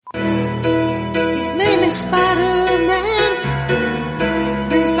His name is Spider-Man,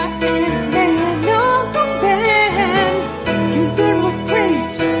 raised by Ant-Man, Uncle Ben. You learn with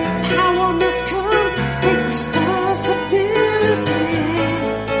great power must come great responsibility.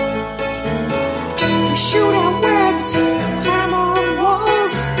 You shoot out webs, climb on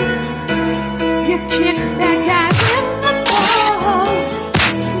walls, you kick bad guys in the balls.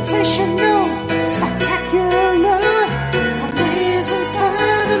 Sensational, spectacular, amazing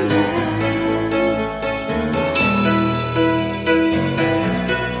Spider-Man.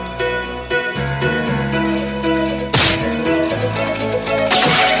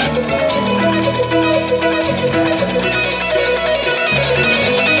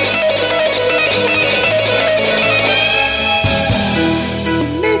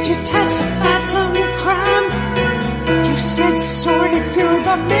 Major tights to fight some crime. You said sword and fury,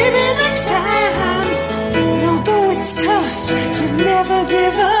 but maybe next time. And although it's tough, you never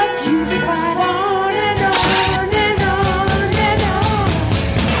give up. You fight on and on and on and on.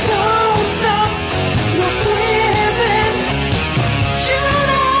 Don't stop, you're living. Shoot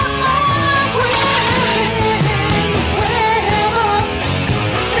out my way. Wherever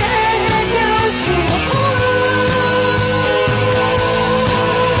bad guys do a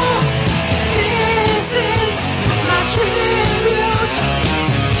this is my tribute.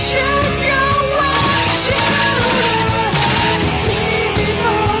 Shoot your wife, shooters. Keep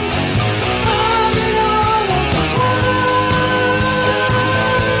on coming all of those walls.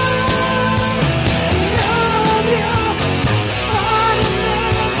 Love you,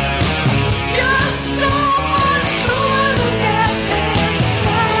 Spider-Man. You're so much cooler than that man.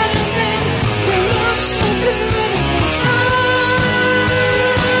 Spider-Man, you look so good in your stripes.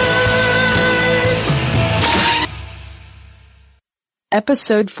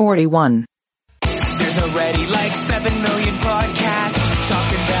 Episode 41. There's already like 7 million podcasts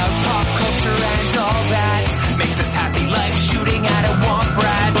talking about pop culture and all that. Makes us happy like shooting at a womp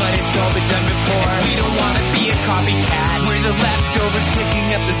rat. But it's all been done before. We don't want to be a copycat. We're the leftovers picking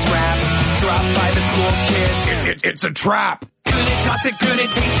up the scraps dropped by the cool kids. It's a trap. Good at toss it, good at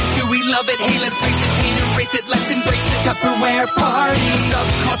taste it. Do we love it? Hey, let's face it, can't erase it. Let's embrace the Tupperware party.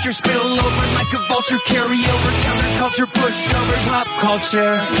 Subculture spill over like a vulture. Carry over counterculture, pushovers, pop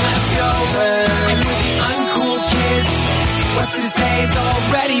culture leftovers. And we're the uncool kids. What's to say has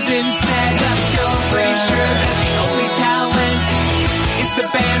already been said. Leftovers. Pretty sure that the only talent is the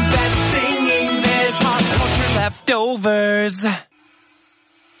band that's singing this. Pop culture leftovers.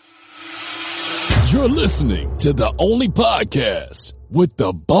 You're listening to the only podcast with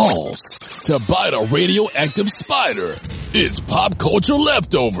the balls to bite a radioactive spider. It's Pop Culture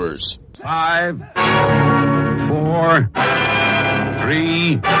Leftovers. 5, 4,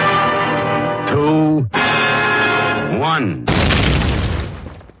 3, 2, 1.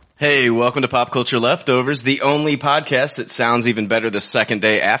 Hey, welcome to Pop Culture Leftovers, the only podcast that sounds even better the second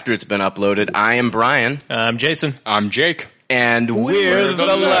day after it's been uploaded. I am Brian. I'm Jason. I'm Jake. And we're the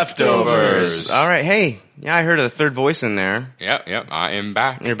Leftovers. All right, hey, yeah, I heard a third voice in there. Yep, I am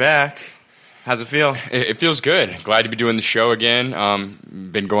back. You're back. How's it feel? It feels good. Glad to be doing the show again.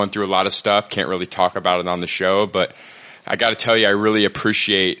 Been going through a lot of stuff. Can't really talk about it on the show, but I got to tell you, I really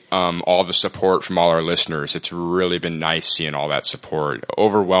appreciate all the support from all our listeners. It's really been nice seeing all that support.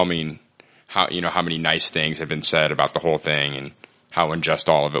 Overwhelming how many nice things have been said about the whole thing and how unjust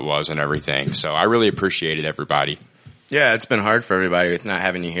all of it was and everything. So I really appreciated everybody. Yeah, it's been hard for everybody with not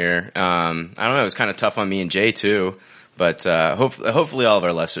having you here. I don't know, it was kind of tough on me and Jay too, but hopefully all of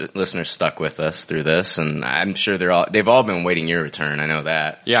our listeners stuck with us through this, and I'm sure they've all been waiting your return. I know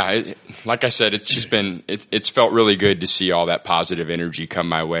that. Yeah, like I said, it's just been it's felt really good to see all that positive energy come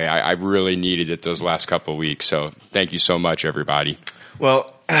my way. I really needed it those last couple of weeks, so thank you so much, everybody.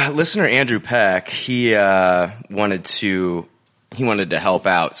 Well, listener Andrew Peck, he wanted to help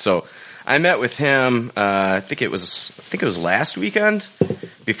out, so I met with him. I think it was last weekend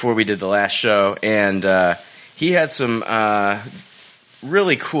before we did the last show, and he had some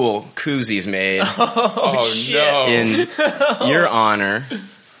really cool koozies made. Shit. In your honor,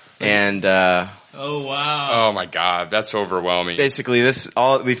 and oh wow! Oh my God, that's overwhelming. Basically,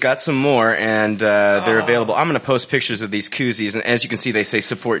 we've got some more, and they're available. I'm going to post pictures of these koozies, and as you can see, they say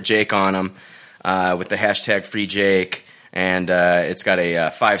 "Support Jake" on them with the hashtag #FreeJake. And it's got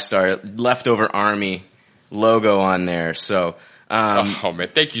a 5-star Leftover Army logo on there. So, oh man,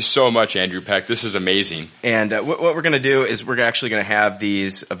 thank you so much, Andrew Peck. This is amazing. And what we're going to do is we're actually going to have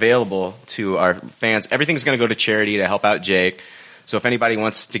these available to our fans. Everything's going to go to charity to help out Jake. So if anybody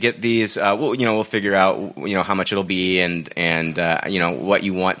wants to get these, we'll figure out how much it'll be and what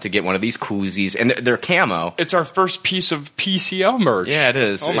you want to get one of these koozies. And they're camo. It's our first piece of PCL merch. Yeah, it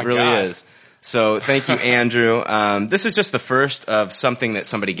is. Oh my it really God. is. So thank you, Andrew. This is just the first of something that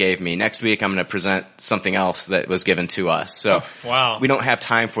somebody gave me. Next week, I'm going to present something else that was given to us. So wow. We don't have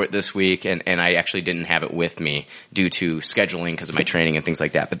time for it this week, and I actually didn't have it with me due to scheduling because of my training and things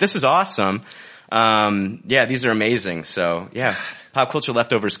like that. But this is awesome. Yeah, these are amazing. So yeah, Pop Culture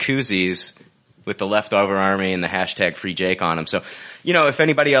Leftovers koozies with the Leftover Army and the hashtag Free Jake on them. So, if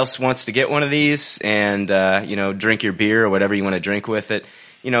anybody else wants to get one of these and, drink your beer or whatever you want to drink with it,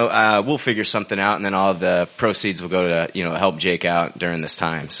 we'll figure something out, and then all of the proceeds will go to, help Jake out during this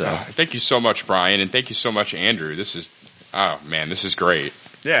time. So thank you so much, Brian, and thank you so much, Andrew. This is great.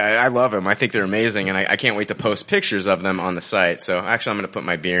 Yeah, I love them. I think they're amazing, and I can't wait to post pictures of them on the site. So actually, I'm going to put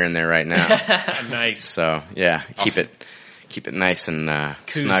my beer in there right now. Nice. So yeah, keep it nice and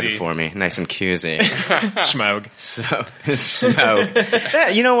snug for me, nice and cozy. Smaug. So Smaug. Yeah,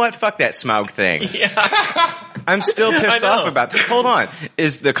 you know what? Fuck that Smaug thing. Yeah. I'm still pissed off about that. Hold on,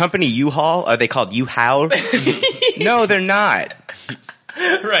 is the company U-Haul? Are they called U-Haul? No, they're not.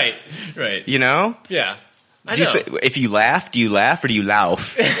 Right. Do Yeah. you say, if you laugh, do you laugh or do you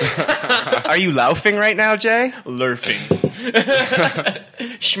laugh? Are you laughing right now, Jay? Lurfing.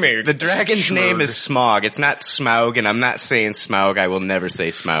 Schmeared. The dragon's name is Smaug. It's not Smaug, and I'm not saying Smaug. I will never say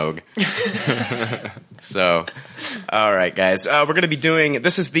Smaug. So, all right, guys. We're going to be doing,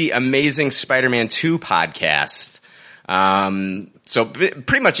 this is the Amazing Spider-Man 2 podcast. So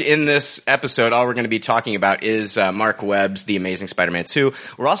pretty much in this episode, all we're going to be talking about is Mark Webb's The Amazing Spider-Man 2.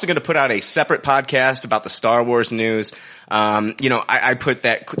 We're also going to put out a separate podcast about the Star Wars news. I put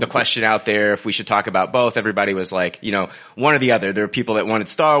the question out there if we should talk about both. Everybody was like, one or the other. There were people that wanted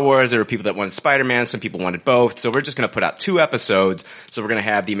Star Wars. There were people that wanted Spider-Man. Some people wanted both. So we're just going to put out 2 episodes. So we're going to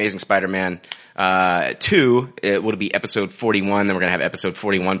have The Amazing Spider-Man 2, it will be episode 41. Then we're going to have episode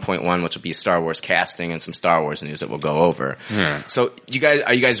 41.1, which will be Star Wars casting and some Star Wars news that we'll go over. Yeah. So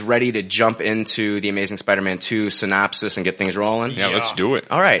are you guys ready to jump into The Amazing Spider-Man 2 synopsis and get things rolling? Yeah, let's do it.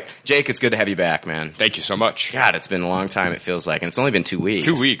 All right. Jake, it's good to have you back, man. Thank you so much. God, it's been a long time, it feels like. And it's only been 2 weeks.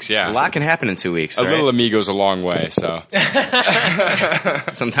 2 weeks, yeah. A lot can happen in 2 weeks, A little of me goes a long way, so.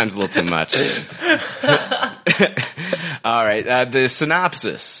 Sometimes a little too much. All right. The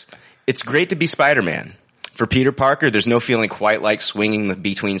synopsis. It's great to be Spider-Man. For Peter Parker, there's no feeling quite like swinging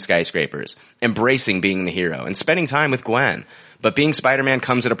between skyscrapers, embracing being the hero, and spending time with Gwen. But being Spider-Man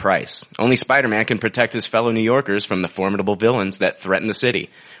comes at a price. Only Spider-Man can protect his fellow New Yorkers from the formidable villains that threaten the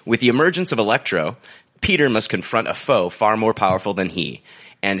city. With the emergence of Electro, Peter must confront a foe far more powerful than he.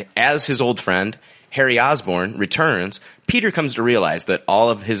 And as his old friend, Harry Osborn, returns, Peter comes to realize that all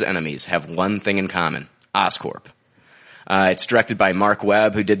of his enemies have one thing in common: Oscorp. It's directed by Mark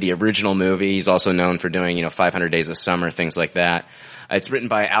Webb, who did the original movie. He's also known for doing, 500 Days of Summer, things like that. It's written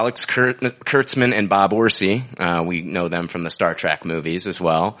by Alex Kurtzman and Bob Orsi. We know them from the Star Trek movies as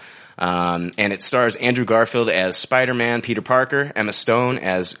well. And it stars Andrew Garfield as Spider-Man Peter Parker, Emma Stone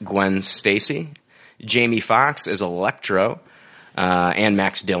as Gwen Stacy, Jamie Foxx as Electro, and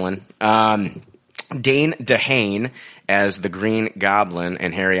Max Dillon. Dane DeHaan as the Green Goblin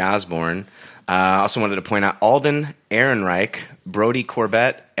and Harry Osborn. I also wanted to point out Alden Ehrenreich, Brody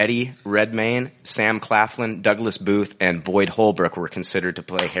Corbett, Eddie Redmayne, Sam Claflin, Douglas Booth, and Boyd Holbrook were considered to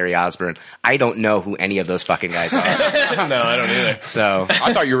play Harry Osborn. I don't know who any of those fucking guys are. No, I don't either. So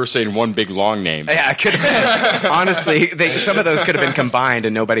I thought you were saying one big long name. Yeah, I could have been. Honestly, some of those could have been combined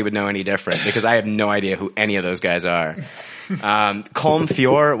and nobody would know any different because I have no idea who any of those guys are. Colm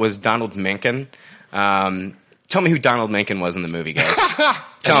Feore was Donald Menken. Tell me who Donald Menken was in the movie, guys.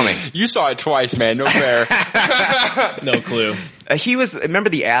 Tell me. You saw it twice, man. No fair. No clue. He was, remember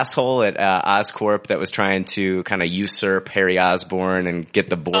the asshole at Oscorp that was trying to kind of usurp Harry Osborn and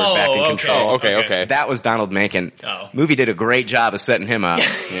get the board back in control? Okay. That was Donald Menken. Oh. Movie did a great job of setting him up.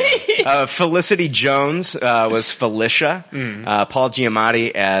 Felicity Jones was Felicia. Paul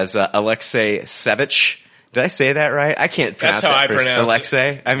Giamatti as Alexei Sevich. Did I say that right? I can't pronounce That's how that I first. pronounce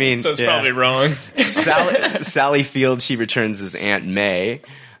Alexei? it. I mean, So it's probably wrong. Sally Field, she returns as Aunt May.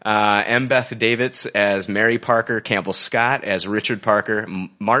 M. Beth Davids as Mary Parker. Campbell Scott as Richard Parker.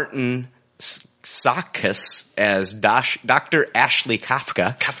 Martin Sakis as Dr. Ashley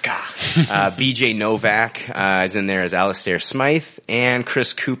Kafka. B.J. Novak is in there as Alistair Smythe. And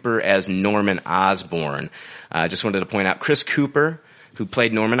Chris Cooper as Norman Osborn. Just wanted to point out Chris Cooper, who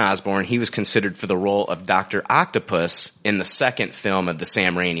played Norman Osborn, he was considered for the role of Dr. Octopus in the second film of the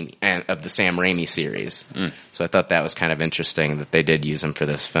Sam Raimi series. So I thought that was kind of interesting that they did use him for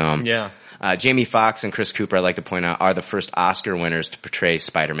this film. Yeah. Jamie Foxx and Chris Cooper, I'd like to point out, are the first Oscar winners to portray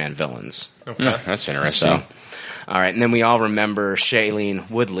Spider-Man villains. Okay. That's interesting. So, All right, and then we all remember Shailene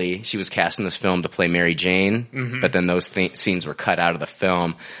Woodley. She was cast in this film to play Mary Jane, but then those scenes were cut out of the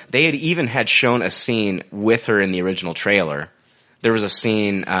film. They had shown a scene with her in the original trailer. There was a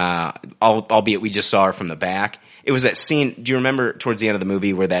scene, albeit we just saw her from the back. It was that scene, do you remember towards the end of the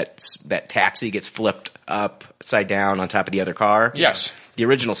movie where that taxi gets flipped upside down on top of the other car? Yes. The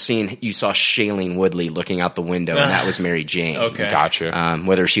original scene, you saw Shailene Woodley looking out the window, and that was Mary Jane. Okay. Gotcha.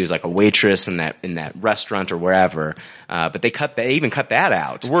 Whether she was like a waitress in that restaurant or wherever, but they even cut that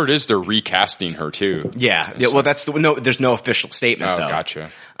out. The word is they're recasting her too. Yeah. Well, there's no official statement though.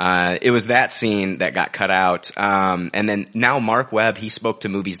 Gotcha. It was that scene that got cut out. And then now Mark Webb, he spoke to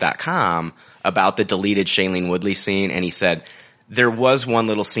movies.com about the deleted Shailene Woodley scene, and he said there was one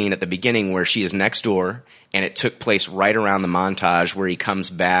little scene at the beginning where she is next door, and it took place right around the montage where he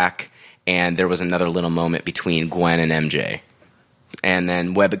comes back, and there was another little moment between Gwen and MJ. And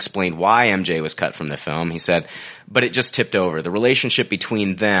then Webb explained why MJ was cut from the film. He said, but it just tipped over. The relationship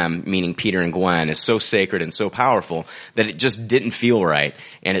between them, meaning Peter and Gwen, is so sacred and so powerful that it just didn't feel right.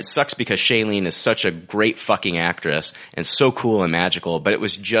 And it sucks because Shailene is such a great fucking actress and so cool and magical, but it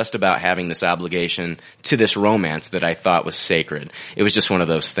was just about having this obligation to this romance that I thought was sacred. It was just one of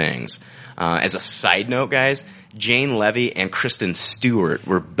those things. As a side note, guys, Jane Levy and Kristen Stewart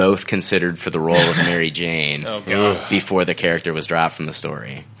were both considered for the role of Mary Jane before the character was dropped from the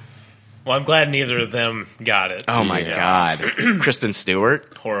story. Well, I'm glad neither of them got it. Oh my God. Kristen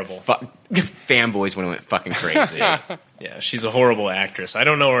Stewart? Horrible. Fanboys would have went fucking crazy. Yeah, she's a horrible actress. I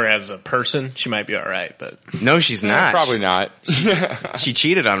don't know her as a person. She might be all right, but... No, she's not. Probably not. She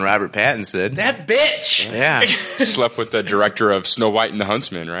cheated on Robert Pattinson. That bitch! Yeah. Slept with the director of Snow White and the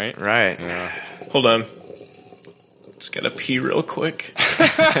Huntsman, right? Right. Yeah. Hold on. Just gotta pee real quick.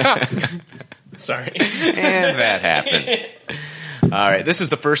 Sorry. And that happened. All right, this is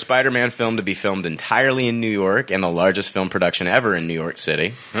the first Spider-Man film to be filmed entirely in New York and the largest film production ever in New York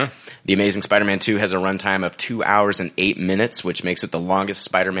City. Huh. The Amazing Spider-Man 2 has a runtime of 2 hours and 8 minutes, which makes it the longest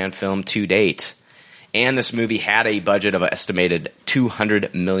Spider-Man film to date. And this movie had a budget of an estimated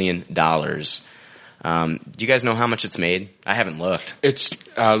 $200 million. Do you guys know how much it's made? I haven't looked. It's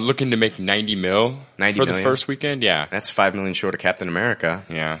looking to make 90 mil for the first weekend. Yeah, that's $5 million short of Captain America.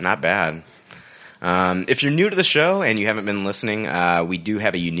 Yeah, not bad. If you're new to the show and you haven't been listening, we do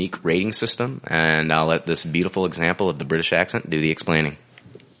have a unique rating system, and I'll let this beautiful example of the British accent do the explaining.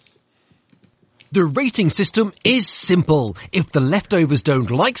 The rating system is simple. If the leftovers don't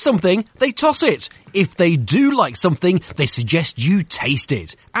like something, they toss it. If they do like something, they suggest you taste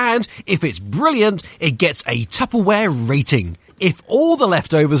it. And if it's brilliant, it gets a Tupperware rating. If all the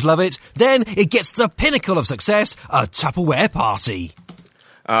leftovers love it, then it gets the pinnacle of success, a Tupperware party.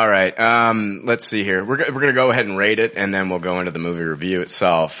 All right, let's see here. We're going to go ahead and rate it, and then we'll go into the movie review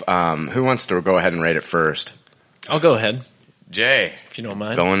itself. Who wants to go ahead and rate it first? I'll go ahead. Jay, if you don't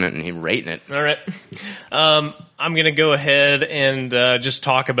mind. Going and he rating it. All right. I'm going to go ahead and just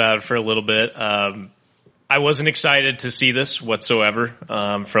talk about it for a little bit. I wasn't excited to see this whatsoever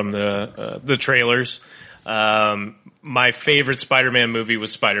from the trailers. My favorite Spider-Man movie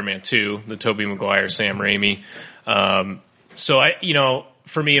was Spider-Man 2, the Tobey Maguire, Sam Raimi. So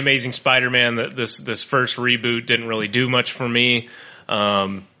for me, Amazing Spider-Man, this first reboot didn't really do much for me.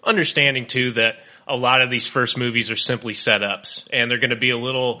 Understanding too that a lot of these first movies are simply setups, and they're going to be a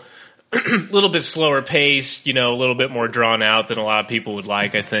little bit slower paced, a little bit more drawn out than a lot of people would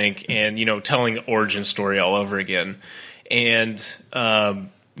like, I think, and, telling the origin story all over again. And,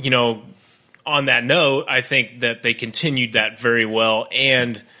 on that note, I think that they continued that very well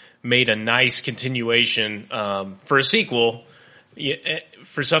and made a nice continuation for a sequel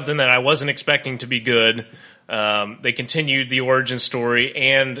for something that I wasn't expecting to be good. They continued the origin story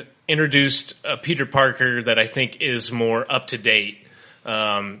and introduced a Peter Parker that I think is more up to date.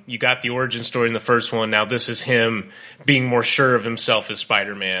 You got the origin story in the first one. Now this is him being more sure of himself as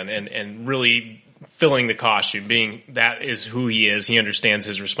Spider-Man and really filling the costume, being that is who he is. He understands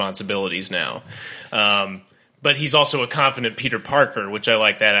his responsibilities now. But he's also a confident Peter Parker, which I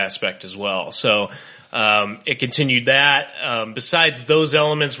like that aspect as well. So it continued that. Besides those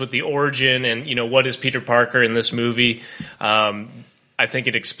elements with the origin and, what is Peter Parker in this movie, I think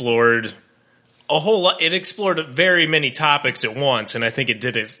it explored a whole lot. It explored very many topics at once, and I think it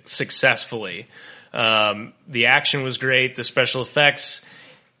did it successfully. The action was great. The special effects,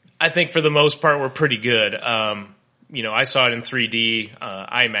 I think for the most part, were pretty good. I saw it in 3D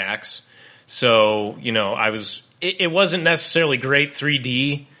IMAX. So, it wasn't necessarily great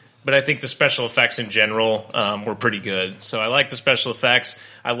 3D, but I think the special effects in general were pretty good. So I like the special effects.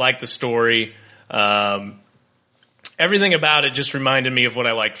 I like the story. everything about it just reminded me of what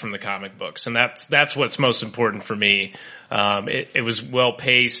I liked from the comic books, and that's what's most important for me. It was well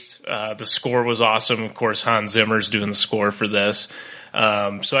paced. The score was awesome. Of course, Hans Zimmer's doing the score for this.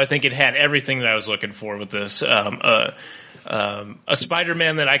 So I think it had everything that I was looking for with this. A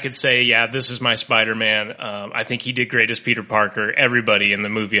Spider-Man that I could say, yeah, this is my Spider-Man. I think he did great as Peter Parker. Everybody in the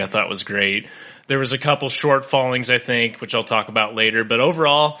movie I thought was great. There was a couple shortfallings, I think, which I'll talk about later. But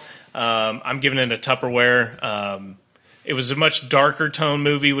overall, I'm giving it a Tupperware. It was a much darker tone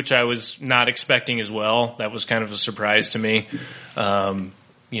movie, which I was not expecting as well. That was kind of a surprise to me.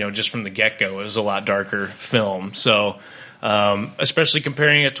 Just from the get-go, it was a lot darker film. So, especially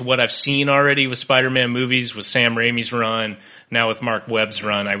comparing it to what I've seen already with Spider-Man movies, with Sam Raimi's run, now with Mark Webb's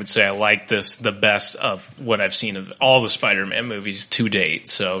run, I would say I like this the best of what I've seen of all the Spider-Man movies to date.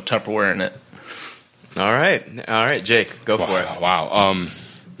 So, Tupperware in it. All right, Jake, go for it. Wow.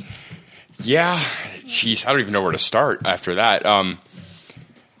 Yeah, geez, I don't even know where to start after that. I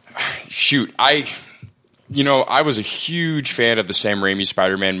was a huge fan of the Sam Raimi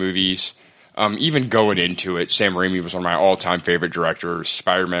Spider-Man movies. Even going into it, Sam Raimi was one of my all-time favorite directors.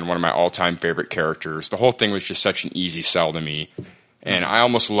 Spider-Man, one of my all-time favorite characters. The whole thing was just such an easy sell to me. And I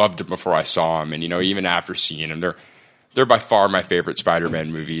almost loved it before I saw him. And, even after seeing him, they're by far my favorite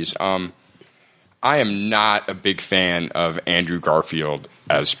Spider-Man movies. I am not a big fan of Andrew Garfield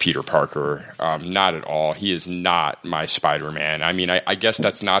as Peter Parker. Not at all. He is not my Spider-Man. I mean, I guess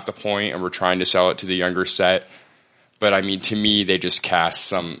that's not the point, and we're trying to sell it to the younger set. But, I mean, to me, they just cast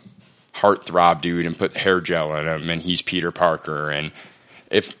some heartthrob dude and put hair gel in him, and he's Peter Parker. And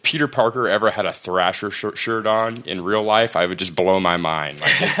if Peter Parker ever had a Thrasher shirt on in real life, I would just blow my mind.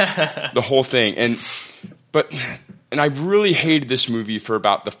 Like, the whole thing. And I really hated this movie for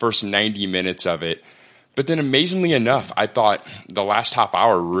about the first 90 minutes of it. But then amazingly enough, I thought the last half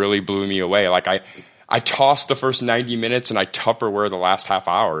hour really blew me away. Like I tossed the first 90 minutes and I Tupperware the last half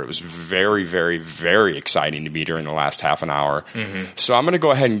hour. It was very, very, very exciting to me during the last half an hour. Mm-hmm. So I'm going to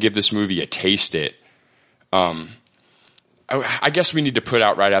go ahead and give this movie a taste it. I guess we need to put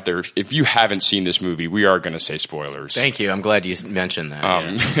out right out there, if you haven't seen this movie, we are going to say spoilers. Thank you. I'm glad you mentioned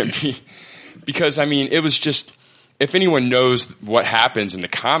that. Because, I mean, it was just... If anyone knows what happens in the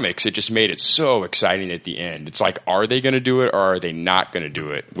comics, it just made it so exciting at the end. It's like, are they going to do it or are they not going to do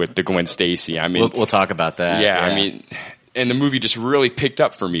it with the Gwen Stacy? I mean, we'll talk about that. Yeah, I mean, and the movie just really picked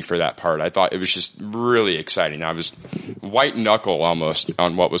up for me for that part. I thought it was just really exciting. I was white knuckle almost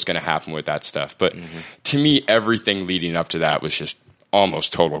on what was going to happen with that stuff. But to me, everything leading up to that was just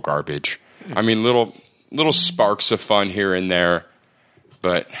almost total garbage. I mean, little sparks of fun here and there.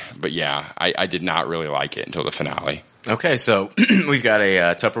 But yeah, I did not really like it until the finale. Okay, so we've got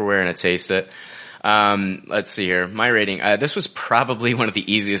a Tupperware and a Taste It. Let's see here. My rating. This was probably one of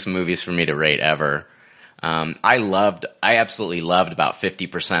the easiest movies for me to rate ever. I absolutely loved about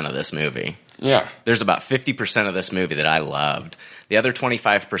 50% of this movie. Yeah. There's about 50% of this movie that I loved. The other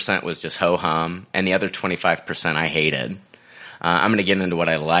 25% was just ho-hum, and the other 25% I hated. I'm going to get into what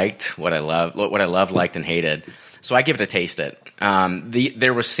I liked, what I loved, liked, and hated. So I give it a Taste It.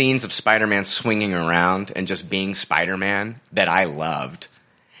 There were scenes of Spider-Man swinging around and just being Spider-Man that I loved.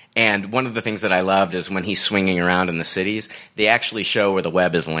 And one of the things that I loved is when he's swinging around in the cities, they actually show where the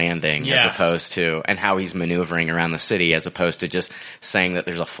web is landing as opposed to, and how he's maneuvering around the city as opposed to just saying that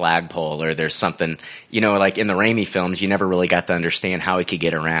there's a flagpole or there's something, like in the Raimi films, you never really got to understand how he could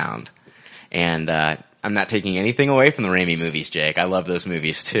get around. And, I'm not taking anything away from the Raimi movies, Jake. I love those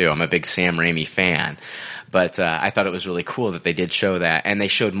movies too. I'm a big Sam Raimi fan. But I thought it was really cool that they did show that. And they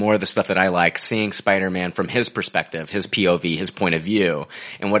showed more of the stuff that I like, seeing Spider-Man from his perspective, his POV, his point of view,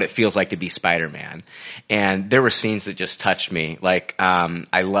 and what it feels like to be Spider-Man. And there were scenes that just touched me. Like,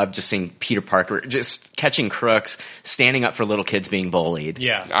 I loved just seeing Peter Parker just catching crooks, standing up for little kids being bullied.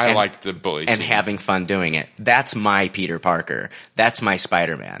 Yeah. I liked the bully and scene. having fun doing it. That's my Peter Parker. That's my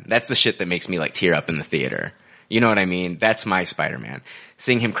Spider-Man. That's the shit that makes me like tear up in the theater. You know what I mean? That's my Spider-Man.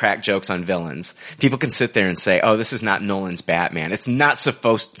 Seeing him crack jokes on villains. People can sit there and say, oh, this is not Nolan's Batman. It's not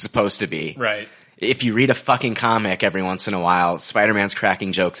supposed to be. Right. If you read a fucking comic every once in a while, Spider-Man's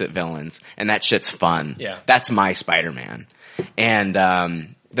cracking jokes at villains. And that shit's fun. Yeah. That's my Spider-Man. And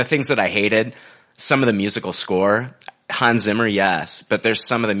the things that I hated, some of the musical score, Hans Zimmer, yes, but there's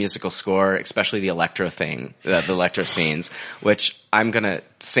some of the musical score, especially the Electro thing, the Electro scenes, which I'm going to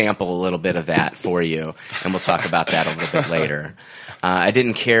sample a little bit of that for you, and we'll talk about that a little bit later. I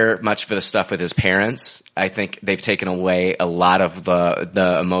didn't care much for the stuff with his parents. I think they've taken away a lot of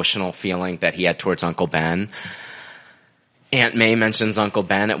the emotional feeling that he had towards Uncle Ben. Aunt May mentions Uncle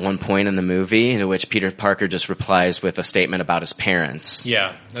Ben at one point in the movie, in which Peter Parker just replies with a statement about his parents.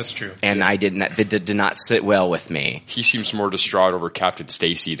 Yeah, that's true. And I did not sit well with me. He seems more distraught over Captain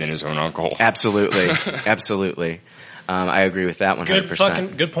Stacy than his own uncle. Absolutely. Absolutely. I agree with that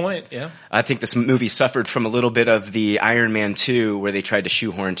 100%. Good point, yeah. I think this movie suffered from a little bit of the Iron Man 2, where they tried to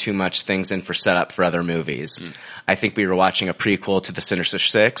shoehorn too much things in for setup for other movies. I think we were watching a prequel to the Sinister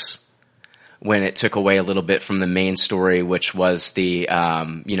Six, when it took away a little bit from the main story, which was the,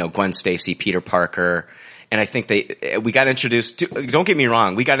 Gwen Stacy, Peter Parker. And I think we got introduced to, don't get me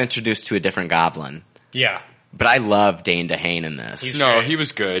wrong, we got introduced to a different Goblin. Yeah. But I love Dane DeHaan in this. He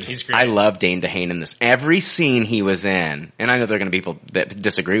was good. He's great. I love Dane DeHaan in this. Every scene he was in, and I know there are going to be people that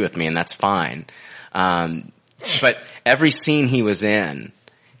disagree with me, and that's fine. But every scene he was in,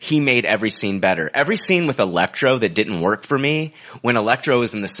 he made every scene better. Every scene with Electro that didn't work for me, when Electro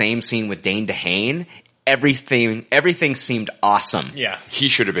was in the same scene with Dane DeHaan, everything seemed awesome. Yeah. He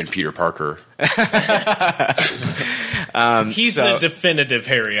should have been Peter Parker. He's the definitive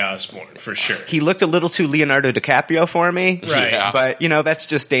Harry Osborn, for sure. He looked a little too Leonardo DiCaprio for me. Right. Yeah. But, that's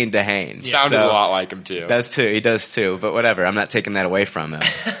just Dane DeHaan. Sounded a lot like him, too. He does too. But whatever, I'm not taking that away from him.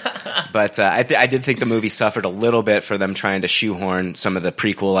 But I did think the movie suffered a little bit for them trying to shoehorn some of the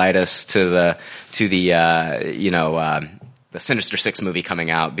prequelitis to the Sinister Six movie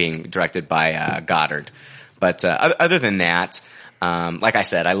coming out, being directed by Goddard. But other than that, like I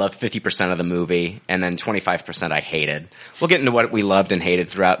said, I loved 50% of the movie, and then 25% I hated. We'll get into what we loved and hated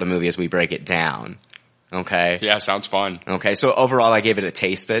throughout the movie as we break it down. Okay? Yeah, sounds fun. Okay, so overall I gave it a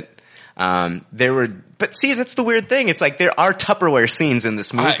taste it. But see, that's the weird thing. It's like there are Tupperware scenes in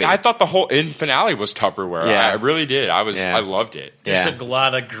this movie. I thought the whole finale was Tupperware. Yeah. I really did. I loved it. There's a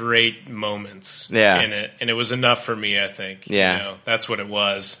lot of great moments in it, and it was enough for me, I think. Yeah. That's what it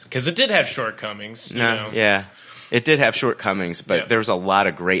was. Because it did have shortcomings. Yeah. It did have shortcomings, but there was a lot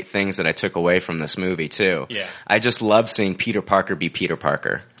of great things that I took away from this movie, too. Yeah. I just love seeing Peter Parker be Peter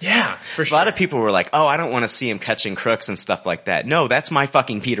Parker. Yeah, for sure. A lot of people were like, oh, I don't want to see him catching crooks and stuff like that. No, that's my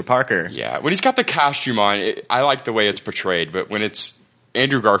fucking Peter Parker. Yeah, when he's got the costume on, I like the way it's portrayed, but when it's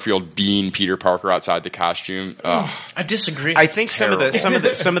Andrew Garfield being Peter Parker outside the costume, I disagree. I think some of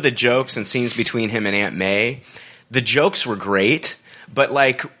the jokes and scenes between him and Aunt May, the jokes were great, but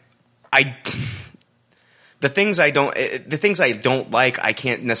the things I don't like, I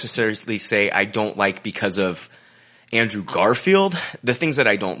can't necessarily say I don't like because of Andrew Garfield. The things that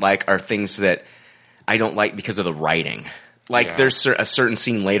I don't like are things that I don't like because of the writing. There's a certain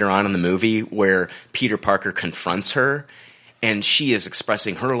scene later on in the movie where Peter Parker confronts her, and she is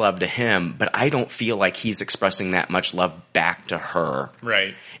expressing her love to him, but I don't feel like he's expressing that much love back to her.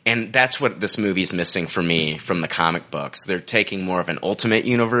 Right. And that's what this movie's missing for me from the comic books. They're taking more of an Ultimate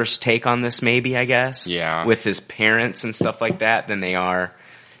Universe take on this, maybe, I guess. Yeah. With his parents and stuff like that than they are.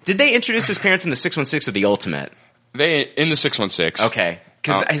 Did they introduce his parents in the 616 or the Ultimate? In the 616. Okay.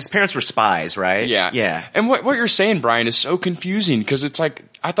 Because his parents were spies, right? Yeah. Yeah. And what you're saying, Brian, is so confusing because it's like,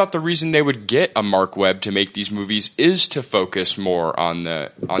 I thought the reason they would get a Mark Webb to make these movies is to focus more on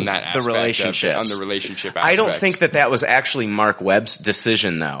that aspect. The relationships. On the relationship aspect. I don't think that was actually Mark Webb's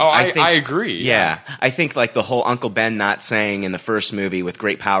decision, though. Oh, I agree. Yeah. I think the whole Uncle Ben not saying in the first movie, with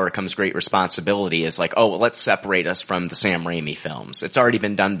great power comes great responsibility, is like, oh, well, let's separate us from the Sam Raimi films. It's already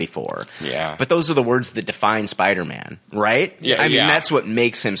been done before. Yeah. But those are the words that define Spider-Man, right? Yeah. I mean, that's what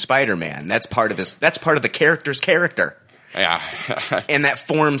makes him Spider-Man. That's part of the character's character. Yeah. And that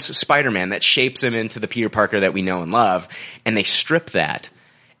forms Spider-Man, that shapes him into the Peter Parker that we know and love, and they strip that.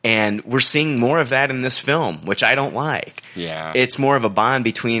 And we're seeing more of that in this film, which I don't like. Yeah. It's more of a bond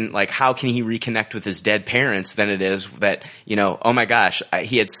between, how can he reconnect with his dead parents than it is that, oh my gosh,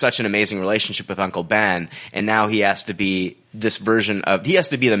 he had such an amazing relationship with Uncle Ben, and now he has to be he has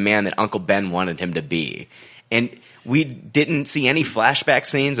to be the man that Uncle Ben wanted him to be. And we didn't see any flashback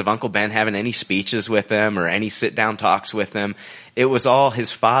scenes of Uncle Ben having any speeches with him or any sit-down talks with him. It was all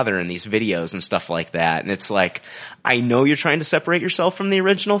his father in these videos and stuff like that. And it's like, I know you're trying to separate yourself from the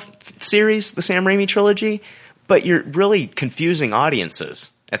original series, the Sam Raimi trilogy, but you're really confusing audiences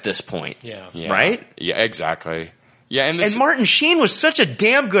at this point. Yeah. Right? Yeah, exactly. Yeah, and Martin Sheen was such a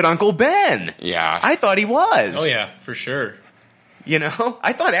damn good Uncle Ben. Yeah. I thought he was. Oh, yeah, for sure.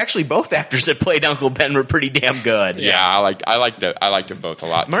 I thought actually both actors that played Uncle Ben were pretty damn good. Yeah, I liked them both a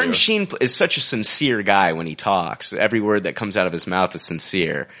lot. Martin too. Sheen is such a sincere guy when he talks. Every word that comes out of his mouth is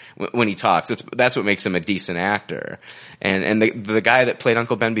sincere when he talks. That's what makes him a decent actor. And the guy that played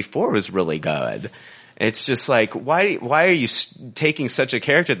Uncle Ben before was really good. It's just like, why are you taking such a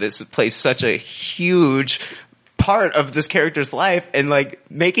character that plays such a huge part of this character's life and like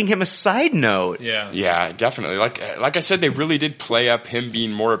making him a side note. Yeah. Yeah, definitely. Like I said, they really did play up him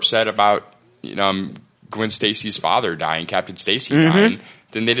being more upset about Gwen Stacy's father dying, Captain Stacy dying,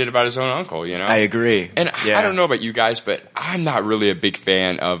 than they did about his own uncle. I agree. And I don't know about you guys, but I'm not really a big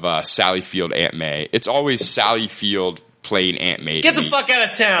fan of Sally Field Aunt May. It's always Sally Field playing Aunt May. Get the fuck out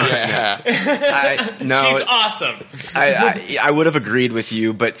of town. Yeah. She's awesome. I would have agreed with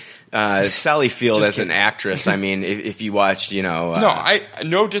you, but Sally Field as an actress, I mean, if you watched,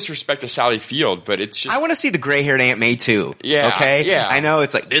 no disrespect to Sally Field, but it's just I want to see the gray-haired Aunt May too. Yeah, okay. yeah. I know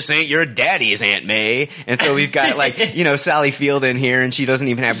it's like this ain't your daddy's Aunt May, and so we've got like Sally Field in here, and she doesn't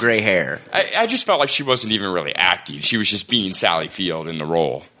even have gray hair. I just felt like she wasn't even really acting; she was just being Sally Field in the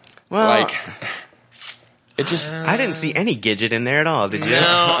role. Well, it just I didn't see any Gidget in there at all. Did you?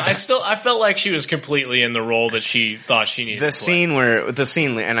 No, I felt like she was completely in the role that she thought she needed. The scene,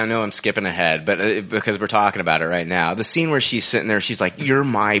 and I know I'm skipping ahead, but because we're talking about it right now, the scene where she's sitting there, she's like, "You're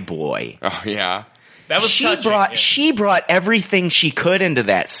my boy." Oh yeah. That was touching. She brought everything she could into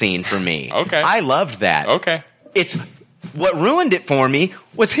that scene for me. Okay. I loved that. Okay. It's what ruined it for me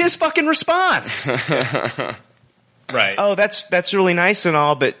was his fucking response. Right. Oh, that's really nice and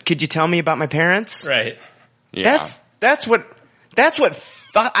all, but could you tell me about my parents? Right. Yeah. That's what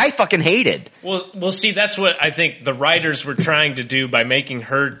I fucking hated. Well, see, that's what I think the writers were trying to do by making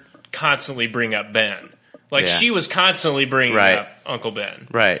her constantly bring up Ben. Like, she was constantly bringing up Uncle Ben.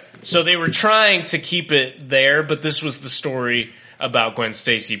 Right. So they were trying to keep it there, but this was the story about Gwen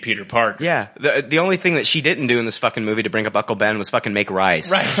Stacy, Peter Parker. Yeah. The only thing that she didn't do in this fucking movie to bring up Uncle Ben was fucking make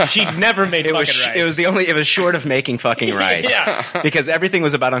rice. Right. She never made fucking rice. It was short of making fucking rice. Yeah. Because everything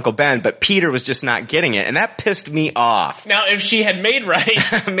was about Uncle Ben, but Peter was just not getting it, and that pissed me off. Now, if she had made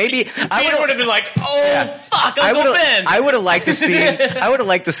rice, maybe Peter would have been like, fuck, Uncle Ben. I would have liked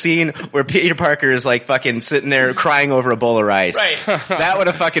the scene where Peter Parker is like fucking sitting there crying over a bowl of rice. Right. That would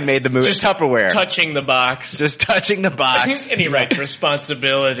have fucking made the movie. Just Tupperware. Touching the box. Just touching the box. And he writes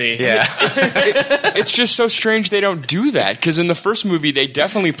responsibility. Yeah. It's just so strange they don't do that, because in the first movie they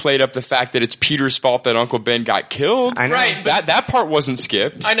definitely played up the fact that it's Peter's fault that Uncle Ben got killed. I know. Right. That part wasn't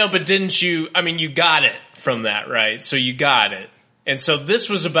skipped. I know, but didn't you, I mean, you got it from that, right? So you got it. And so this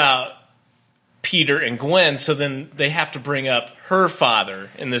was about Peter and Gwen, so then they have to bring up her father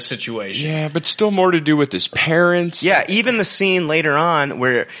in this situation. Yeah, but still more to do with his parents. Yeah, even the scene later on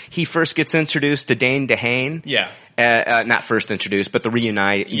where he first gets introduced to Dane DeHaan. Yeah. Not first introduced, but them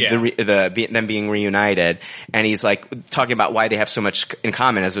being reunited, and he's like talking about why they have so much in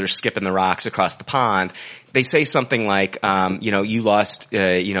common as they're skipping the rocks across the pond. They say something like, you lost,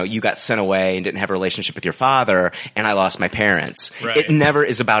 you got sent away and didn't have a relationship with your father, and I lost my parents. Right. It never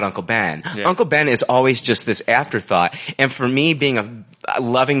is about Uncle Ben. Yeah. Uncle Ben is always just this afterthought, and for me, being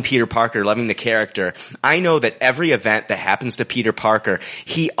loving Peter Parker, loving the character, I know that every event that happens to Peter Parker,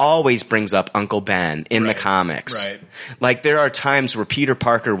 he always brings up Uncle Ben in the comics. Right. Like, there are times where Peter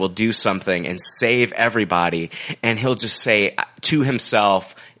Parker will do something and save everybody, and he'll just say to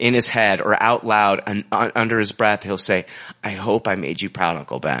himself in his head or out loud and under his breath, he'll say, "I hope I made you proud,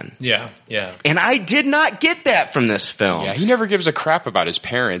 Uncle Ben." Yeah, yeah. And I did not get that from this film. Yeah, he never gives a crap about his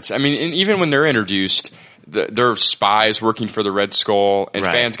parents. I mean, and even when they're introduced, they're spies working for the Red Skull, and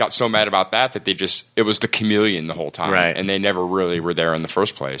fans got so mad about that it was the chameleon the whole time. Right. And they never really were there in the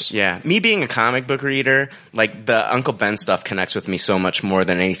first place. Yeah. Me being a comic book reader, like, the Uncle Ben stuff connects with me so much more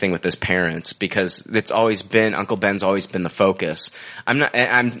than anything with his parents, because Uncle Ben's always been the focus. I'm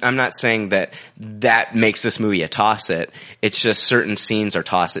not saying that makes this movie a toss-it. It's just certain scenes are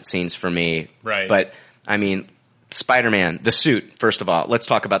toss-it scenes for me. Right. But, I mean, Spider-Man, the suit, first of all. Let's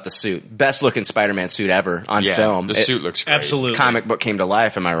talk about the suit. Best looking Spider-Man suit ever on film. The suit looks great. Absolutely. Comic book came to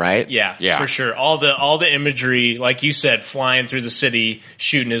life, am I right? Yeah, for sure. All the imagery, like you said, flying through the city,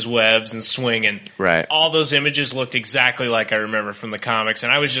 shooting his webs and swinging. Right. All those images looked exactly like I remember from the comics,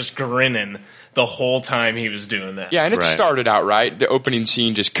 and I was just grinning the whole time he was doing that. Yeah, and it started out right. The opening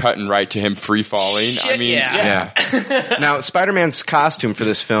scene just cutting right to him free falling. Shit, I mean, yeah. Now, Spider-Man's costume for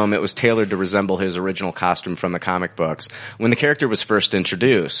this film, it was tailored to resemble his original costume from the comic books when the character was first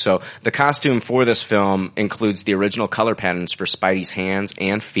introduced. So the costume for this film includes the original color patterns for Spidey's hands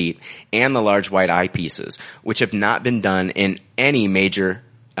and feet and the large white eyepieces, which have not been done in any major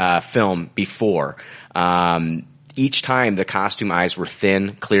film before. each time the costume eyes were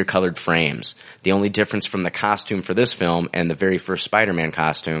thin, clear-colored frames. The only difference from the costume for this film and the very first Spider-Man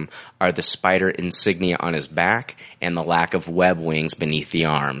costume are the spider insignia on his back and the lack of web wings beneath the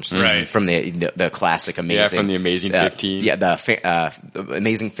arms. Right. From the classic Amazing. from the Amazing 15. The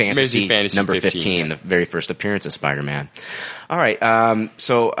Amazing Fantasy number 15, the very first appearance of Spider-Man. All right,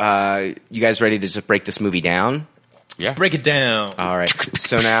 so you guys ready to just break this movie down? Yeah. Break it down. All right.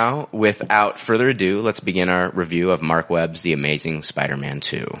 So now, without further ado, let's begin our review of Mark Webb's The Amazing Spider-Man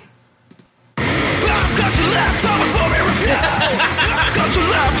 2.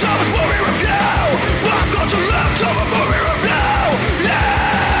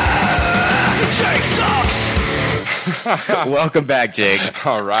 Welcome back, Jake.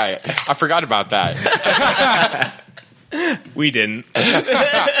 All right. I forgot about that. We didn't.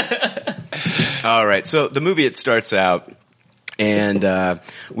 All right. So the movie, it starts out, and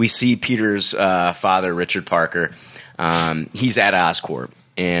we see Peter's father, Richard Parker. He's at Oscorp,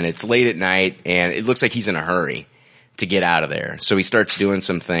 and it's late at night, and it looks like he's in a hurry to get out of there. So he starts doing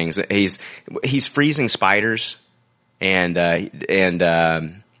some things. He's freezing spiders, and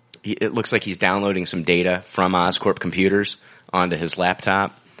it looks like he's downloading some data from Oscorp computers onto his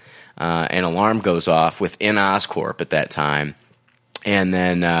laptop. An alarm goes off within Oscorp at that time. And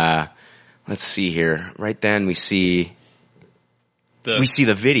then, let's see here. Right then we see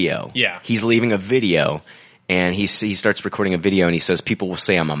the video. Yeah. He's leaving a video, and he starts recording a video, and he says, people will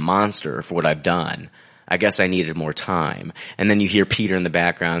say I'm a monster for what I've done. I guess I needed more time. And then you hear Peter in the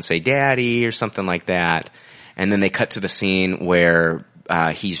background say, Daddy, or something like that. And then they cut to the scene where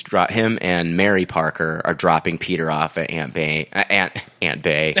him and Mary Parker are dropping Peter off at Aunt Bay,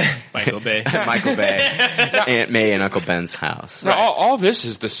 Michael Bay, Aunt May and Uncle Ben's house. No, all this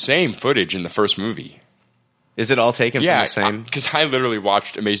is the same footage in the first movie. Is it all taken from the same? Because I literally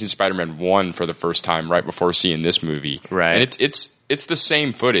watched Amazing Spider-Man 1 for the first time right before seeing this movie. Right. And it's the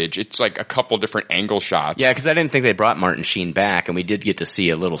same footage. It's like a couple different angle shots. Yeah, because I didn't think they brought Martin Sheen back, and we did get to see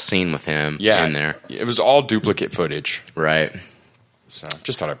a little scene with him in there. It was all duplicate footage. Right. So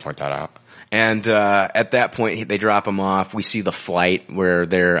just thought I'd point that out. And at that point, they drop him off. We see the flight where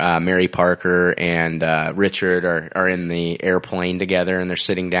they're Mary Parker and Richard are in the airplane together, and they're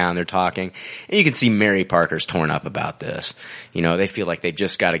sitting down, they're talking. And you can see Mary Parker's torn up about this. You know, they feel like they've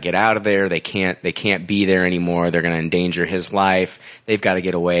just got to get out of there. They can't be there anymore. They're going to endanger his life. They've got to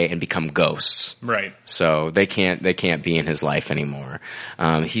get away and become ghosts. Right. So they can't be in his life anymore.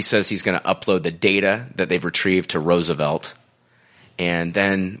 He says he's going to upload the data that they've retrieved to Roosevelt. And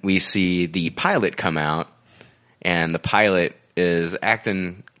then we see the pilot come out, and the pilot is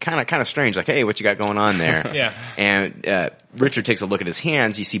acting kind of strange, like, hey, what you got going on there? Yeah. And Richard takes a look at his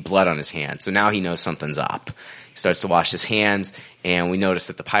hands. You see blood on his hands. So now he knows something's up. He starts to wash his hands, and we notice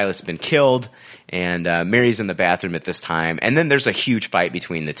that the pilot's been killed, and Mary's in the bathroom at this time. And then there's a huge fight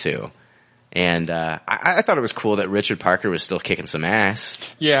between the two. And I thought it was cool that Richard Parker was still kicking some ass.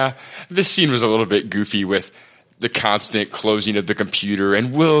 Yeah, this scene was a little bit goofy with the constant closing of the computer,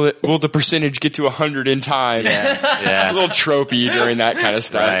 and will the percentage get to 100 in time? Yeah. A little tropey during that kind of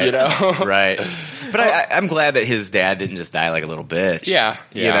stuff, Right. you know? Right. But I'm glad that his dad didn't just die like a little bitch. Yeah.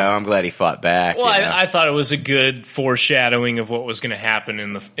 You know, I'm glad he fought back. Well, you know? I thought it was a good foreshadowing of what was going to happen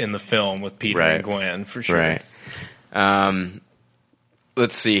in the film with Peter and Gwen, for sure. Right.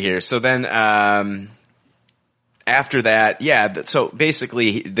 Let's see here. So then, after that, so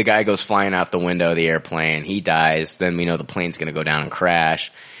basically the guy goes flying out the window of the airplane. He dies. Then we know the plane's going to go down and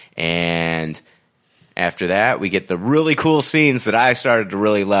crash. And after that, we get the really cool scenes that I started to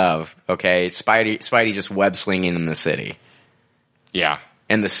really love. Okay, Spidey just web slinging in the city. Yeah.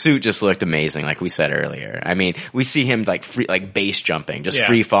 And the suit just looked amazing, like we said earlier. I mean, we see him like base jumping, just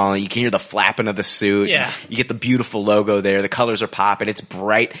free falling. You can hear the flapping of the suit. Yeah. You get the beautiful logo there. The colors are popping. It's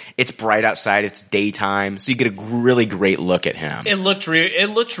bright. It's bright outside. It's daytime. So you get a really great look at him. It looked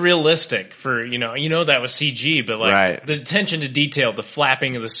realistic for, you know that was CG, but like the attention to detail, the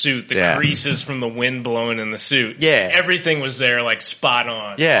flapping of the suit, the creases from the wind blowing in the suit. Yeah. Everything was there, like spot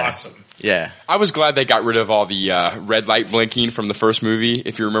on. Yeah. Awesome. Yeah. I was glad they got rid of all the red light blinking from the first movie.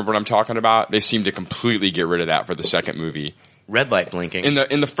 If you remember what I'm talking about, they seemed to completely get rid of that for the second movie. Red light blinking.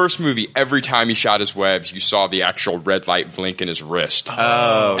 In the first movie, every time he shot his webs, you saw the actual red light blink in his wrist.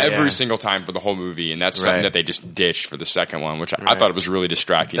 Every single time for the whole movie, and that's something that they just ditched for the second one, which I thought it was really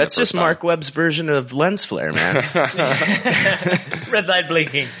distracting. That's just Mark Webb's version of lens flare, man. Red light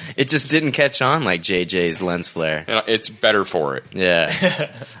blinking. It just didn't catch on like JJ's lens flare. And it's better for it.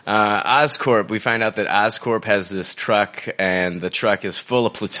 Yeah. Oscorp, we find out that Oscorp has this truck, and the truck is full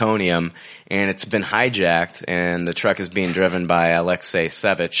of plutonium, and it's been hijacked, and the truck is being driven by Alexei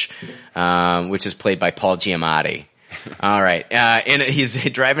Sevich, which is played by Paul Giamatti. All right. And he's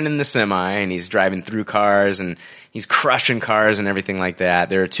driving in the semi, and he's driving through cars, and he's crushing cars and everything like that.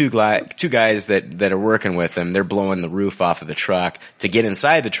 There are two guys that are working with him. They're blowing the roof off of the truck to get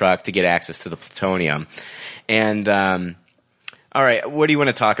inside the truck to get access to the plutonium. And all right, what do you want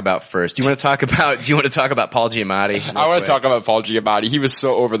to talk about first? Do you want to talk about Paul Giamatti? I want to talk about Paul Giamatti. He was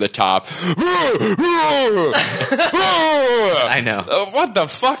so over the top. I know. What the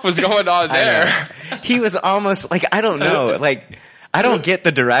fuck was going on there? He was almost like, I don't know, like, I don't get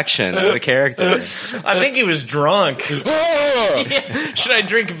the direction of the character. I think he was drunk. Yeah. Should I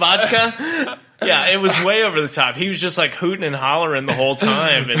drink vodka? Yeah, it was way over the top. He was just like hooting and hollering the whole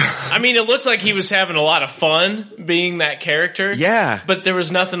time. And I mean, it looked like he was having a lot of fun being that character. Yeah. But there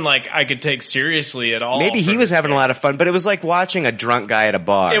was nothing like I could take seriously at all. Maybe he was having a lot of fun, but it was like watching a drunk guy at a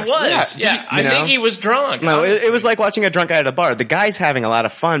bar. It was. Yeah. I think he was drunk. No, it was like watching a drunk guy at a bar. The guy's having a lot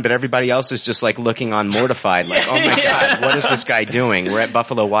of fun, but everybody else is just like looking on mortified, like, oh my God, what is this guy doing? We're at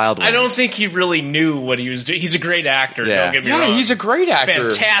Buffalo Wild Wings. I don't think he really knew what he was doing. He's a great actor, don't get me wrong. Yeah, he's a great actor.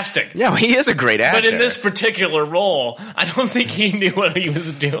 Fantastic. Yeah, he is a great actor. But in this particular role, I don't think he knew what he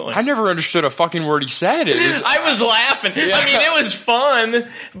was doing. I never understood a fucking word he said. I was laughing. Yeah. I mean, it was fun,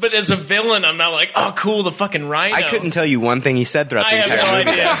 but as a villain, I'm not like, oh, cool, the fucking rhino. I couldn't tell you one thing he said throughout the entire movie.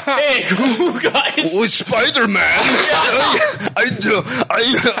 I have no idea. Hey, cool guys. Oh, Spider-Man. Do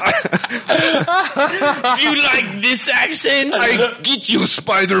you like this accent? I get you,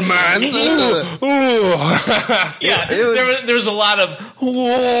 Spider-Man. Yeah, there was a lot of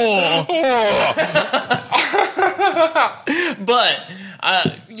whoa. But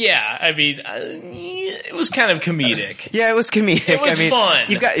yeah, I mean, it was kind of comedic. Yeah, it was comedic. It was fun.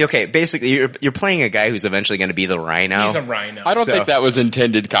 Basically, you're playing a guy who's eventually going to be the Rhino. He's a rhino. I don't think that was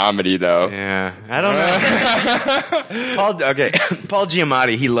intended comedy, though. Yeah, I don't know. Paul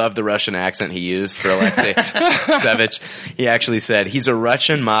Giamatti, he loved the Russian accent he used for Alexei Sevich. He actually said, he's a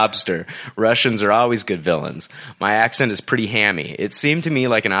Russian mobster. Russians are always good villains. My accent is pretty hammy. It seemed to me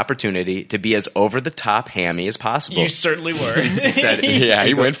like an opportunity to be as over-the-top hammy as possible. You certainly were. He said, yeah,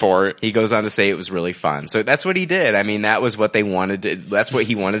 he went for it. He goes on to say it was really fun. So that's what he did. I mean, that was what they wanted to, that's what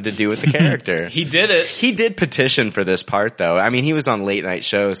he wanted to do with the character. He did it. He did petition for this part, though. I mean, he was on late night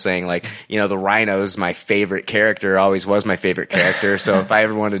shows saying, like, the Rhino's my favorite character, always was my favorite character. So if I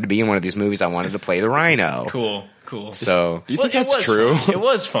ever wanted to be in one of these movies, I wanted to play the Rhino. Cool. So, do you think that's true? It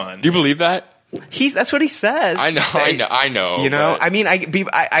was fun. Do you believe that? That's what he says. I know. I mean,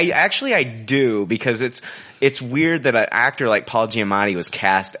 I do, because it's weird that an actor like Paul Giamatti was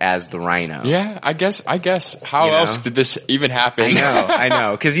cast as the Rhino. Yeah, I guess. How else did this even happen? I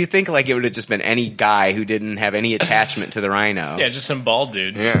know. Because you think like it would have just been any guy who didn't have any attachment to the Rhino. Yeah, just some bald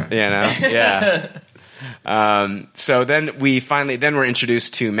dude. Yeah. Yeah. So then we're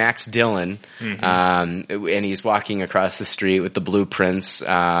introduced to Max Dillon, and he's walking across the street with the blueprints,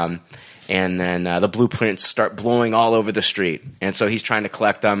 and then the blueprints start blowing all over the street. And so he's trying to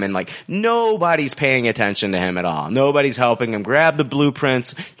collect them, and like nobody's paying attention to him at all. Nobody's helping him grab the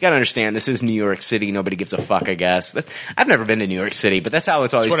blueprints. You gotta understand, this is New York City. Nobody gives a fuck, I guess. I've never been to New York City, but that's how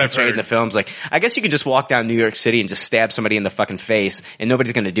it's always portrayed in the films. Like, I guess you could just walk down New York City and just stab somebody in the fucking face, and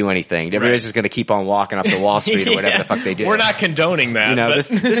nobody's gonna do anything. Everybody's just gonna keep on walking up to Wall Street or whatever the fuck they do. We're not condoning that. This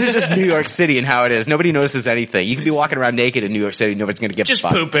is just New York City and how it is. Nobody notices anything. You can be walking around naked in New York City, nobody's gonna give a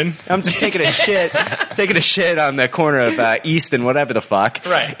fuck. Just pooping. I'm just taking a shit on the corner of East and whatever the fuck.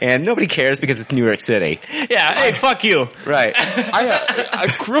 Right. And nobody cares because it's New York City. Yeah, hey, fuck you. Right.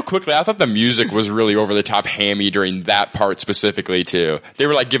 I real quickly, I thought the music was really over the top hammy during that part specifically too. They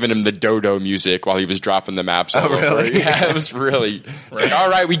were like giving him the dodo music while he was dropping the maps all over. Really? Yeah, it was really, like, all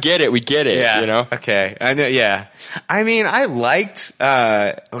right, we get it. Yeah. Okay. I know, yeah. I mean, I liked,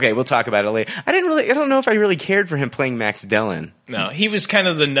 okay, we'll talk about it later. I don't know if I really cared for him playing Max Dillon. No, he was kind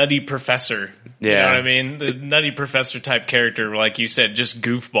of the nutty professor. Yeah. You know what I mean? The nutty professor type character, like you said, just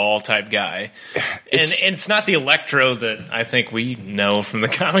goofball type guy. And it's not the Electro that I think we know from the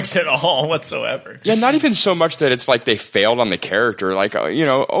comics at all whatsoever. Yeah, not even so much that it's like they failed on the character. Like,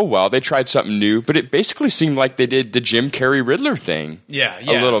 oh well, they tried something new. But it basically seemed like they did the Jim Carrey Riddler thing. Yeah.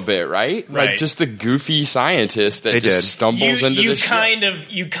 A little bit, right? Like just the goofy scientist that stumbles into this shit.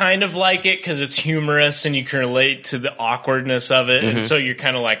 You kind of like it because it's humorous and you can relate to the awkwardness of it. And so you're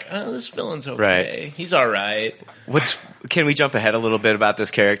kind of like, oh, this villain's okay. okay. He's all right. Can we jump ahead a little bit about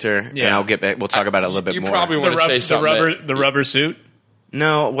this character? Yeah. And I'll get back. We'll talk about it a little bit You more. probably want to say something. The rubber suit.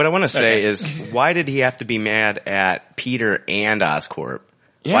 No, what I want to say Okay. is, why did he have to be mad at Peter and Oscorp?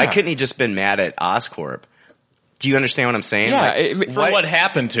 Yeah. Why couldn't he just been mad at Oscorp? Do you understand what I'm saying? Yeah, Like, For what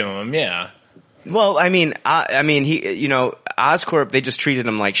happened to him, yeah. Well, I mean, he, Oscorp, they just treated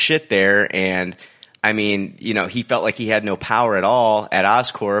him like shit there, and I mean, he felt like he had no power at all at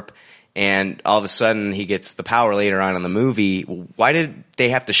Oscorp, and all of a sudden he gets the power later on in the movie. Why did they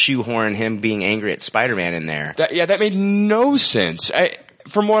have to shoehorn him being angry at Spider-Man in there? That made no sense.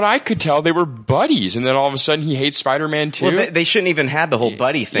 From what I could tell, they were buddies, and then all of a sudden he hates Spider-Man too. Well, they shouldn't even have the whole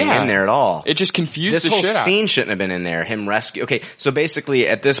buddy thing in there at all. It just confused this the whole shit out. scene shouldn't have been in there. Him rescue. Okay, so basically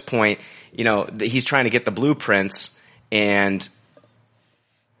at this point, he's trying to get the blueprints, and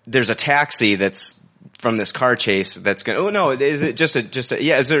there's a taxi that's from this car chase that's going. Oh no, is it just a?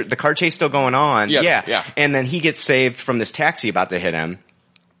 Yeah, is there the car chase still going on? Yes, yeah. And then he gets saved from this taxi about to hit him,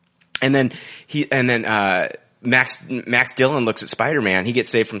 and then Max Dillon looks at Spider-Man. He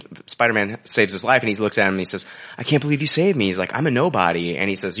gets saved from Spider-Man, saves his life, and he looks at him and he says, "I can't believe you saved me." He's like, "I'm a nobody," and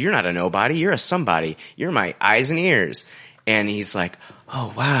he says, "You're not a nobody. You're a somebody. You're my eyes and ears." And he's like,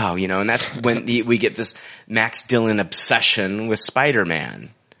 "Oh wow," and that's when we get this Max Dillon obsession with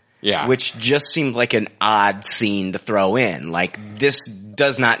Spider-Man. Yeah. Which just seemed like an odd scene to throw in. Like, this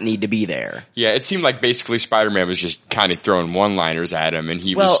does not need to be there. Yeah, it seemed like basically Spider-Man was just kind of throwing one-liners at him, and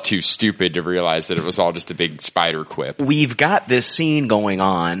he was too stupid to realize that it was all just a big spider quip. We've got this scene going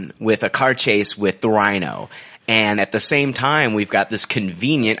on with a car chase with the Rhino. And at the same time, we've got this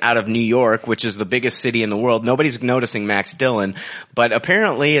convenient out of New York, which is the biggest city in the world. Nobody's noticing Max Dillon. But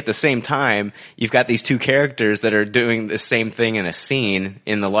apparently at the same time, you've got these two characters that are doing the same thing in a scene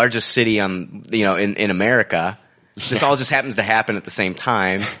in the largest city in America. This all just happens to happen at the same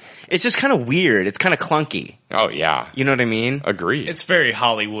time. It's just kind of weird. It's kind of clunky. Oh, yeah. You know what I mean? Agreed. It's very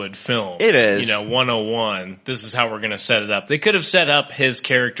Hollywood film. It is. 101. This is how we're going to set it up. They could have set up his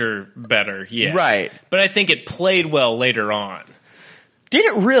character better, yeah. Right. But I think it played well later on. Did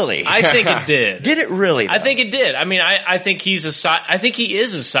it really? I think it did. Did it really, though? I think it did. I mean, I think he is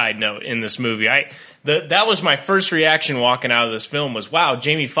a side note in this movie. That was my first reaction walking out of this film was, wow,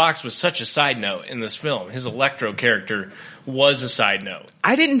 Jamie Foxx was such a side note in this film. His Electro character was a side note.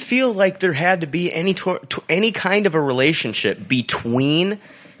 I didn't feel like there had to be any kind of a relationship between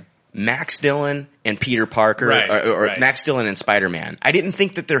Max Dillon and Peter Parker, or right. Max Dillon and Spider-Man. I didn't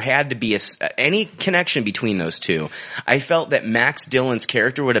think that there had to be any connection between those two. I felt that Max Dillon's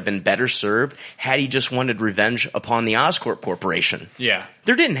character would have been better served had he just wanted revenge upon the Oscorp Corporation. Yeah.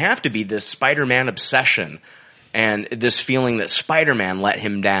 There didn't have to be this Spider-Man obsession and this feeling that Spider-Man let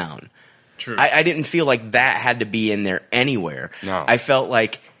him down. True. I didn't feel like that had to be in there anywhere. No. I felt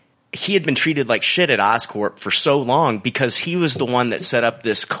like he had been treated like shit at Oscorp for so long because he was the one that set up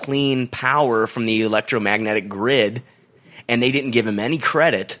this clean power from the electromagnetic grid, and they didn't give him any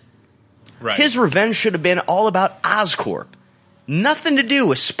credit. Right. His revenge should have been all about Oscorp. Nothing to do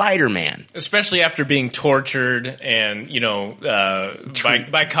with Spider-Man. Especially after being tortured and,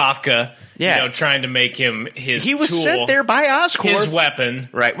 by Kafka, trying to make him his He was tool, sent there by Oscorp. his weapon.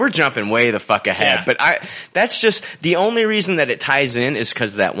 Right, we're jumping way the fuck ahead. Yeah. But that's just, the only reason that it ties in is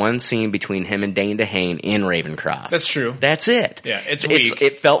because of that one scene between him and Dane DeHaan in Ravencroft. That's true. That's it. Yeah, it's weak.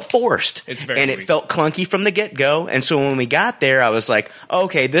 It felt forced. It's very And weak. it felt clunky from the get-go. And so when we got there, I was like,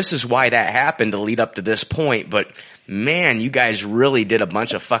 okay, this is why that happened to lead up to this point. But man, you guys really did a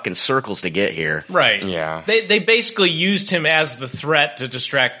bunch of fucking circles to get here. Right. Yeah. They basically used him as the threat to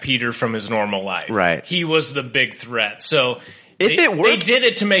distract Peter from his normal life. Right. He was the big threat. So If it worked- they did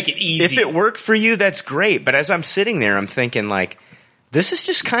it to make it easy. If it worked for you, that's great. But as I'm sitting there, I'm thinking like, this is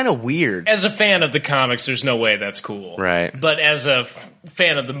just kind of weird. As a fan of the comics, there's no way that's cool. Right. But as a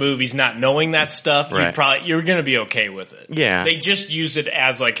fan of the movies, not knowing that stuff, Right. you're going to be okay with it. Yeah. They just use it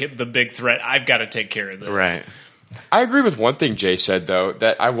as like the big threat. I've got to take care of this. Right. I agree with one thing Jay said, though,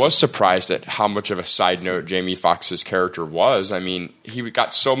 that I was surprised at how much of a side note Jamie Foxx's character was. I mean, he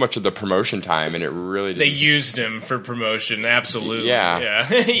got so much of the promotion time, and it really They didn't. used him for promotion. Absolutely. Yeah.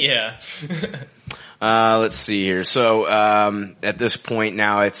 Yeah. Yeah. Let's see here. So, at this point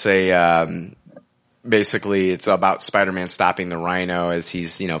now it's basically it's about Spider-Man stopping the Rhino as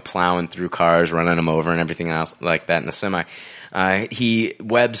he's, plowing through cars, running them over and everything else like that in the semi. He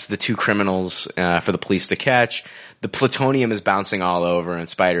webs the two criminals, for the police to catch. the plutonium is bouncing all over and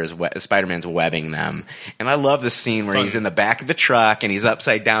Spider-Man's webbing them. And I love the scene where he's in the back of the truck and he's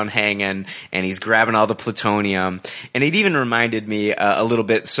upside down hanging and he's grabbing all the plutonium. And it even reminded me a little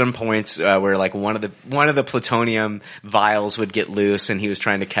bit some points where like one of the plutonium vials would get loose and he was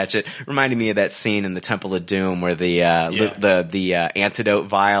trying to catch it. Reminded me of that scene in the Temple of Doom where the antidote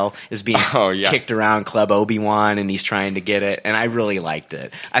vial is being kicked around Club Obi-Wan and he's trying to get it. And I really liked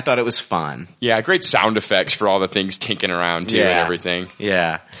it. I thought it was fun. Yeah, great sound effects for all the things tinking around too and everything.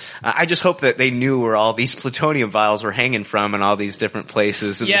 Yeah. I just hope that they knew where all these plutonium vials were hanging from in all these different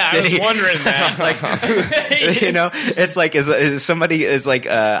places in the city. I was wondering that. Like, you know, it's like, is somebody is like,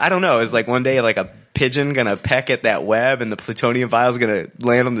 I don't know, is like one day like a pigeon gonna peck at that web and the plutonium vial's gonna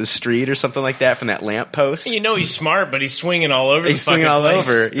land on the street or something like that from that lamppost? You know he's smart, but he's swinging all over he's swinging all place.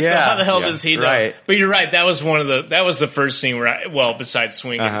 over. Yeah. So how the hell does he know? Right. But you're right, that was the first scene where besides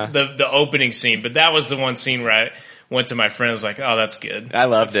swinging, the opening scene, but that was the one scene where I went to my friends like, oh, that's good. I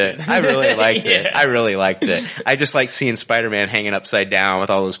loved it. I really liked it. I really liked it. I just like seeing Spider-Man hanging upside down with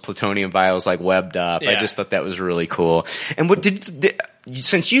all those plutonium vials like webbed up. I just thought that was really cool. And what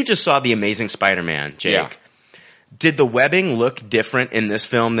since you just saw The Amazing Spider-Man, Jake, did the webbing look different in this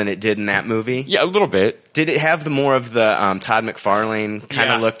film than it did in that movie? Yeah, a little bit. Did it have more of the Todd McFarlane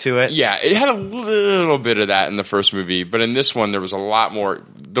kind of look to it? Yeah, it had a little bit of that in the first movie, but in this one there was a lot more.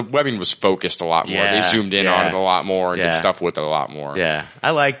 The webbing was focused a lot more. They zoomed in on it a lot more and did stuff with it a lot more. Yeah,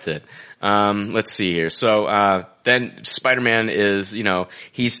 I liked it. Let's see here. So then Spider-Man is,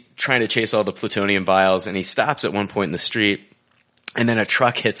 he's trying to chase all the plutonium vials, and he stops at one point in the street. And then a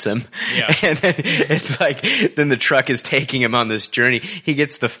truck hits him. Yeah. And then it's like, then the truck is taking him on this journey. He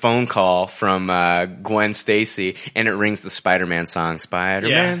gets the phone call from Gwen Stacy, and it rings the Spider-Man song,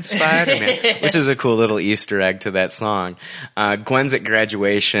 Spider-Man, Spider-Man, which is a cool little Easter egg to that song. Gwen's at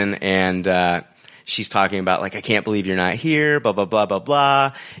graduation, and she's talking about, like, I can't believe you're not here, blah, blah, blah, blah,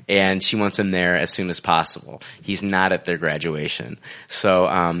 blah. And she wants him there as soon as possible. He's not at their graduation.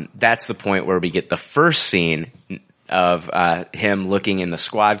 So that's the point where we get the first scene of him looking in the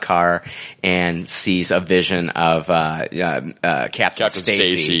squad car and sees a vision of Captain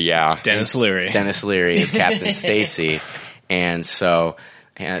Stacy. Yeah. Dennis Leary. Dennis Leary is Captain Stacy. And so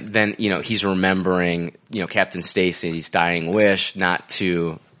then, he's remembering, Captain Stacy's dying wish not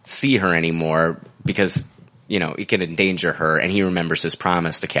to see her anymore because, it could endanger her, and he remembers his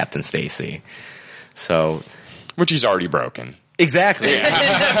promise to Captain Stacy. So, which he's already broken. Exactly. Big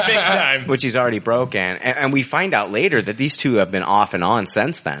time. Which he's already broken. And we find out later that these two have been off and on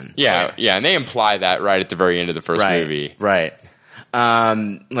since then. Yeah, and they imply that right at the very end of the first movie. Right.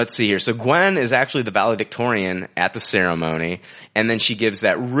 Let's see here. So Gwen is actually the valedictorian at the ceremony, and then she gives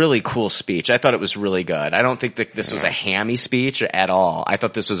that really cool speech. I thought it was really good. I don't think that this was a hammy speech at all. I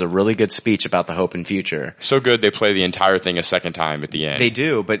thought this was a really good speech about the hope and future. So good they play the entire thing a second time at the end. They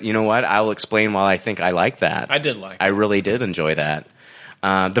do, but you know what? I will explain why I think I like that. I did like it. I really did enjoy that.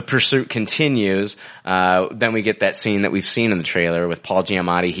 The pursuit continues. Then we get that scene that we've seen in the trailer with Paul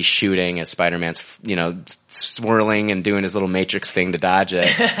Giamatti. He's shooting as Spider-Man's, swirling and doing his little Matrix thing to dodge it.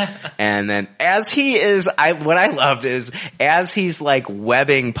 And then as he is, what I loved is as he's like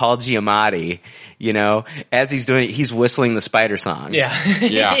webbing Paul Giamatti, as he's doing it, he's whistling the Spider song. Yeah.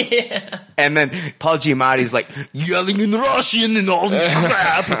 Yeah. And then Paul Giamatti's like yelling in Russian and all this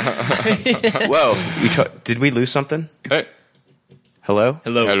crap. Whoa. Did we lose something? Hey. Hello?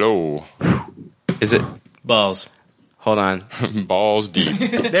 Hello. Is it? Balls. Hold on. Balls deep.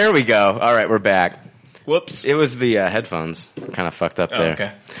 There we go. All right, we're back. Whoops. It was the headphones kind of fucked up there.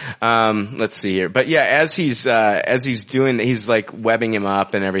 Okay. Let's see here. But yeah, as he's doing, he's like webbing him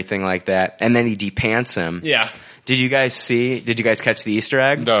up and everything like that. And then he depants him. Yeah. Did you guys catch the Easter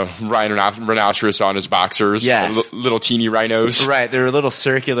egg? The rhinoceros on his boxers. Yes. Little teeny rhinos. Right. There were little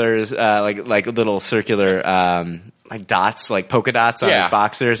circulars, like little circular, like dots, like polka dots on his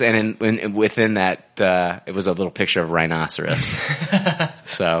boxers, and within that, it was a little picture of a rhinoceros.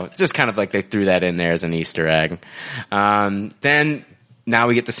 So it's just kind of like they threw that in there as an Easter egg. Then now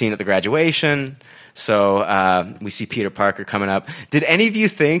we get the scene at the graduation. So we see Peter Parker coming up. Did any of you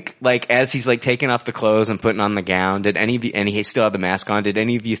think, like, as he's like taking off the clothes and putting on the gown, and he still had the mask on, did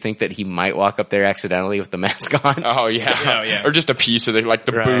any of you think that he might walk up there accidentally with the mask on? Oh yeah. Or just a piece of it, like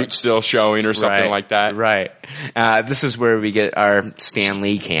the boot still showing or something like that. Right. This is where we get our Stan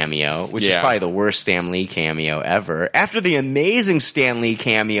Lee cameo, which is probably the worst Stan Lee cameo ever. After the amazing Stan Lee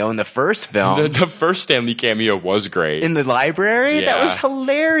cameo in the first film. The first Stan Lee cameo was great. In the library? Yeah. That was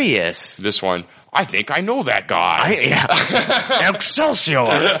hilarious. This one, I think I know that guy. Excelsior!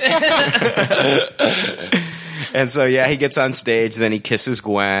 And so, he gets on stage, then he kisses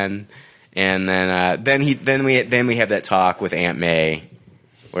Gwen, And then we have that talk with Aunt May,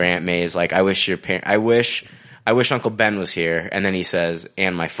 where Aunt May is like, I wish Uncle Ben was here. And then he says,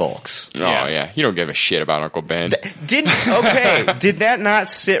 and my folks. Oh yeah, you don't give a shit about Uncle Ben. Did that not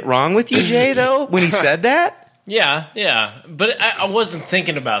sit wrong with you, Jay? Though when he said that. Yeah, but I wasn't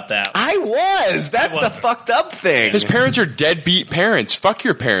thinking about that. I was. That's the fucked up thing. His parents are deadbeat parents. Fuck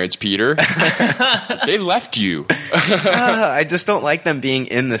your parents, Peter. They left you. I just don't like them being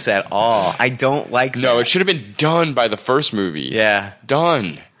in this at all. I don't like No, that. it should have been done by the first movie. Yeah.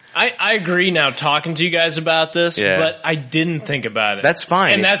 Done. I agree now talking to you guys about this, Yeah. but I didn't think about it. That's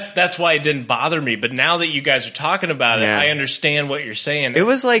fine. And that's why it didn't bother me. But now that you guys are talking about it, Yeah. I understand what you're saying. It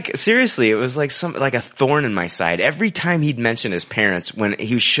was like, seriously, it was like like a thorn in my side. Every time he'd mention his parents when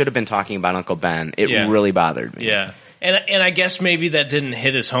he should have been talking about Uncle Ben, it Yeah. really bothered me. Yeah. And I guess maybe that didn't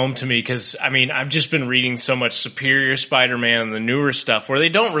hit as home to me because, I mean, I've just been reading so much Superior Spider-Man and the newer stuff where they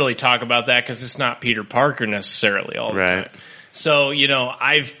don't really talk about that because it's not Peter Parker necessarily all the Right. time. So, you know,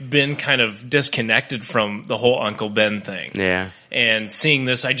 I've been kind of disconnected from the whole Uncle Ben thing. Yeah. And seeing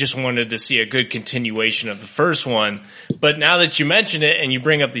this, I just wanted to see a good continuation of the first one. But now that you mention it and you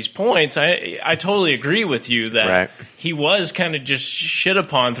bring up these points, I totally agree with you that Right. he was kind of just shit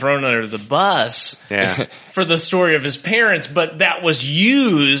upon, thrown under the bus Yeah. for the story of his parents, but that was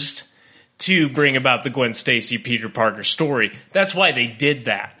used to bring about the Gwen Stacy Peter Parker story. That's why they did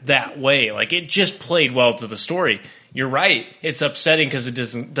that way. Like, it just played well to the story. You're right. It's upsetting because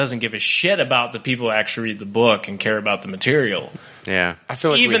it doesn't give a shit about the people who actually read the book and care about the material. Yeah. I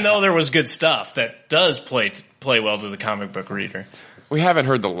feel like Even though there was good stuff that does play well to the comic book reader. we haven't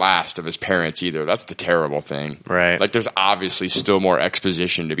heard the last of his parents either. That's the terrible thing. Right. Like, there's obviously still more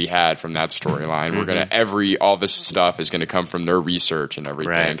exposition to be had from that storyline. We're gonna all this stuff is gonna come from their research and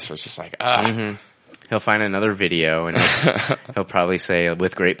everything. Right. So it's just like, He'll find another video and he'll probably say,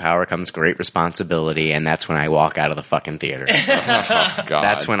 with great power comes great responsibility, and that's when I walk out of the fucking theater. oh God.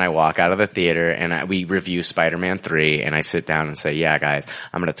 That's when I walk out of the theater and we review Spider-Man 3 and I sit down and say, yeah, guys,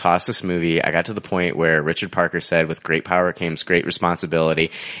 I'm going to toss this movie. I got to the point where Richard Parker said, with great power comes great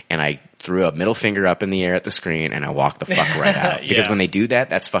responsibility, and I threw a middle finger up in the air at the screen and I walked the fuck right out. Because Yeah. when they do that,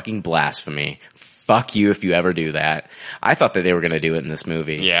 that's fucking blasphemy. Fuck you if you ever do that. I thought that they were going to do it in this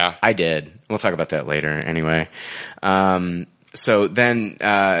movie. Yeah. I did. We'll talk about that later anyway. So then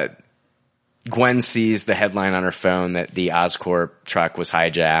Gwen sees the headline on her phone that the Oscorp truck was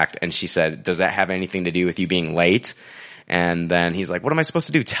hijacked, and she said, does that have anything to do with you being late? And then he's like, what am I supposed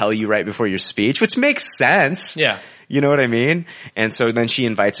to do? Tell you right before your speech? Which makes sense. Yeah. You know what I mean? And so then she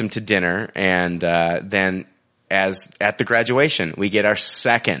invites him to dinner, and then as at the graduation, we get our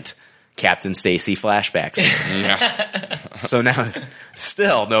second Captain Stacy flashback scene. yeah. So now,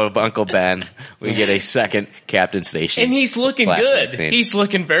 still no Uncle Ben. We get a second Captain Stacy. And he's looking flashback good. scene. He's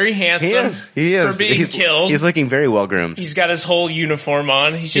looking very handsome. He is. For being killed. He's looking very well groomed. He's got his whole uniform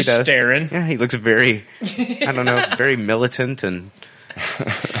on. He's just staring. Yeah, he looks very, I don't know, very militant. And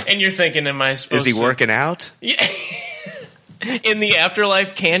And you're thinking, am I supposed is he to... working out? Yeah. In the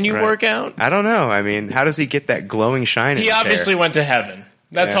afterlife, can you Right. work out? I don't know. I mean, how does he get that glowing shine? in He his obviously hair? went to heaven.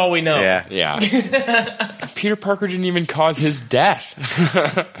 That's Yeah. all we know. Yeah. Yeah. Peter Parker didn't even cause his death.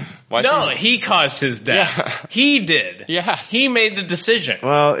 Why No, did he caused his death. Yeah. He did. Yes. He made the decision.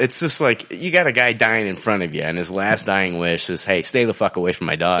 Well, it's just like, you got a guy dying in front of you, and his last dying wish is, hey, stay the fuck away from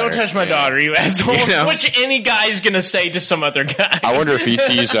my daughter. Don't touch my daughter, you asshole. You know? Which any guy's gonna say to some other guy. I wonder if he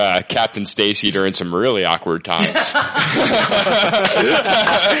sees Captain Stacy during some really awkward times.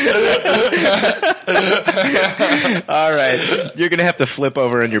 All right. You're going to have to flip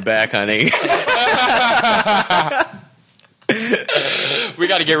over on your back, honey. We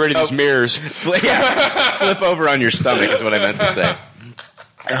got to get rid of these mirrors. Flip over on your stomach is what I meant to say.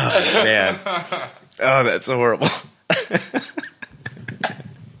 Oh, man. Oh, that's horrible.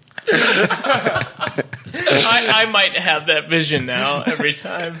 I might have that vision now every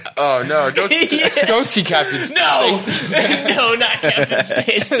time. Oh no! Don't Yeah. don't see Captain Stacy. No, no, not Captain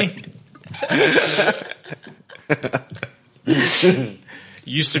Stacy.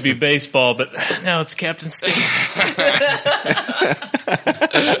 Used to be baseball, but now it's Captain Stacy.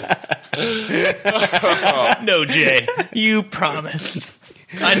 No, Jay, you promised.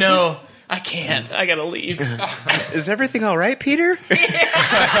 I know. I can't. I gotta leave. Is everything all right, Peter?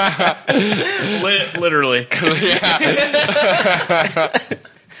 Literally.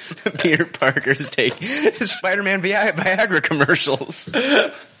 Peter Parker's taking Spider-Man Viagra commercials.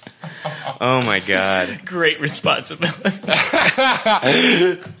 Oh, my God. Great responsibility.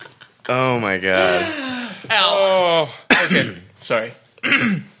 Oh, my God. Ow. Okay. Sorry.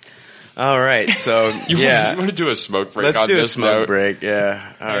 All right, so You want to do a smoke break let's on do a this smoke note? break.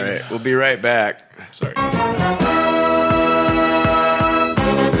 Yeah. All right, we'll be right back. Sorry.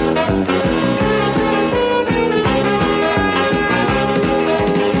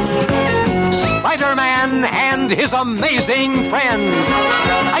 Spider-Man and his amazing friends,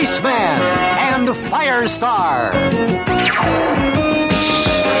 Iceman and Firestar.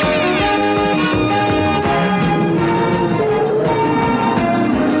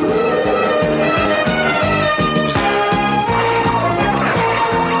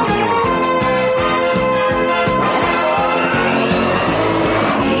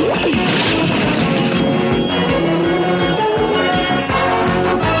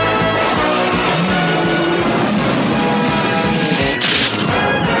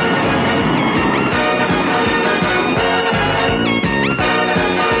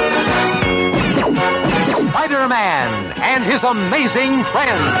 Spider-Man and his amazing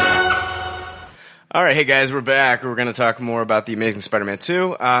friends. All right, hey guys, we're back. We're going to talk more about the Amazing Spider-Man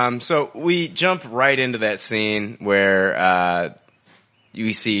 2. So we jump right into that scene where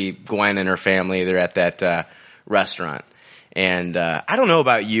you see Gwen and her family. They're at that restaurant, and I don't know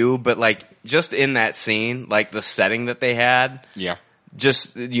about you, but like just in that scene, like the setting that they had. Yeah.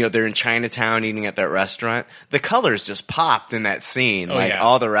 Just, they're in Chinatown eating at that restaurant. The colors just popped in that scene. Oh, like yeah.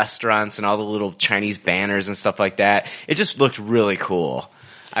 all the restaurants and all the little Chinese banners and stuff like that. It just looked really cool.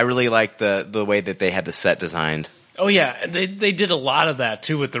 I really liked the way that they had the set designed. Oh yeah, they did a lot of that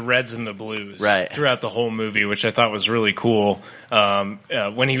too with the reds and the blues throughout the whole movie, which I thought was really cool.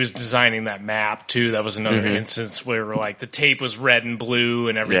 When he was designing that map too, that was another instance where like the tape was red and blue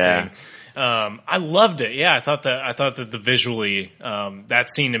and everything. I loved it. Yeah, I thought that the visually, that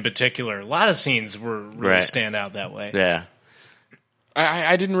scene in particular, a lot of scenes were really stand out that way. Yeah.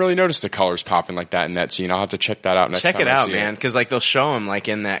 I didn't really notice the colors popping like that in that scene. I'll have to check that out next time. Check it I out, see man, because like they'll show him like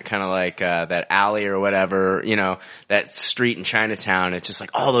in that kind of like that alley or whatever, that street in Chinatown. It's just like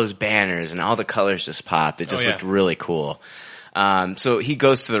all those banners and all the colors just popped. It just looked really cool. So he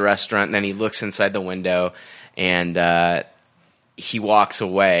goes to the restaurant and then he looks inside the window and he walks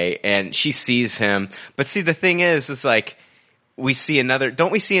away and she sees him. But see, the thing is like don't we see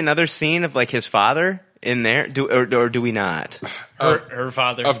another scene of like his father in there? Or do we not? Her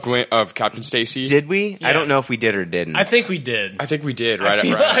father of Captain Stacy. Did we? Yeah. I don't know if we did or didn't. I think we did. I think we did.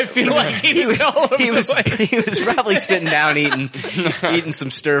 I feel like he was all over he was the place. he was probably sitting down eating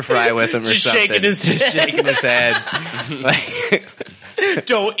some stir fry with him or Just something. shaking his head. Like,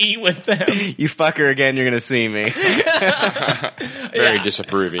 Don't eat with them. you fucker again, you're gonna see me. Very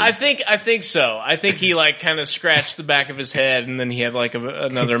disapproving. I think so. I think he like kind of scratched the back of his head, and then he had like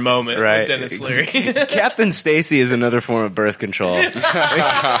another moment Right. with Dennis Leary. Captain Stacy is another form of birth control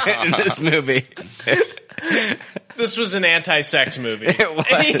in this movie. This was an anti-sex movie. It was.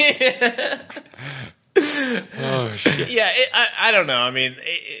 Oh shit. Yeah, I don't know. I mean,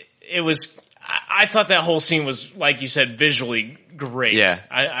 it was. I thought that whole scene was, like you said, visually great. Yeah.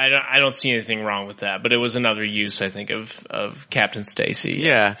 I don't see anything wrong with that, but it was another use, I think, of Captain Stacy.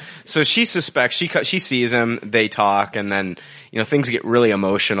 Yeah. So she suspects, she sees him, they talk, and then, things get really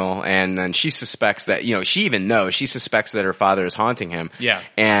emotional, and then she suspects that, she even knows, she suspects that her father is haunting him. Yeah.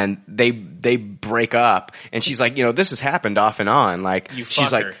 And they break up, and she's like, this has happened off and on. Like, You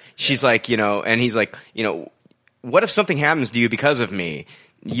she's fucker. like, and he's like, what if something happens to you because of me?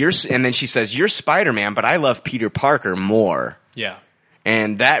 And then she says, you're Spider-Man, but I love Peter Parker more. Yeah.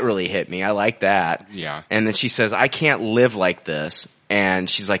 And that really hit me. I like that. Yeah. And then she says, I can't live like this. And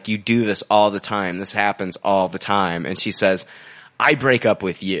she's like, you do this all the time. This happens all the time. And she says, I break up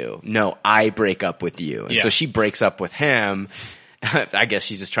with you. No, I break up with you. And so she breaks up with him. I guess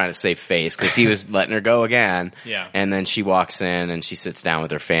she's just trying to save face because he was letting her go again. Yeah. And then she walks in and she sits down with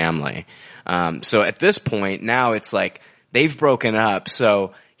her family. So at this point, now it's like they've broken up.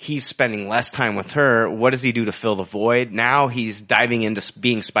 So he's spending less time with her. What does he do to fill the void? Now he's diving into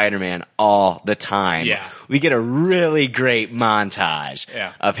being Spider-Man all the time. Yeah. We get a really great montage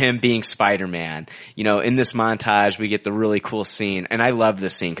Yeah. of him being Spider-Man. In this montage, we get the really cool scene. And I love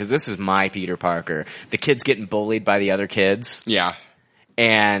this scene because this is my Peter Parker. The kid's getting bullied by the other kids. Yeah.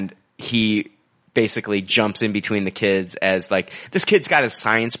 And he basically jumps in between the kids as like, this kid's got his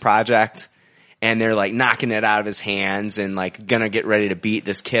science project. And they're like knocking it out of his hands and like gonna get ready to beat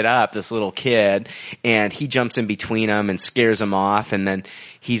this kid up, this little kid. And he jumps in between them and scares them off. And then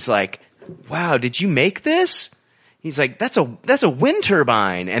he's like, wow, did you make this? He's like, that's a wind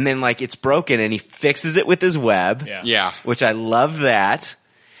turbine. And then like it's broken and he fixes it with his web. Yeah. Yeah. Which I love that.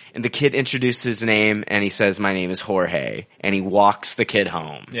 and the kid introduces his name, and he says, "My name is Jorge," and he walks the kid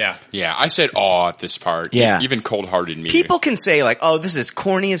home. Yeah. Yeah, I said aw at this part. Yeah. Even cold-hearted me. People can say like, "Oh, this is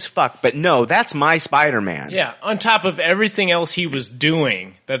corny as fuck," but no, that's my Spider-Man. Yeah, on top of everything else he was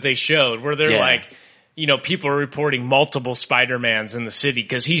doing that they showed, where they're Yeah. like, you know, people are reporting multiple Spider-Mans in the city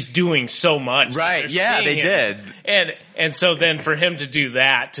because he's doing so much. Right, They're yeah, seeing they him. did. And so then for him to do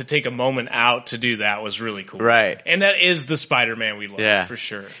that, to take a moment out to do that was really cool. Right. And that is the Spider-Man we love, Yeah, for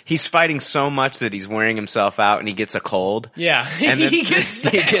sure. He's fighting so much that he's wearing himself out, and he gets a cold. Yeah. And then he gets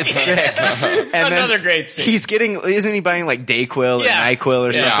sick. He gets sick. And then Another great scene. Isn't he buying like Dayquil Yeah. and NyQuil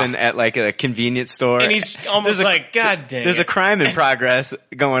or Yeah. something at like a convenience store? And he's almost like, God dang There's a it." crime in progress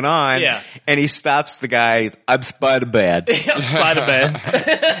going on. Yeah. And he stops the guy. I'm Spider-Man. Spider-Man.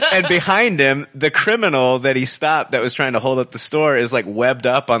 And behind him, the criminal that he stopped that was trying to hold up the store is like webbed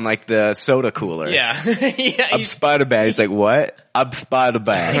up on like the soda cooler. Yeah. Yeah. I'm Spider-Man. He's like, what? I'm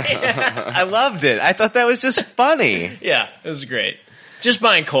Spider-Man. I loved it. I thought that was just funny. Yeah, it was great. Just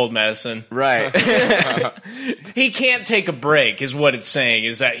buying cold medicine. Right. He can't take a break is what it's saying,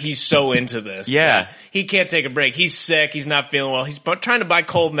 is that he's so into this. Yeah. that he can't take a break. He's sick. He's not feeling well. He's trying to buy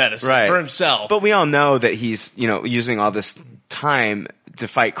cold medicine Right. for himself. But we all know that he's, using all this time to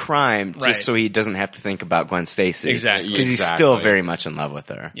fight crime just Right. so he doesn't have to think about Gwen Stacy. Exactly. Because he's Exactly. still very much in love with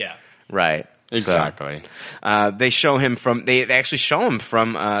her. yeah. Right. Exactly. So, they show him they actually show him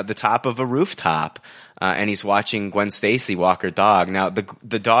from the top of a rooftop. And he's watching Gwen Stacy walk her dog. Now,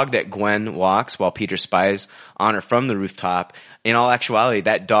 the dog that Gwen walks while Peter spies on her from the rooftop, in all actuality,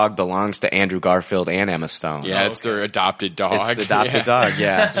 that dog belongs to Andrew Garfield and Emma Stone. Yeah, it's their adopted dog. It's the adopted dog,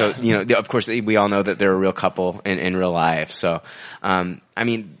 yeah. So, of course, we all know that they're a real couple in real life. So, I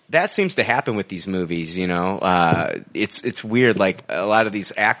mean, that seems to happen with these movies, It's weird. Like, a lot of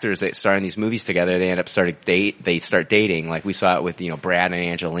these actors that star in these movies together, they end up they start dating. Like, we saw it with, Brad and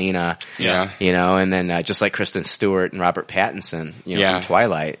Angelina. Yeah. And then just like Kristen Stewart and Robert Pattinson, Yeah. from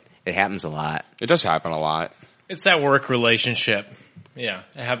Twilight. It happens a lot. It does happen a lot. It's that work relationship. Yeah.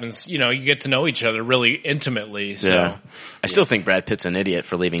 It happens, you get to know each other really intimately. So. I still think Brad Pitt's an idiot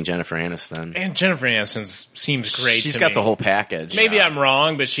for leaving Jennifer Aniston. And Jennifer Aniston seems great She's to got me. the whole package. Maybe I'm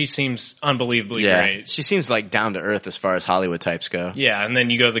wrong, but she seems unbelievably great. She seems like down to earth as far as Hollywood types go. Yeah, and then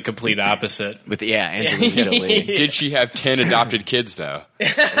you go the complete opposite. With Angelina Jolie. Did she have 10 adopted kids, though?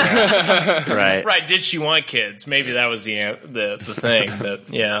 Right. Right, did she want kids? Maybe that was the thing. But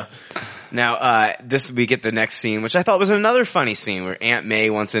yeah. Now, we get the next scene, which I thought was another funny scene where Aunt May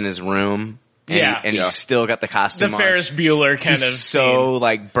wants in his room. And he's still got the costume The on. Ferris Bueller kind He's of so scene.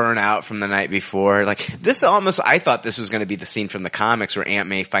 like burnt out from the night before. Like this I thought this was going to be the scene from the comics where Aunt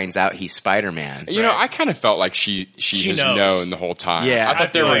May finds out he's Spider-Man. You know, I kind of felt like she has knows. known the whole time. Yeah. I thought I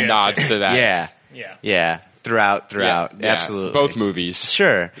there feel were like nods to that. Yeah. Throughout. Yeah. Absolutely. Both movies.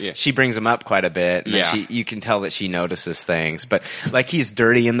 Sure. Yeah. She brings him up quite a bit. And Yeah. you can tell that she notices things. But like he's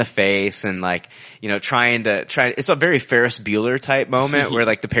dirty in the face and like, trying it's a very Ferris Bueller type moment where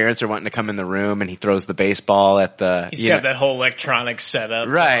like the parents are wanting to come in the room and he throws the baseball at the He's got that whole electronic setup.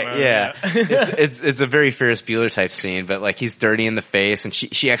 Right, going on, yeah. It's a very Ferris Bueller type scene, but like he's dirty in the face and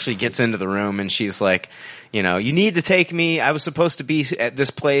she actually gets into the room and she's like, you need to take me. I was supposed to be at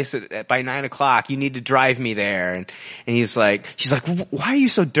this place by 9:00. You need to drive me there. And she's like, why are you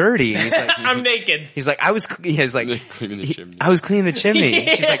so dirty? And he's like, I'm naked. he's like, I was cleaning the chimney. I was cleaning the chimney.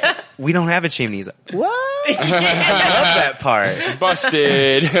 She's like, we don't have a chimney. He's like, what? I love that part.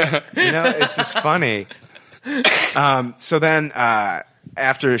 Busted. It's just funny. So then,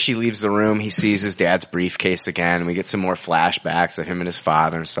 after she leaves the room, he sees his dad's briefcase again, and we get some more flashbacks of him and his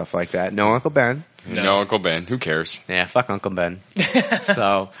father and stuff like that. No Uncle Ben. No Uncle Ben. Who cares? Yeah, fuck Uncle Ben.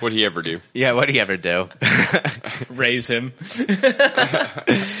 So, What'd he ever do? yeah, what'd he ever do? Raise him.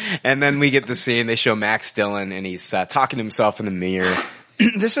 And then we get the scene, they show Max Dillon, and he's talking to himself in the mirror.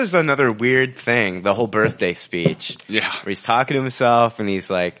 This is another weird thing, the whole birthday speech. Yeah. Where he's talking to himself, and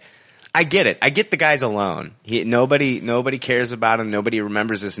he's like, I get it. I get the guy's alone. Nobody cares about him. Nobody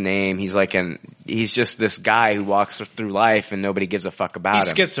remembers his name. He's just this guy who walks through life and nobody gives a fuck about He's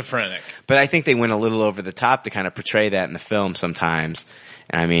him. schizophrenic. But I think they went a little over the top to kind of portray that in the film sometimes.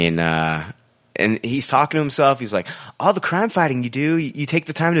 I mean, and he's talking to himself. He's like, all the crime fighting you do, you take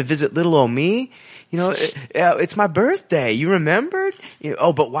the time to visit little old me? It's my birthday. You remembered?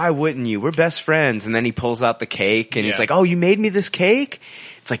 Oh, but why wouldn't you? We're best friends. And then he pulls out the cake and he's like, oh, you made me this cake?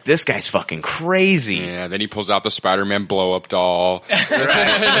 It's like, this guy's fucking crazy. Yeah, then he pulls out the Spider-Man blow-up doll.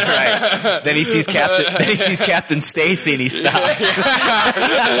 Right. Then he sees Captain Stacy and he stops.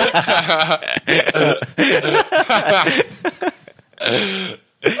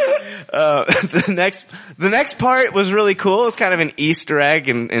 The next part was really cool. It's kind of an Easter egg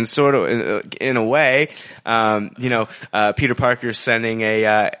and sort of in a way. Peter Parker's sending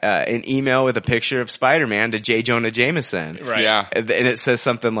an email with a picture of Spider-Man to J. Jonah Jameson. Right. Yeah. And it says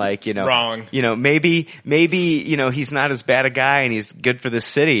something like, Wrong. Maybe, he's not as bad a guy and he's good for the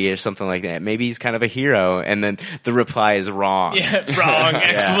city or something like that. Maybe he's kind of a hero. And then the reply is wrong. Yeah, wrong.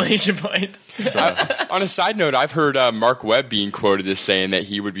 Exclamation point. On a side note, I've heard Mark Webb being quoted as saying that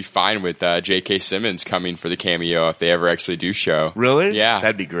he would be fine with J.K. Simmons coming for the cameo if they ever actually do show. Really? Yeah.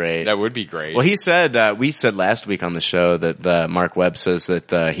 That'd be great. That would be great. Well, he said, we said last week on the show that Mark Webb says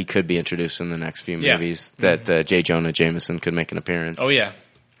that he could be introduced in the next few movies, that J. Jonah Jameson could make an appearance. Oh, yeah.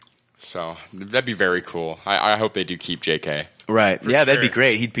 So that'd be very cool. I hope they do keep J.K. Right. Yeah, that'd be sure.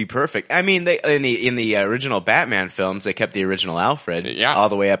 great. He'd be perfect. I mean, in the original Batman films, they kept the original Alfred all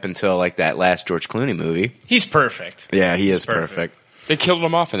the way up until like that last George Clooney movie. He's perfect. Yeah, he is perfect. perfect. They killed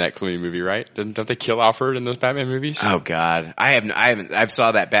him off in that Clooney movie, right? Don't they kill Alfred in those Batman movies? Oh God, I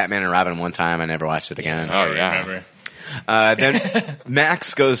saw that Batman and Robin one time. I never watched it again. Oh, yeah. Remember. Then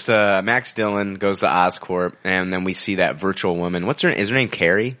Max Dillon goes to Oscorp, and then we see that virtual woman. Is her name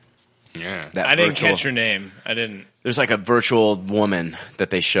Carrie? Yeah. That I didn't virtual- catch her name. I didn't. There's like a virtual woman that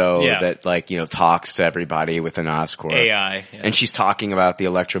they show that talks to everybody within Oscorp. AI. Yeah. And she's talking about the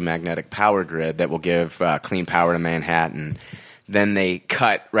electromagnetic power grid that will give clean power to Manhattan. Then they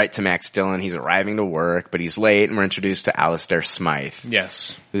cut right to Max Dillon. He's arriving to work, but he's late, and we're introduced to Alistair Smythe,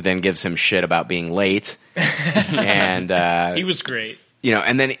 Yes. who then gives him shit about being late. And He was great.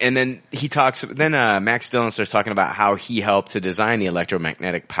 and then he talks. Then Max Dillon starts talking about how he helped to design the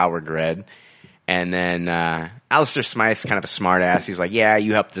electromagnetic power grid. And then Alistair Smythe's kind of a smart ass. He's like, "Yeah,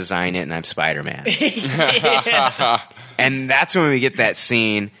 you helped design it, and I'm Spider-Man." And that's when we get that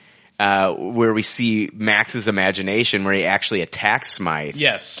scene where we see Max's imagination, where he actually attacks Smythe.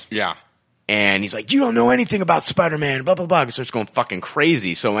 Yes. Yeah. And he's like, "You don't know anything about Spider-Man," blah, blah, blah. He starts going fucking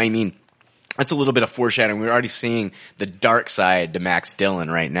crazy. So, I mean, that's a little bit of foreshadowing. We're already seeing the dark side to Max Dillon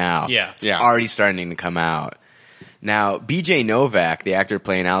right now. Yeah. It's already starting to come out. Now, B.J. Novak, the actor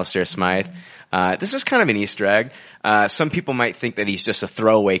playing Alistair Smythe, this is kind of an Easter egg. Some people might think that he's just a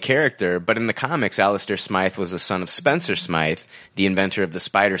throwaway character, but in the comics, Alistair Smythe was the son of Spencer Smythe, the inventor of the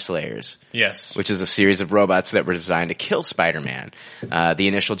Spider Slayers. Yes. Which is a series of robots that were designed to kill Spider-Man. The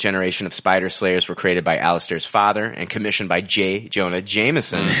initial generation of Spider Slayers were created by Alistair's father and commissioned by J. Jonah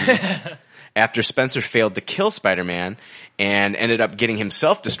Jameson. After Spencer failed to kill Spider-Man and ended up getting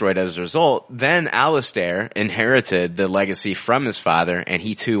himself destroyed as a result, then Alistair inherited the legacy from his father, and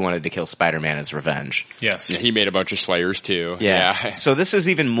he too wanted to kill Spider-Man as revenge. Yes. Yeah, he made a bunch of Slayers too. Yeah. So this is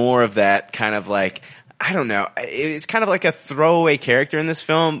even more of that kind of like, I don't know, it's kind of like a throwaway character in this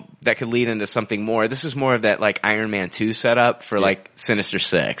film that could lead into something more. This is more of that like Iron Man 2 setup for like Sinister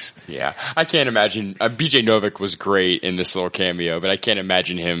Six. Yeah. I can't imagine, B.J. Novak was great in this little cameo, but I can't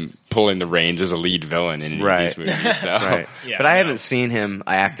imagine him pulling the reins as a lead villain in any of these movies. Though. Right. Yeah, but I haven't seen him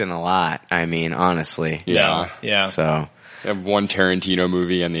acting a lot, I mean, honestly. Yeah. Yeah. So. Have one Tarantino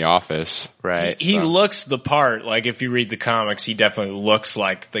movie in The Office. Right. He looks the part. Like, if you read the comics, he definitely looks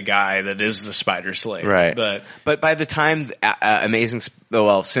like the guy that is the Spider Slayer. Right. But by the time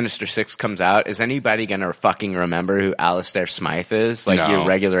Sinister Six comes out, is anybody going to fucking remember who Alistair Smythe is? Like, your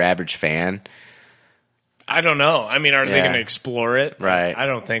regular average fan? I don't know. I mean, are they Yeah. going to explore it? Right. I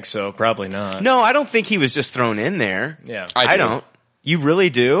don't think so. Probably not. No, I don't think he was just thrown in there. Yeah. I do. don't. You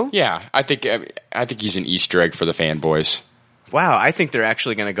really do? Yeah. I think he's an Easter egg for the fanboys. Wow, I think they're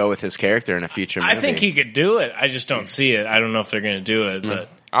actually going to go with his character in a future movie. I think he could do it. I just don't see it. I don't know if they're going to do it, but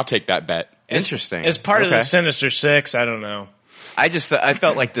I'll take that bet. Interesting. as part of the Okay. Sinister Six, I don't know. I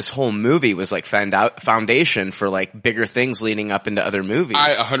felt like this whole movie was like foundation for like bigger things leading up into other movies.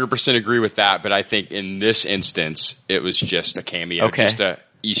 I 100% agree with that, but I think in this instance, it was just a cameo, Okay. just a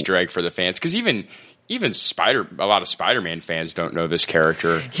Easter egg for the fans. Because even a lot of Spider-Man fans don't know this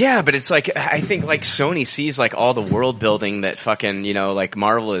character. Yeah, but it's like, I think like Sony sees like all the world building that fucking, like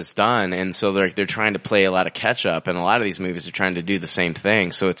Marvel has done. And so they're trying to play a lot of catch up, and a lot of these movies are trying to do the same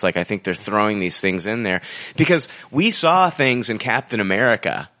thing. So it's like, I think they're throwing these things in there because we saw things in Captain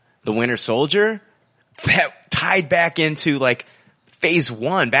America, the Winter Soldier, that tied back into like Phase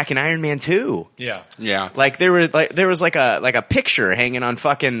 1 back in Iron Man 2. Yeah. Yeah. Like there was like a picture hanging on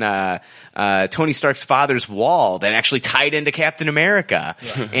fucking Tony Stark's father's wall that actually tied into Captain America.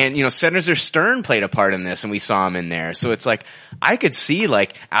 Yeah. And Senator Stern played a part in this, and we saw him in there. So it's like I could see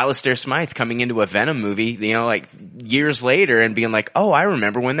like Alistair Smythe coming into a Venom movie, like years later, and being like, "Oh, I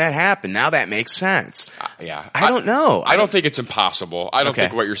remember when that happened. Now that makes sense." Yeah. I don't know. I don't think it's impossible. I don't Okay.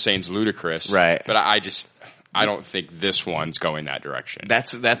 think what you're saying is ludicrous. Right. But I don't think this one's going that direction.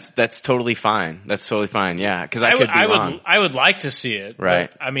 That's totally fine. That's totally fine. Yeah, because I could be wrong. I would like to see it. Right.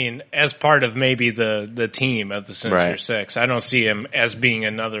 But, I mean, as part of maybe the team of the Sinister Six, I don't see him as being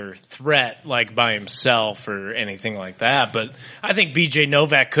another threat like by himself or anything like that. But I think BJ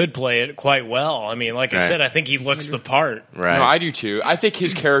Novak could play it quite well. I mean, like I said, I think he looks the part. Right. No, I do too. I think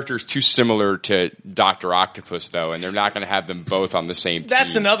his character is too similar to Dr. Octopus, though, and they're not going to have them both on the same team.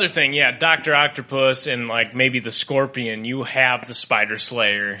 That's another thing, yeah. Dr. Octopus and like maybe the Scorpion, you have the Spider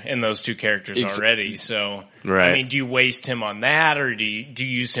Slayer in those two characters already. So, I mean, do you waste him on that, or do you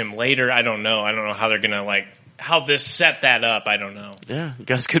use him later? I don't know. I don't know how they're gonna how this set that up. I don't know. Yeah, you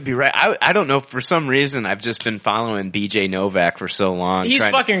guys could be right. I don't know. For some reason, I've just been following BJ Novak for so long. He's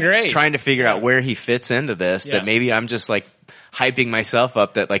fucking great. Trying to figure out where he fits into this. That maybe I'm just like hyping myself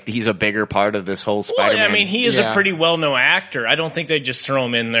up that like he's a bigger part of this whole Spider-Man. Well, I mean, he is a pretty well-known actor. I don't think they just throw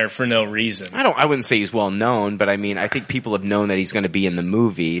him in there for no reason. I wouldn't say he's well-known, but I mean, I think people have known that he's going to be in the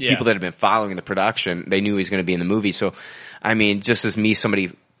movie. Yeah. People that have been following the production, they knew he was going to be in the movie. So, I mean, just as me,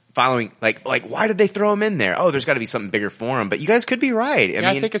 somebody following, like, why did they throw him in there? Oh, there's got to be something bigger for him. But you guys could be right.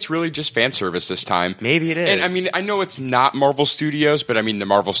 I think it's really just fan service this time. Maybe it is. And I mean, I know it's not Marvel Studios, but I mean, the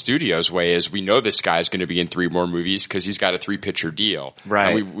Marvel Studios way is we know this guy's going to be in 3 more movies because he's got a 3-picture deal.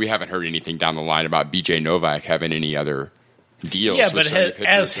 Right. And we haven't heard anything down the line about BJ Novak having any other deals. Yeah, with but Sony Pictures.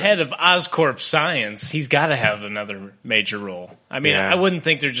 as head of Oscorp Science, he's got to have another major role. I mean, I wouldn't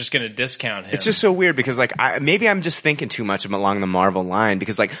think they're just going to discount him. It's just so weird because like maybe I'm just thinking too much along the Marvel line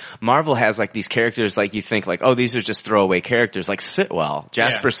because like Marvel has like these characters like you think like, oh, these are just throwaway characters like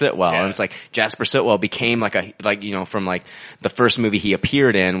Jasper Sitwell. And it's like Jasper Sitwell became like you know, from like the first movie he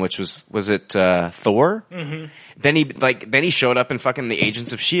appeared in, which was it Thor? Mm-hmm. Then he showed up in fucking the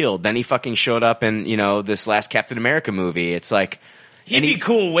Agents of S.H.I.E.L.D. Then he fucking showed up in, you know, this last Captain America movie. It's like he'd be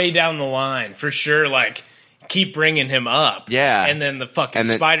cool way down the line for sure. Like keep bringing him up, and then the fucking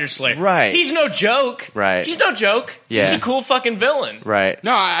Spider Slayer, right? He's no joke, right? He's no joke. Yeah. He's a cool fucking villain, right?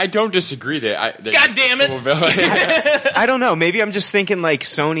 No, I don't disagree that. God damn it! Cool villain. I don't know. Maybe I'm just thinking like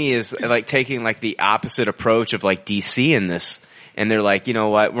Sony is like taking like the opposite approach of like DC in this. And they're like, you know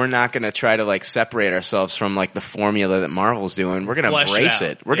what? We're not going to try to like separate ourselves from like the formula that Marvel's doing. We're going to embrace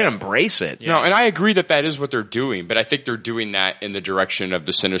it. We're going to embrace it. No, and I agree that is what they're doing, but I think they're doing that in the direction of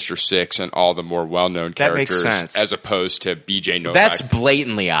the Sinister Six and all the more well-known characters, makes sense. as opposed to BJ Novak. That's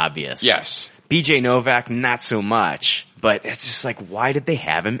blatantly obvious. Yes. BJ Novak, not so much. But it's just like, why did they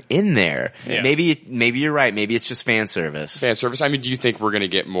have him in there? Yeah. Maybe you're right. Maybe it's just fan service. Fan service. I mean, do you think we're going to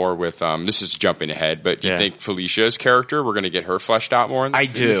get more with? This is jumping ahead, but do you think Felicia's character we're going to get her fleshed out more? In the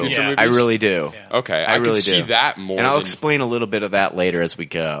future movies? I really do. Yeah. Okay, I really can see that more, and I'll explain a little bit of that later as we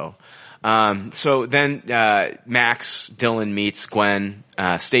go. So then Max Dillon meets Gwen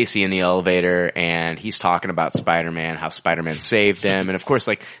Stacy in the elevator, and he's talking about Spider-Man, how Spider-Man saved him, and of course,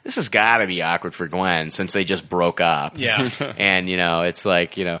 like this has got to be awkward for Gwen since they just broke up. Yeah, and you know, it's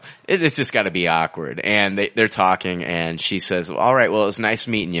like it's just got to be awkward. And they're talking, and she says, "All right, well, it was nice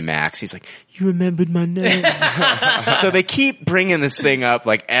meeting you, Max." He's like, "You remembered my name." So they keep bringing this thing up,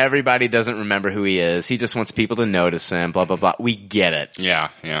 like everybody doesn't remember who he is. He just wants people to notice him. Blah blah blah. We get it. Yeah.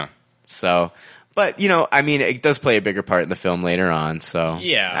 So, but, you know, I mean, it does play a bigger part in the film later on, so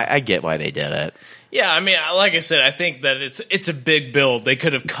yeah. I get why they did it. Yeah, I mean, like I said, I think that it's a big build. They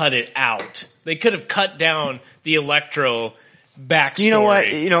could have cut it out. They could have cut down the Electro backstory.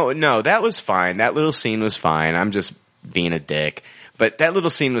 You know what? No, that was fine. That little scene was fine. I'm just being a dick. But that little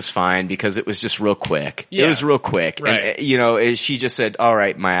scene was fine because it was just real quick. Yeah. It was real quick. Right. And, she just said, "All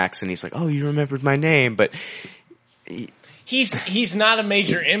right, Max," and he's like, "Oh, you remembered my name," but... He's not a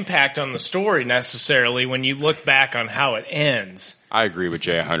major impact on the story necessarily when you look back on how it ends. I agree with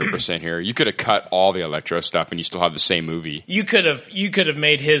Jay 100% here. You could have cut all the Electro stuff and you still have the same movie. You could have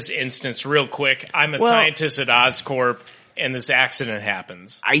made his instance real quick. I'm a scientist at Oscorp, and this accident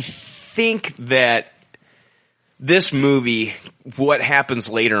happens. I think that this movie, what happens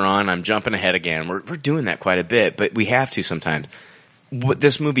later on, I'm jumping ahead again. We're doing that quite a bit, but we have to sometimes. What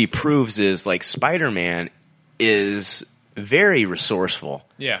this movie proves is like Spider-Man is very resourceful.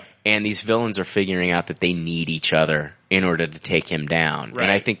 Yeah. And these villains are figuring out that they need each other in order to take him down. Right.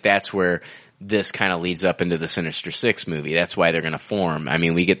 And I think that's where this kind of leads up into the Sinister Six movie. That's why they're going to form. I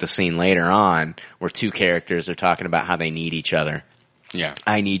mean, we get the scene later on where 2 characters are talking about how they need each other. Yeah.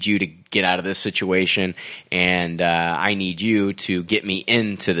 I need you to get out of this situation, and I need you to get me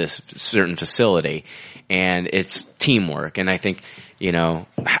into this certain facility. And it's teamwork. And I think you know,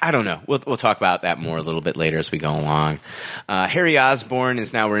 I don't know. We'll talk about that more a little bit later as we go along. Harry Osborn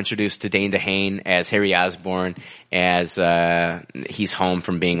is now, we're introduced to Dane DeHaan as Harry Osborn as he's home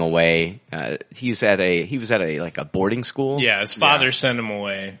from being away. He was at a boarding school. Yeah, his father sent him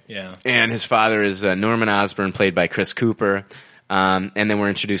away. Yeah. And his father is Norman Osborn, played by Chris Cooper. And then we're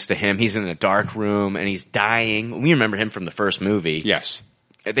introduced to him. He's in a dark room and he's dying. We remember him from the first movie. Yes.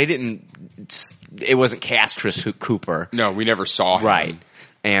 It wasn't cast Chris Cooper. No, we never saw him. Right.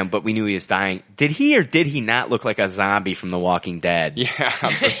 But we knew he was dying. Did he or did he not look like a zombie from The Walking Dead? Yeah,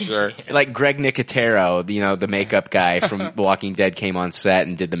 for sure. Like Greg Nicotero, you know, the makeup guy from Walking Dead came on set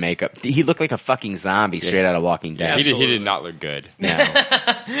and did the makeup. He looked like a fucking zombie straight out of Walking Dead. He did not look good. No.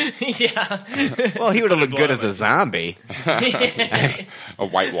 Yeah. Well, he would have looked good as a zombie. A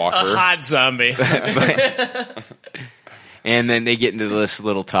White Walker. A hot zombie. And then they get into this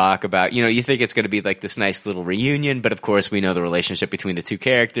little talk about, you know, you think it's going to be like this nice little reunion, but of course we know the relationship between the two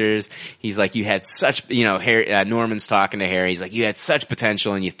characters. He's like, you had such, you know, Harry, Norman's talking to Harry. He's like, you had such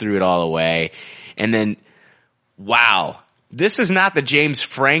potential and you threw it all away. And then, wow, this is not the James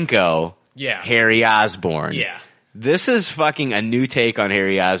Franco Harry Osborn. Yeah. This is fucking a new take on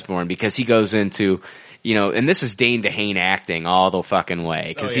Harry Osborn because he goes into, you know, and this is Dane DeHaan acting all the fucking way.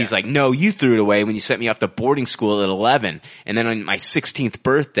 Because he's like, no, you threw it away when you sent me off to boarding school at 11. And then on my 16th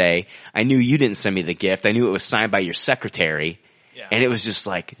birthday, I knew you didn't send me the gift. I knew it was signed by your secretary. Yeah. And it was just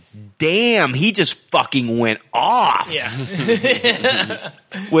like, damn, he just fucking went off. Yeah.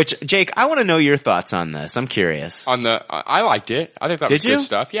 Which, Jake, I want to know your thoughts on this. I'm curious. I liked it. I think that was good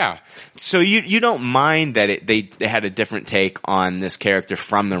stuff. Yeah. So you don't mind that they had a different take on this character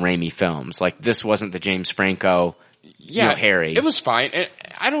from the Raimi films? Like, this wasn't the James Franco, Harry. It was fine. And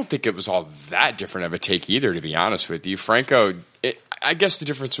I don't think it was all that different of a take either, to be honest with you. Franco, I guess the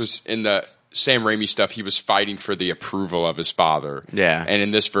difference was in the Sam Raimi stuff, he was fighting for the approval of his father. Yeah. And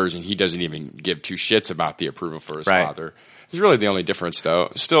in this version, he doesn't even give two shits about the approval for his father. It's really the only difference,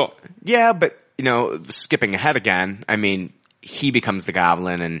 though. Still. Yeah, but, you know, skipping ahead again, I mean, he becomes the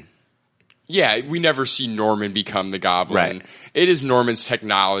Goblin and... Yeah, we never see Norman become the Goblin. Right. It is Norman's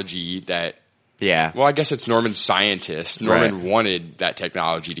technology that... Yeah. Well, I guess it's Norman's scientist. Norman wanted that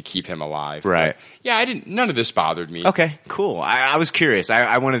technology to keep him alive. Right. But yeah, none of this bothered me. Okay, cool. I was curious.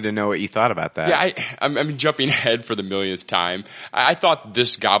 I wanted to know what you thought about that. Yeah, I'm jumping ahead for the millionth time. I thought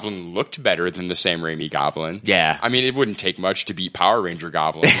this Goblin looked better than the Sam Raimi Goblin. Yeah. I mean, it wouldn't take much to beat Power Ranger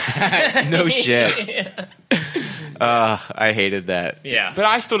Goblin. No shit. I hated that. Yeah. But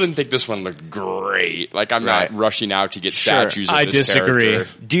I still didn't think this one looked great. Like, I'm not rushing out to get statues of I this disagree.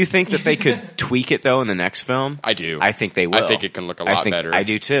 Character. Do you think that they could tweak it, though, in the next film? I do. I think they will. I think it can look a lot better. I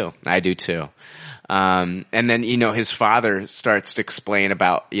do, too. And then, you know, his father starts to explain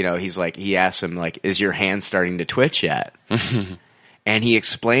about, you know, he asks him, like, is your hand starting to twitch yet? And he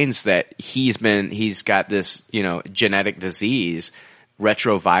explains that he's got this, you know, genetic disease,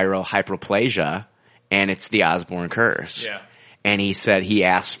 retroviral hyperplasia, and it's the Osborn curse. Yeah. And he said he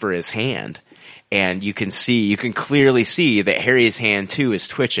asked for his hand. And you can clearly see that Harry's hand too is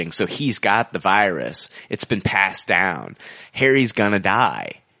twitching. So he's got the virus. It's been passed down. Harry's gonna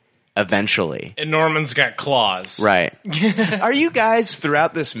die. Eventually. And Norman's got claws. Right. Are you guys,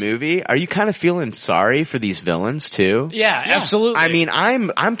 throughout this movie, are you kind of feeling sorry for these villains too? Yeah, absolutely. I mean,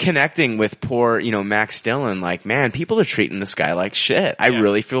 I'm connecting with poor, you know, Max Dillon. Like, man, people are treating this guy like shit. I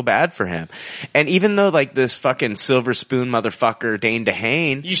really feel bad for him. And even though, like, this fucking silver spoon motherfucker, Dane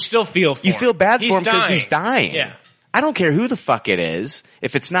DeHaan, you still feel for him. You feel bad for him because he's dying. Yeah. I don't care who the fuck it is.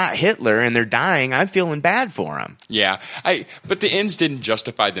 If it's not Hitler and they're dying, I'm feeling bad for him. Yeah. But the ends didn't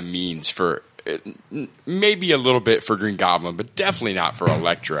justify the means for maybe a little bit for Green Goblin, but definitely not for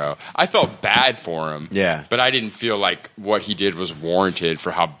Electro. I felt bad for him. Yeah. But I didn't feel like what he did was warranted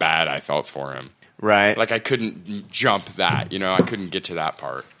for how bad I felt for him. Right. Like I couldn't jump that, you know, I couldn't get to that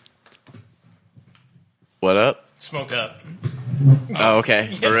part. What up? Smoke up. Oh, okay.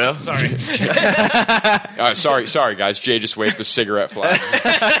 Yes, For real? Sorry. Sorry, guys. Jay just waved the cigarette flag.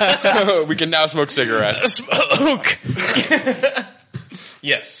 We can now smoke cigarettes. Smoke.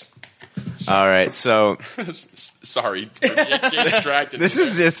 Yes. All right. So, sorry, Jay distracted. This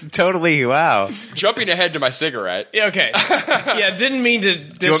is just totally wow. Jumping ahead to my cigarette. Yeah, okay. Yeah, didn't mean to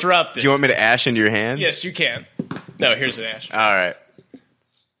disrupt it. Do you want me to ash into your hand? Yes, you can. No, here's an ash. All right.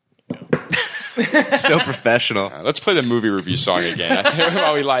 So professional. Let's play the movie review song again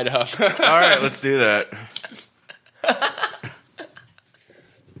while we light up. All right, let's do that.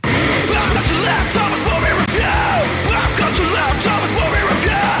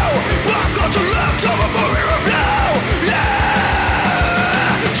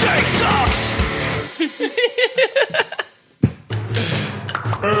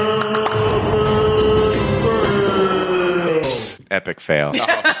 Epic fail.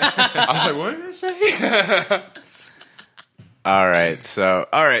 I was like, what did I say? All right, so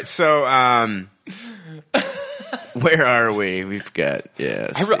where are we? We've got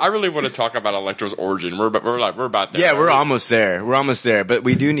I really want to talk about Electro's origin. We're about there. Yeah, we're almost there. We're almost there, but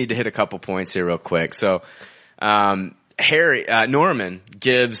we do need to hit a couple points here real quick. So, Norman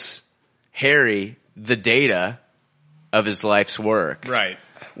gives Harry the data of his life's work, Right.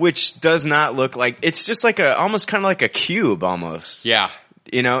 which does not look like, it's just like almost kind of like a cube almost. Yeah.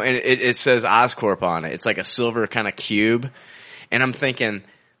 You know, and it says Oscorp on it. It's like a silver kind of cube. And I'm thinking,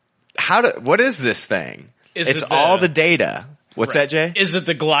 what is this thing? It's all the data. What's that, Jay? Is it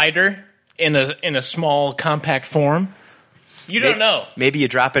the glider in a small compact form? You don't know. Maybe you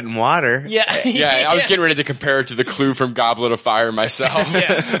drop it in water. Yeah. Yeah, I was getting ready to compare it to the clue from Goblet of Fire myself.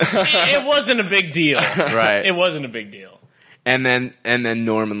 It wasn't a big deal. Right. It wasn't a big deal. And then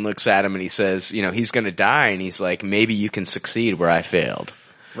Norman looks at him and he says, you know, he's going to die. And he's like, maybe you can succeed where I failed.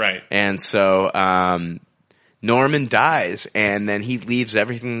 Right. And so, Norman dies and then he leaves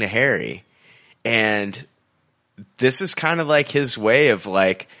everything to Harry. And this is kind of like his way of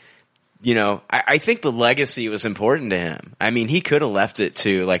like, you know, I think the legacy was important to him. I mean, he could have left it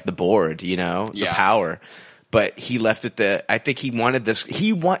to like the board, you know, the power, but he left it to, I think he wanted this,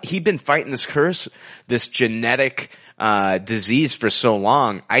 he'd been fighting this curse, this genetic, disease for so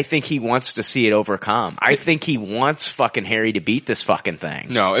long. I think he wants to see it overcome. I think he wants fucking Harry to beat this fucking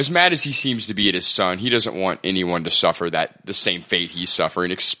thing. No, as mad as he seems to be at his son, he doesn't want anyone to suffer the same fate he's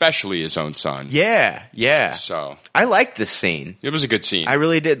suffering, especially his own son. Yeah, yeah. So I liked this scene. it was a good scene. I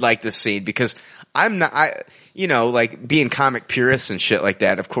really did like this scene because you know, like being comic purists and shit like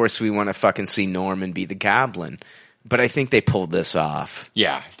that, of course we want to fucking see Norman be the Goblin. But I think they pulled this off.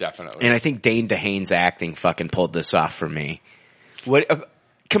 Yeah, definitely. And I think Dane DeHaan's acting fucking pulled this off for me.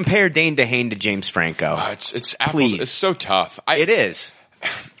 Compare Dane DeHaan to James Franco. It's apples. Please. It's so tough. It is.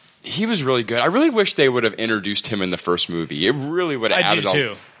 He was really good. I really wish they would have introduced him in the first movie. It really would have added do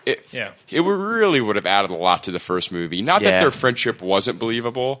too. It really would have added a lot to the first movie. Not that their friendship wasn't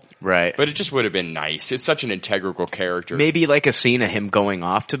believable. Right. But it just would have been nice. It's such an integral character. Maybe like a scene of him going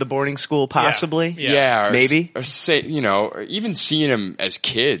off to the boarding school, possibly. Yeah. Maybe. Or say, you know, or even seeing him as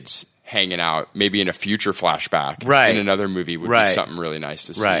kids hanging out, maybe in a future flashback. Right. In another movie would be something really nice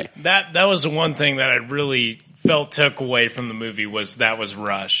to see. Right. That was the one thing that I really felt took away from the movie was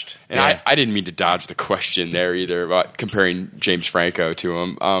rushed. And I didn't mean to dodge the question there either about comparing James Franco to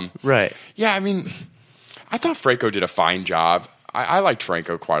him. Right. Yeah, I mean, I thought Franco did a fine job. I liked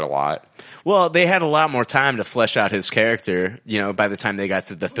Franco quite a lot. Well, they had a lot more time to flesh out his character, you know, by the time they got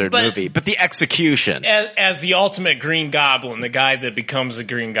to the third movie. But the execution. As the ultimate Green Goblin, the guy that becomes the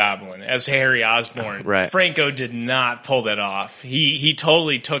Green Goblin, as Harry Osborn, Franco did not pull that off. He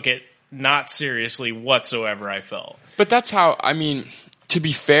totally took it not seriously whatsoever, I felt. But that's how, I mean, to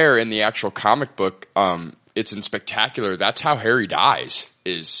be fair, in the actual comic book, it's in Spectacular, that's how Harry dies,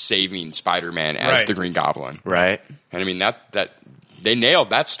 is saving Spider-Man as the Green Goblin. Right. And I mean, that they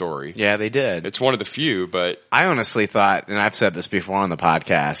nailed that story. Yeah, they did. It's one of the few, but I honestly thought, and I've said this before on the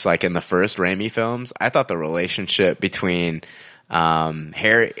podcast, like in the first Raimi films, I thought the relationship between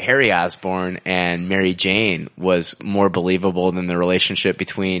Harry Osborn and Mary Jane was more believable than the relationship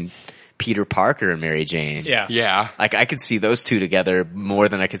between Peter Parker and Mary Jane. Yeah. Like I could see those two together more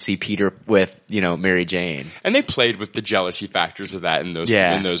than I could see Peter with, you know, Mary Jane. And they played with the jealousy factors of that in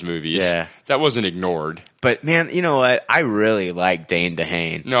those movies. Yeah. That wasn't ignored. But man, you know what? I really like Dane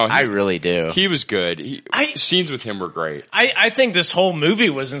DeHaan. No, I really do. He was good. Scenes with him were great. I think this whole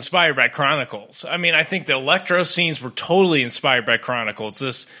movie was inspired by Chronicles. I mean, I think the Electro scenes were totally inspired by Chronicles.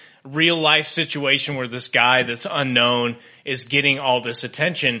 This real life situation where this guy that's unknown is getting all this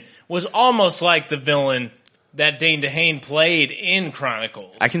attention was almost like the villain that Dane DeHaan played in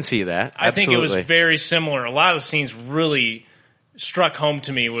Chronicles. I can see that. I think it was very similar. A lot of the scenes really struck home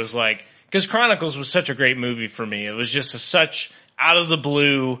to me was like, because Chronicles was such a great movie for me. It was just such out of the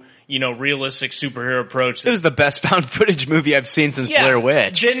blue, you know, realistic superhero approach. It was the best found footage movie I've seen since Blair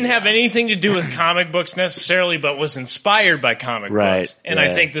Witch. Didn't have anything to do with comic books necessarily, but was inspired by comic books. And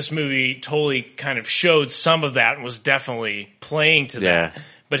I think this movie totally kind of showed some of that and was definitely playing to that.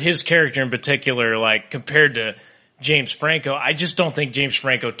 But his character in particular, like compared to James Franco, I just don't think James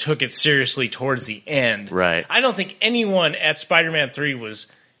Franco took it seriously towards the end. Right. I don't think anyone at Spider-Man 3 was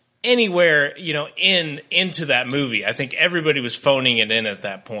anywhere, you know, into that movie. I think everybody was phoning it in at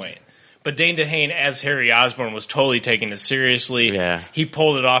that point. But Dane DeHaan as Harry Osborn was totally taking it seriously. Yeah. He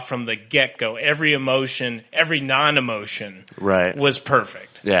pulled it off from the get-go. Every emotion, every non-emotion was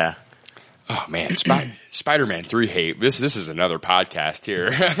perfect. Yeah. Oh man, Spider-Man 3 hate. This is another podcast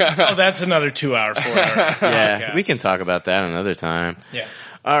here. Oh, that's another 2-hour, 4-hour. Yeah, podcast. we can talk about that another time. Yeah.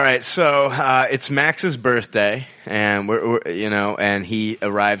 All right, so it's Max's birthday, and and he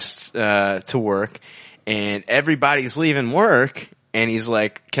arrives to work, and everybody's leaving work, and he's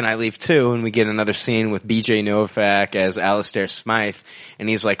like, "Can I leave too?" And we get another scene with B.J. Novak as Alistair Smythe, and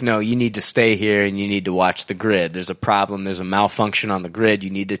he's like, "No, you need to stay here, and you need to watch the grid. There's a problem. There's a malfunction on the grid.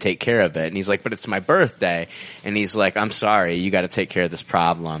 You need to take care of it." And he's like, "But it's my birthday," and he's like, "I'm sorry, you got to take care of this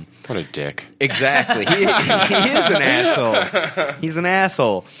problem." What a dick. Exactly. He is an asshole. He's an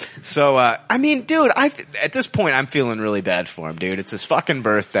asshole. So, I mean, dude, at this point, I'm feeling really bad for him, dude. It's his fucking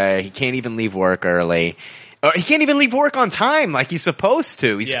birthday. He can't even leave work early. Or he can't even leave work on time like he's supposed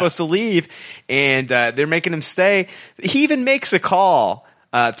to. He's supposed to leave, and they're making him stay. He even makes a call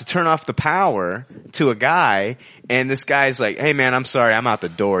to turn off the power to a guy, and this guy's like, "Hey man, I'm sorry, I'm out the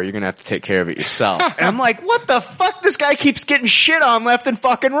door. You're gonna have to take care of it yourself." And I'm like, what the fuck? This guy keeps getting shit on left and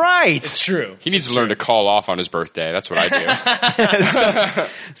fucking right. It's true. He needs to learn to call off on his birthday. That's what I do.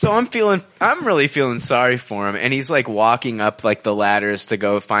 So I'm really feeling sorry for him, and he's like walking up like the ladders to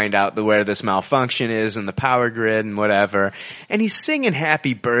go find out where this malfunction is and the power grid and whatever, and he's singing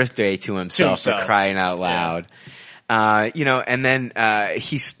happy birthday to himself. For crying out loud. And then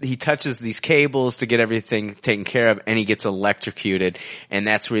he touches these cables to get everything taken care of, and he gets electrocuted, and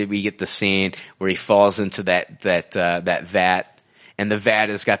that's where we get the scene where he falls into that vat, and the vat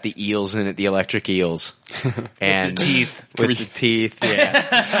has got the eels in it, the electric eels, and with the teeth.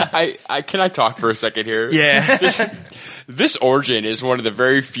 Yeah. Can I talk for a second here? Yeah. This origin is one of the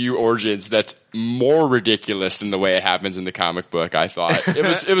very few origins that's more ridiculous than the way it happens in the comic book, I thought.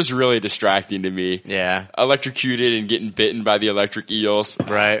 It was really distracting to me. Yeah. Electrocuted and getting bitten by the electric eels.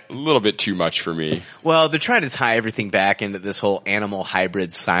 Right. A little bit too much for me. Well, they're trying to tie everything back into this whole animal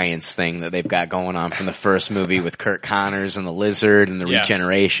hybrid science thing that they've got going on from the first movie with Kurt Connors and the lizard and the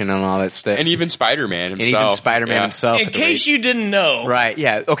regeneration and all that stuff. And even Spider-Man himself. In case you didn't know. Right,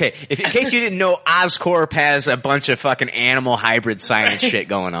 yeah. Okay, in case you didn't know, Oscorp has a bunch of fucking animal hybrid science shit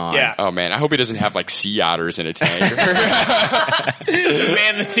going on. Yeah. Oh man, I hope he doesn't have like sea otters in a tank.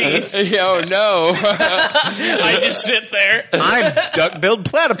 Manatees. Oh no. I just sit there. I'm duck-billed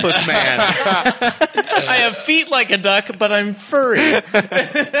platypus man. I have feet like a duck, but I'm furry. But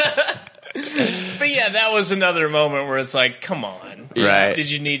yeah, that was another moment where it's like, come on. Right.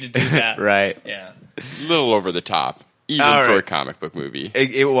 Did you need to do that? Right. Yeah. A little over the top. Even for a comic book movie.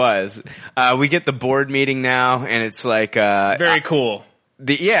 It was. We get the board meeting now, and it's like... very cool.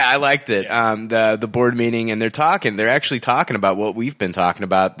 I liked it. Yeah. The board meeting, and they're actually talking about what we've been talking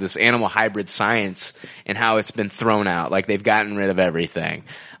about, this animal hybrid science and how it's been thrown out. Like they've gotten rid of everything.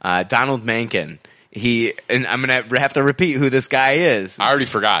 Donald Mencken, and I'm gonna have to repeat who this guy is. I already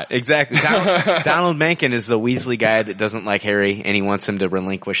forgot. Exactly. Donald Mencken is the Weasley guy that doesn't like Harry, and he wants him to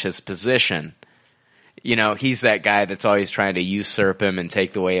relinquish his position. You know, he's that guy that's always trying to usurp him and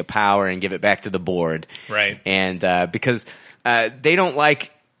take away power and give it back to the board. Right. And because they don't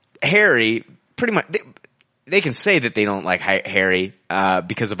like Harry, pretty much they can say that they don't like Harry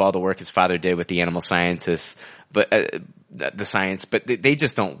because of all the work his father did with the animal scientists, but the science. But they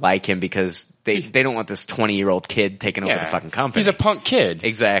just don't like him because they don't want this 20-year-old kid taking over the fucking company. He's a punk kid.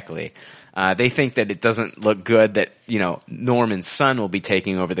 Exactly. They think that it doesn't look good that, Norman's son will be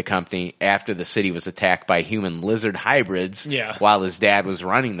taking over the company after the city was attacked by human lizard hybrids while his dad was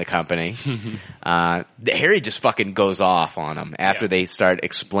running the company. Harry just fucking goes off on him after they start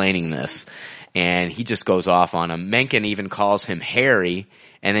explaining this. And he just goes off on him. Mencken even calls him Harry,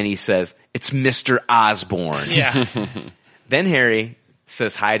 and then he says, "It's Mr. Osborn." Yeah. Then Harry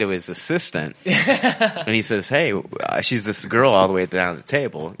says hi to his assistant, and he says, "Hey, she's this girl all the way down the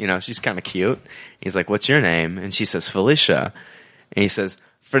table. She's kind of cute." He's like, "What's your name?" And she says, "Felicia." And he says,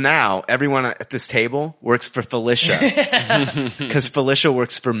 "For now, everyone at this table works for Felicia because Felicia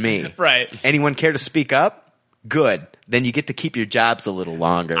works for me. Right. Anyone care to speak up? Good. Then you get to keep your jobs a little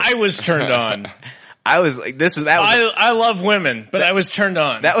longer." I was turned on. I was like, I love women, but I was turned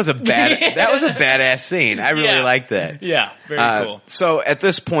on. That was a badass scene. I really liked that. Yeah, very cool. So at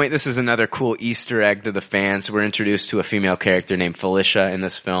this point, this is another cool Easter egg to the fans. We're introduced to a female character named Felicia in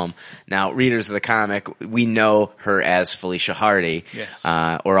this film. Now, readers of the comic, we know her as Felicia Hardy, yes,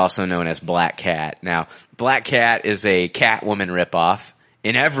 or also known as Black Cat. Now, Black Cat is a Catwoman ripoff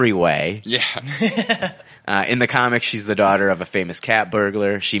in every way. Yeah. In the comics, she's the daughter of a famous cat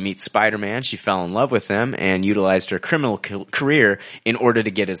burglar. She meets Spider-Man. She fell in love with him and utilized her criminal career in order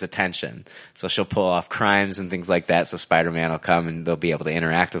to get his attention. So she'll pull off crimes and things like that. So Spider-Man will come and they'll be able to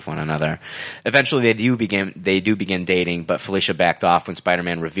interact with one another. Eventually, they do begin dating, but Felicia backed off when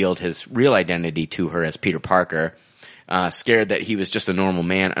Spider-Man revealed his real identity to her as Peter Parker. Scared that he was just a normal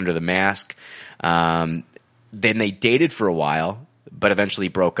man under the mask. Then they dated for a while, but eventually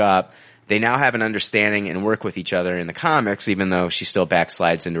broke up. They now have an understanding and work with each other in the comics, even though she still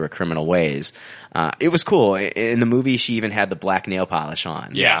backslides into her criminal ways. It was cool. In the movie, she even had the black nail polish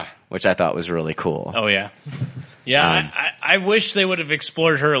on. Yeah. Which I thought was really cool. Oh, yeah. Yeah, I wish they would have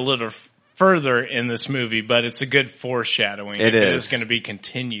explored her a little further in this movie, but it's a good foreshadowing. It is. It is going to be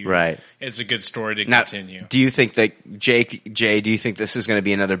continued. Right. It's a good story to Now, continue. do you think that, Jay, do you think this is going to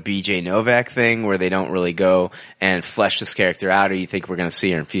be another BJ Novak thing where they don't really go and flesh this character out, or you think we're going to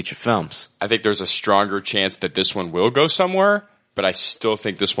see her in future films? I think there's a stronger chance that this one will go somewhere, but I still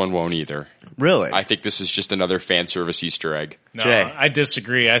think this one won't either. Really? I think this is just another fan service Easter egg. No, Jay. I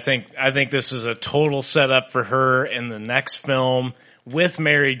disagree. I think this is a total setup for her in the next film with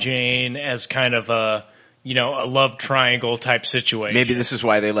Mary Jane as kind of a love triangle type situation. Maybe this is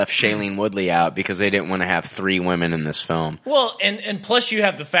why they left Shailene Woodley out, because they didn't want to have 3 women in this film. Well, and plus you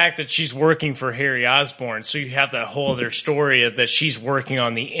have the fact that she's working for Harry Osborn, so you have that whole other story of that she's working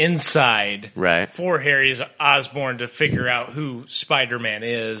on the inside Right. for Harry Osborn to figure out who Spider-Man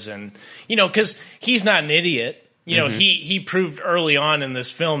is. And, because he's not an idiot. He proved early on in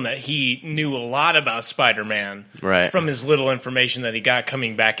this film that he knew a lot about Spider-Man Right. from his little information that he got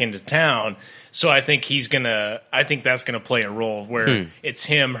coming back into town. So I think that's gonna play a role where it's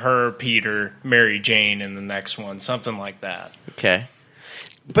him, her, Peter, Mary Jane in the next one, something like that. Okay.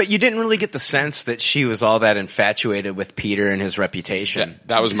 But you didn't really get the sense that she was all that infatuated with Peter and his reputation.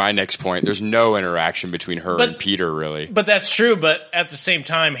 That was my next point. There's no interaction between her and Peter, really. But that's true. But at the same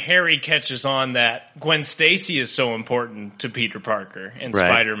time, Harry catches on that Gwen Stacy is so important to Peter Parker and Right.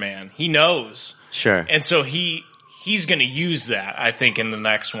 Spider-Man. He knows. Sure. And so he's going to use that, I think, in the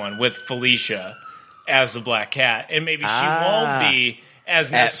next one with Felicia as the Black Cat. And maybe she won't be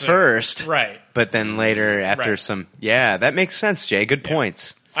as At necessary. first. Right. But then later, after Right. yeah, that makes sense, Jay. Good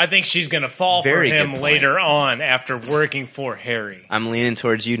points. I think she's going to fall Very for good him point. later on after working for Harry. I'm leaning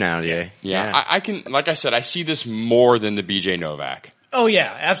towards you now, Jay. Yeah. I can, like I said, I see this more than the BJ Novak. Oh,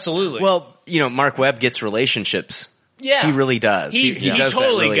 yeah, absolutely. Well, Mark Webb gets relationships. yeah. He really does. He does totally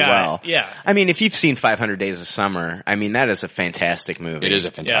that really got it. well. Yeah. I mean, if you've seen 500 Days of Summer, that is a fantastic movie. It is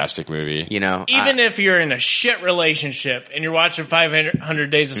a fantastic movie. Even if you're in a shit relationship and you're watching 500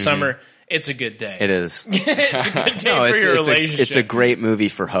 Days of Summer, it's a good day. it is. It's a good day for your relationship. It's a great movie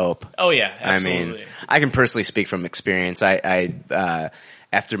for hope. Oh, yeah, absolutely. I mean, I can personally speak from experience. I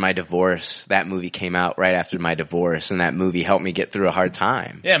after my divorce, that movie came out right after my divorce, and that movie helped me get through a hard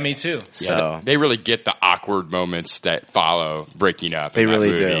time. Yeah, me too. So They really get the awkward moments that follow breaking up. They in that really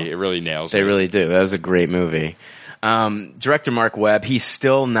movie. do. It really nails it. they really do. That was a great movie. Director Mark Webb, he's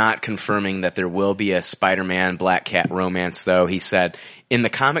still not confirming that there will be a Spider-Man Black Cat romance, though. He said, in the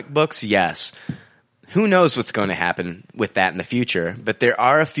comic books, yes. Who knows what's going to happen with that in the future, but there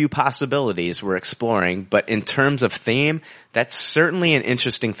are a few possibilities we're exploring, but in terms of theme, that's certainly an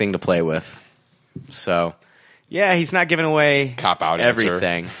interesting thing to play with. So, yeah, he's not giving away Cop-out answer.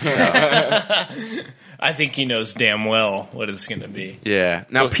 everything. So, I think he knows damn well what it's going to be. yeah.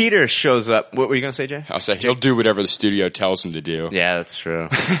 Now, Peter shows up. What were you going to say, Jay? I'll say he'll do whatever the studio tells him to do. Yeah, that's true.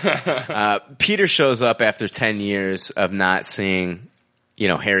 Peter shows up after 10 years of not seeing,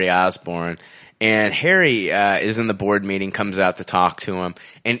 Harry Osborn. And Harry is in the board meeting, comes out to talk to him.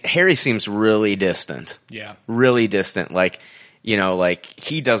 And Harry seems really distant. Yeah. Really distant. Like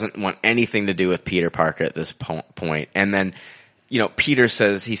he doesn't want anything to do with Peter Parker at this point. And then, Peter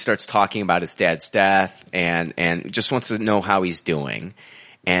says he starts talking about his dad's death and just wants to know how he's doing.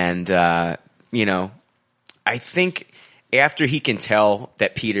 And, I think after he can tell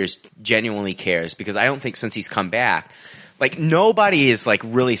that Peter's genuinely cares, because I don't think since he's come back, nobody has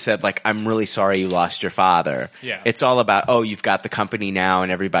really said I'm really sorry you lost your father. Yeah. It's all about, oh, you've got the company now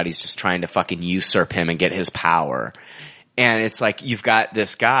and everybody's just trying to fucking usurp him and get his power. And it's you've got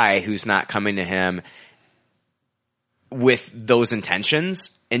this guy who's not coming to him with those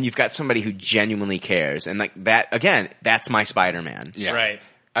intentions, and you've got somebody who genuinely cares. And that, again, that's my Spider-Man. Yeah. Right.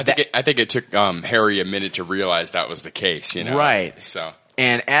 I think it took Harry a minute to realize that was the case, Right. So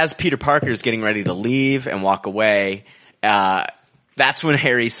And as Peter Parker is getting ready to leave and walk away, that's when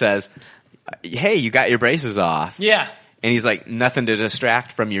Harry says, hey, you got your braces off. Yeah. And he's like, nothing to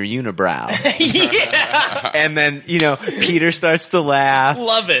distract from your unibrow. Yeah. And then, Peter starts to laugh.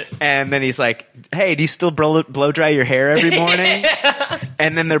 Love it. And then he's like, hey, do you still blow dry your hair every morning?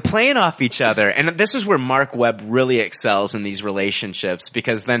 And then they're playing off each other. And this is where Mark Webb really excels in these relationships,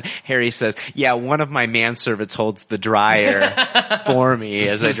 because then Harry says, yeah, one of my manservants holds the dryer for me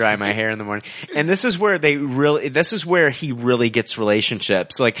as I dry my hair in the morning. And this is where he really gets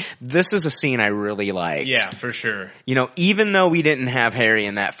relationships. Like, this is a scene I really liked. Yeah, for sure. Even though we didn't have Harry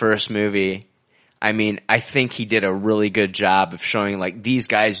in that first movie, I mean, I think he did a really good job of showing, like, these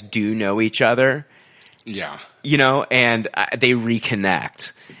guys do know each other. Yeah. And they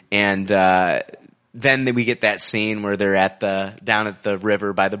reconnect. And then we get that scene where they're down at the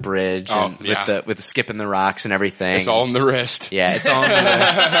river by the bridge with the skipping the rocks and everything. It's all in the wrist. Yeah, it's all in the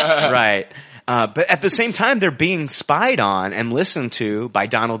wrist. Right. But at the same time, they're being spied on and listened to by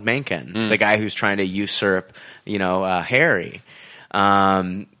Donald Mencken, the guy who's trying to usurp, Harry.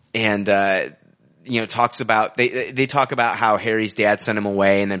 Talks about they talk about how Harry's dad sent him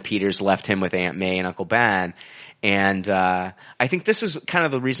away, and then Peter's left him with Aunt May and Uncle Ben. And I think this is kind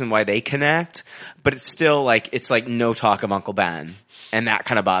of the reason why they connect, but it's still it's no talk of Uncle Ben, and that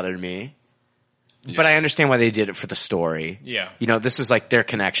kind of bothered me. Yeah. But I understand why they did it for the story. Yeah. This is their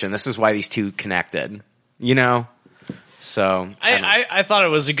connection. This is why these two connected. So I thought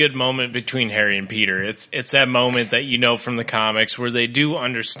it was a good moment between Harry and Peter. It's that moment that from the comics where they do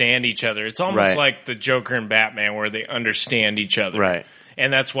understand each other. It's almost like the Joker and Batman where they understand each other. Right.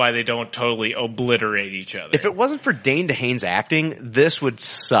 And that's why they don't totally obliterate each other. If it wasn't for Dane DeHaan's acting, this would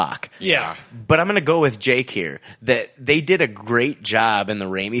suck. Yeah. But I'm going to go with Jake here, that they did a great job in the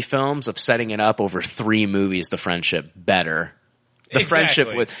Raimi films of setting it up over 3 movies, the friendship, better. The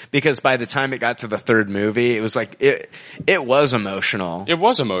friendship was, because by the time it got to the third movie, it was it was emotional. It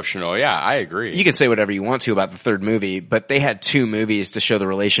was emotional. Yeah, I agree. You can say whatever you want to about the third movie, but they had 2 movies to show the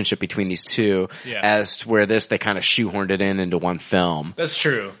relationship between these two. Yeah. As to where they kind of shoehorned it into one film. That's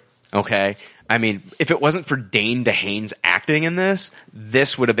true. Okay. I mean, if it wasn't for Dane DeHaan's acting in this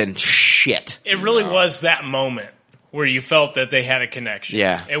would have been shit. It really was that moment where you felt that they had a connection.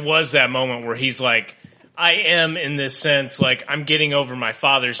 Yeah. It was that moment where he's like, I am, in this sense, I'm getting over my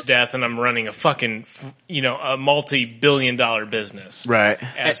father's death and I'm running a fucking, a multi-billion-dollar business. Right.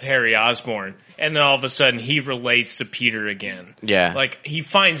 As Harry Osborn. And then all of a sudden he relates to Peter again. Yeah. He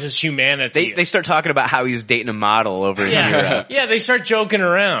finds his humanity. They start talking about how he's dating a model over in Europe. Yeah, they start joking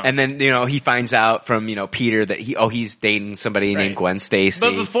around. And then, he finds out from, Peter that he's dating somebody named Gwen Stacy.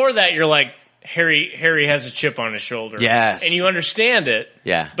 But before that, you're like, Harry has a chip on his shoulder. Yes. And you understand it.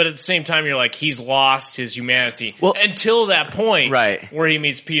 Yeah. But at the same time, you're like, he's lost his humanity. Well, until that point. Right. Where he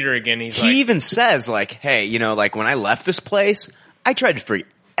meets Peter again. He even says, hey, when I left this place, I tried to forget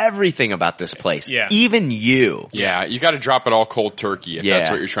everything about this place. Yeah. Even you. Yeah. You got to drop it all cold turkey if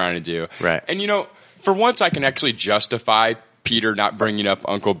that's what you're trying to do. Right. And for once I can actually justify Peter not bringing up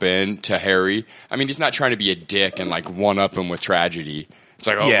Uncle Ben to Harry. I mean, he's not trying to be a dick and one-up him with tragedy. It's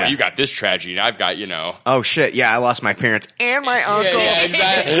like, well, you got this tragedy, and I've got, Oh, shit, yeah, I lost my parents and my uncle. Yeah,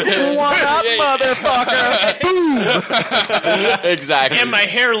 exactly. What up, motherfucker? Boom. Exactly. And my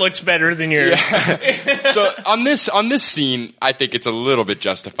hair looks better than yours. Yeah. So on this scene, I think it's a little bit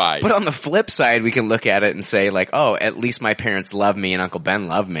justified. But on the flip side, we can look at it and say, at least my parents love me and Uncle Ben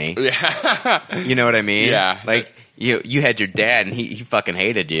loved me. Yeah. You know what I mean? Yeah. You had your dad and he fucking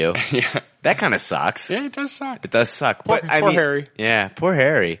hated you. Yeah. That kind of sucks. Yeah, it does suck. It does suck. Poor Harry. Yeah, poor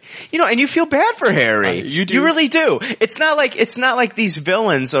Harry. And you feel bad for Harry. You do. You really do. It's not like these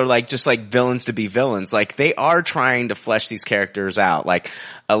villains are just villains to be villains. They are trying to flesh these characters out.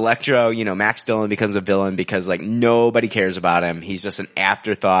 Electro, Max Dillon becomes a villain because nobody cares about him. He's just an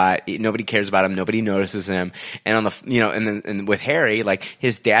afterthought. Nobody cares about him. Nobody notices him. And on the and with Harry,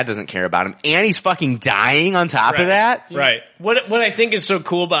 his dad doesn't care about him, and he's fucking dying on top of that. Right. What I think is so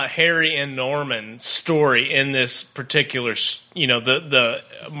cool about Harry and Norman's story in this particular, the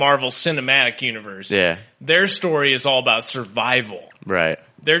Marvel Cinematic Universe. Yeah. Their story is all about survival. Right.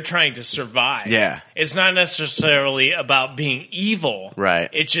 They're trying to survive. Yeah. It's not necessarily about being evil. Right.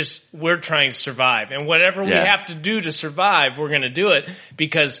 It's just we're trying to survive. And whatever we have to do to survive, we're going to do it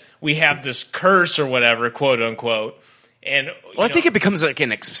because we have this curse or whatever, quote unquote. And I think it becomes an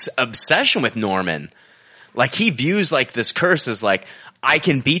obsession with Norman. He views this curse as I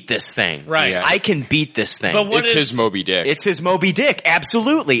can beat this thing. Right. Yeah. I can beat this thing. But it's his Moby Dick. It's his Moby Dick,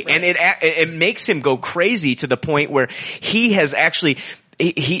 absolutely. Right. And it makes him go crazy to the point where he has actually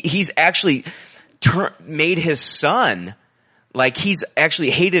he's actually made his son he's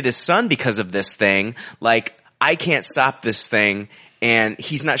actually hated his son because of this thing. I can't stop this thing, and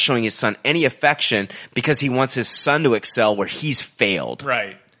he's not showing his son any affection because he wants his son to excel where he's failed.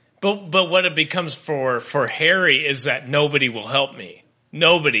 Right. But what it becomes for Harry is that nobody will help me.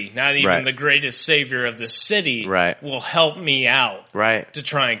 Nobody, not even Right. the greatest savior of the city, Right. will help me out Right. to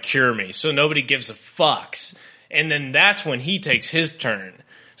try and cure me. So nobody gives a fucks. And then that's when he takes his turn.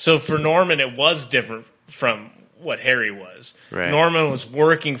 So for Norman, it was different from what Harry was. Right. Norman was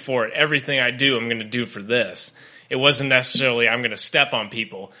working for it. Everything I do, I'm going to do for this. It wasn't necessarily I'm going to step on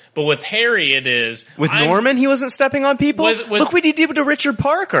people. But with Harry, it is. With Norman, he wasn't stepping on people? With- Look what he did to Richard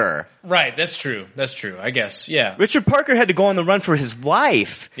Parker. Right, that's true. That's true, I guess. Yeah. Richard Parker had to go on the run for his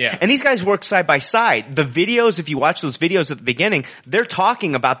life. Yeah. And these guys work side by side. The videos, if you watch those videos at the beginning, they're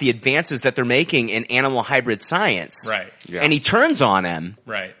talking about the advances that they're making in animal hybrid science. Right. Yeah. And he turns on him.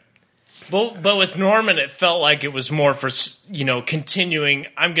 Right. But with Norman, it felt like it was more for, continuing,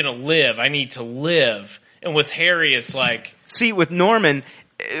 I'm going to live. I need to live. And with Harry, it's like... See, with Norman,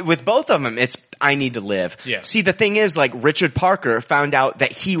 with both of them, it's I need to live. Yeah. See, the thing is, like, Richard Parker found out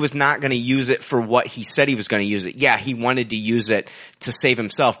that he was not going to use it for what he said he was going to use it. Yeah, he wanted to use it to save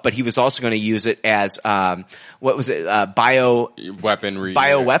himself, but he was also going to use it as, Bioweaponry.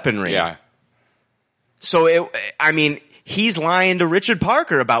 Bioweaponry. Yeah. So, he's lying to Richard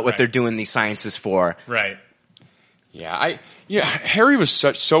Parker about what Right. they're doing these sciences for. Right. Yeah, Harry was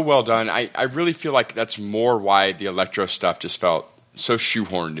so well done. I really feel like that's more why the Electro stuff just felt so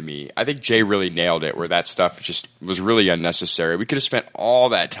shoehorned to me. I think Jay really nailed it, where that stuff just was really unnecessary. We could have spent all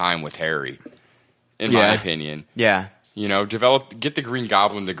that time with Harry, in my opinion. Yeah. Get the Green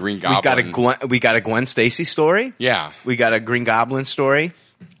Goblin to Green Goblin. We got a Gwen Stacy story. Yeah. We got a Green Goblin story.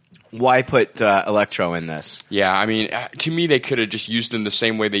 Why put Electro in this? Yeah, I mean, to me, they could have just used him the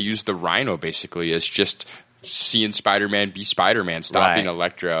same way they used the Rhino, basically, as just seeing Spider-Man be Spider-Man, stopping Right.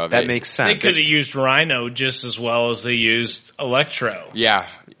 Electro. That makes sense. They could have used Rhino just as well as they used Electro. Yeah.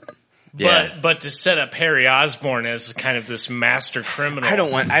 But to set up Harry Osborn as kind of this master criminal.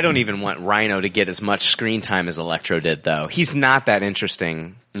 I don't even want Rhino to get as much screen time as Electro did, though. He's not that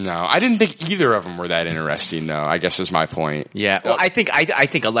interesting. No, I didn't think either of them were that interesting, though, I guess is my point. Yeah. Well, I think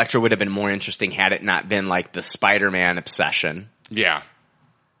Electro would have been more interesting had it not been like the Spider-Man obsession. Yeah.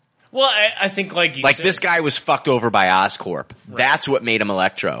 Well, I think like you said, This guy was fucked over by Oscorp. That's what made him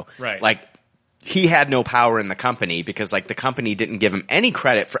Electro. Right. Like, he had no power in the company because, like, the company didn't give him any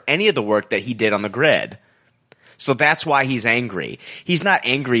credit for any of the work that he did on the grid. So that's why he's angry. He's not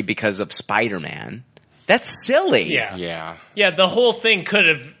angry because of Spider-Man. That's silly. Yeah. Yeah. Yeah, the whole thing could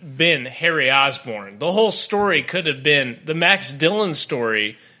have been Harry Osborn. The whole story could have been the Max Dillon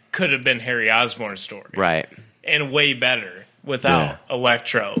story could have been Harry Osborn's story. Right. And way better without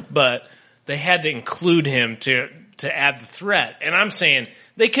Electro. But they had to include him to add the threat. And I'm saying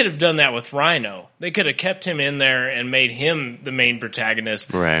they could have done that with Rhino. They could have kept him in there and made him the main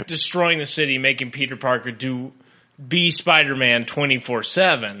protagonist. Right. Destroying the city, making Peter Parker be Spider-Man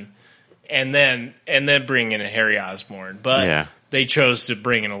 24/7. And then bring in a Harry Osborn. But they chose to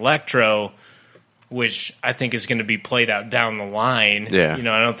bring in Electro, which I think is going to be played out down the line. Yeah.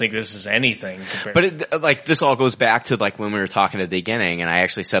 I don't think this is anything. But this all goes back to like when we were talking at the beginning, and I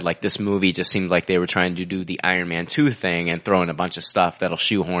actually said like this movie just seemed like they were trying to do the Iron Man 2 thing and throw in a bunch of stuff that'll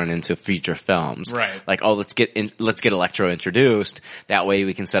shoehorn into future films. Right. Like, let's get Electro introduced. That way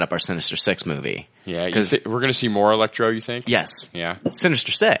we can set up our Sinister Six movie. Yeah. Because we're going to see more Electro, you think? Yes. Yeah.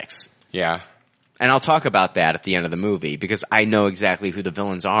 Sinister Six. Yeah. And I'll talk about that at the end of the movie because I know exactly who the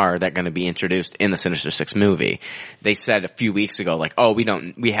villains are that are going to be introduced in the Sinister Six movie. They said a few weeks ago, like, oh,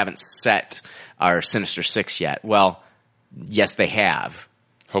 we haven't set our Sinister Six yet. Well, yes, they have.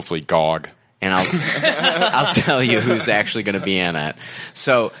 Hopefully Gog. And I'll tell you who's actually going to be in it.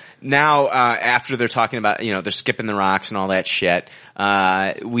 So now, after they're talking about, they're skipping the rocks and all that shit,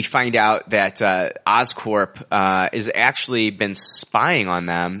 we find out that Oscorp has actually been spying on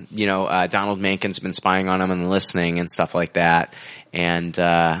them. Donald Mankins been spying on them and listening and stuff like that. And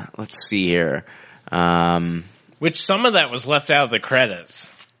let's see here. Which some of that was left out of the credits.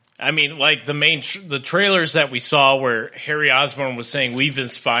 I mean, like the trailers that we saw where Harry Osborn was saying, "We've been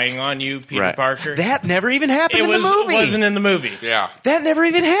spying on you, Peter Parker." That never even happened in the movie. It wasn't in the movie. Yeah. That never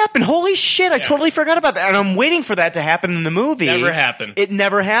even happened. Holy shit, I totally forgot about that. And I'm waiting for that to happen in the movie. Never happened. It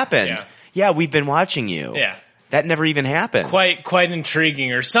never happened. Yeah. Yeah, we've been watching you. Yeah. That never even happened. Quite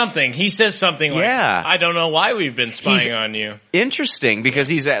intriguing or something. He says something like, I don't know why we've been spying on you. Interesting because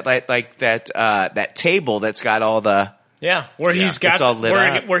he's at like that table that's got all the... Yeah, where he's got all lit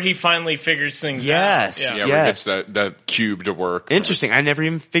up. where he finally figures things out. Yes. Yeah, where he gets the cube to work. Interesting. I never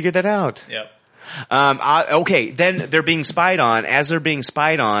even figured that out. Yep. Okay, then they're being spied on. As they're being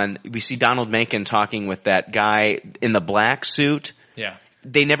spied on, we see Donald Menken talking with that guy in the black suit Yeah.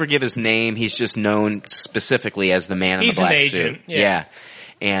 They never give his name. He's just known specifically as the man in He's the black an agent, suit. yeah.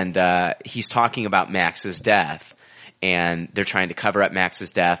 And he's talking about Max's death. And they're trying to cover up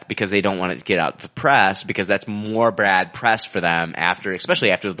Max's death because they don't want it to get out to the press, because that's more bad press for them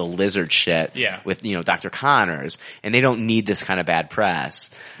especially after the lizard shit with, Dr. Connors. And they don't need this kind of bad press,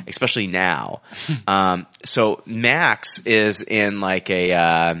 especially now. So Max is in like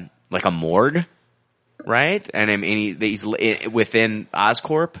a morgue. Right? And I mean, he's within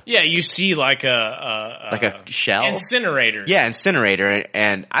Oscorp. Yeah, you see like a shell? incinerator. Yeah, incinerator.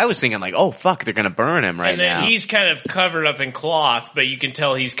 And I was thinking like, oh fuck, they're gonna burn him right and then now. he's kind of covered up in cloth, but you can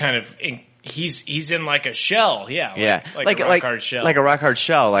tell he's kind of he's in like a shell. Yeah. Like a rock hard shell. Like a rock hard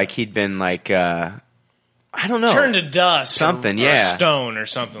shell. Like he'd been like, I don't know. Turned to dust. Something, or yeah. stone or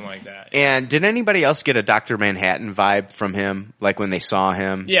something like that. And did anybody else get a Dr. Manhattan vibe from him? Like when they saw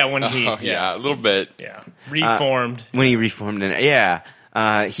him? Yeah, when he... yeah, a little bit. Yeah. Reformed. When he reformed.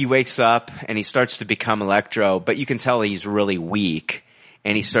 He wakes up and he starts to become Electro, but you can tell he's really weak.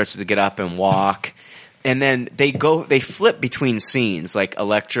 And he starts to get up and walk. And then they flip between scenes, like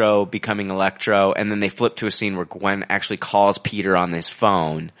Electro becoming Electro, and then they flip to a scene where Gwen actually calls Peter on his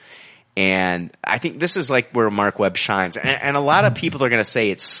phone. And I think this is like where Mark Webb shines. And a lot of people are going to say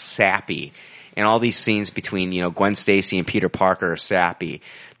it's sappy. And all these scenes between, Gwen Stacy and Peter Parker are sappy.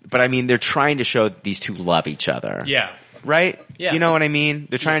 But I mean, they're trying to show that these two love each other. Yeah. Right? Yeah. You know what I mean?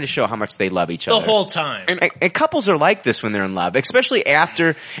 They're trying to show how much they love each The other. whole time. And couples are like this when they're in love, especially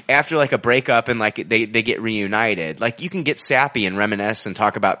after like a breakup and like they get reunited. Like you can get sappy and reminisce and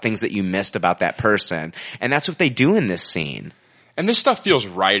talk about things that you missed about that person. And that's what they do in this scene. And this stuff feels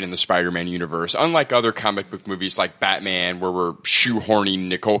right in the Spider-Man universe. Unlike other comic book movies like Batman, where we're shoehorning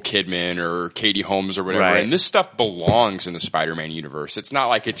Nicole Kidman or Katie Holmes or whatever. Right. And this stuff belongs in the Spider-Man universe. It's not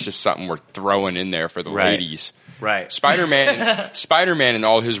like it's just something we're throwing in there for the ladies. Right. Spider-Man and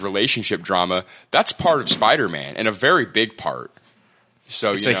all his relationship drama, that's part of Spider-Man, and a very big part.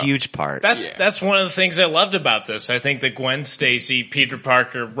 So it's a huge part. That's one of the things I loved about this. I think the Gwen Stacy, Peter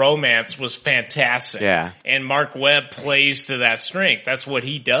Parker romance was fantastic. Yeah. And Mark Webb plays to that strength. That's what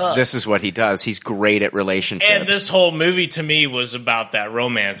he does. This is what he does. He's great at relationships. And this whole movie to me was about that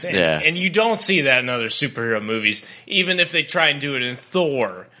romance. And you don't see that in other superhero movies, even if they try and do it in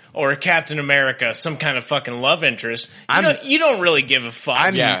Thor or Captain America, some kind of fucking love interest. You don't really give a fuck.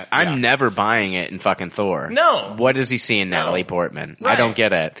 I'm never buying it in fucking Thor. No. What does he see in Natalie Portman? Right. I don't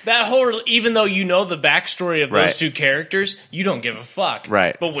get it. That whole, even though you know the backstory of those two characters, you don't give a fuck.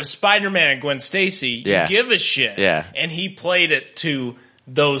 Right. But with Spider-Man and Gwen Stacy, you give a shit. Yeah. And he played it to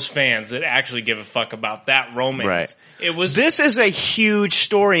those fans that actually give a fuck about that romance. Right. This is a huge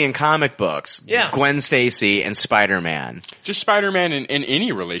story in comic books. Yeah. Gwen Stacy and Spider-Man. Just Spider-Man in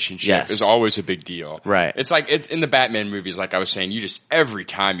any relationship is always a big deal. Right. It's like in the Batman movies, like I was saying, you just every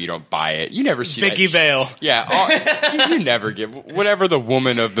time you don't buy it, you never see Vicky Vale. Yeah, you never give whatever the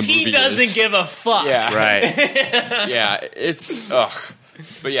woman of the movie is. He doesn't give a fuck. Yeah, right. Yeah, it's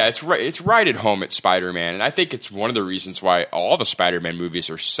But yeah, it's right at home at Spider-Man, and I think it's one of the reasons why all the Spider-Man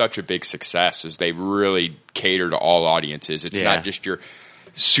movies are such a big success, is they really cater to all audiences. It's not just your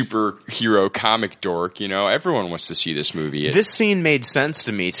superhero comic dork, everyone wants to see this movie. This scene made sense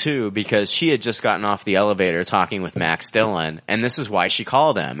to me too, because she had just gotten off the elevator talking with Max Dillon, and this is why she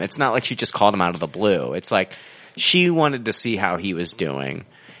called him. It's not like she just called him out of the blue. It's like she wanted to see how he was doing.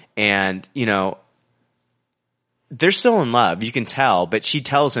 And, they're still in love, you can tell, but she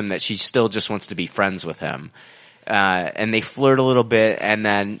tells him that she still just wants to be friends with him. And they flirt a little bit, and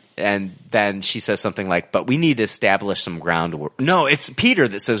then she says something like, but we need to establish some No, it's Peter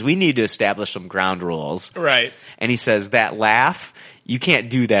that says we need to establish some ground rules. Right. And he says, that laugh, you can't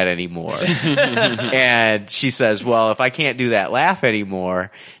do that anymore. And she says, well, if I can't do that laugh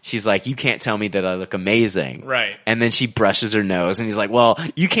anymore, she's like, you can't tell me that I look amazing. Right. And then she brushes her nose, and he's like, well,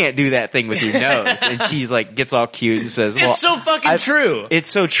 you can't do that thing with your nose. And she like gets all cute and says, well, it's so fucking true.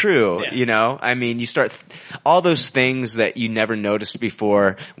 It's so true. Yeah. I mean, you start all those things that you never noticed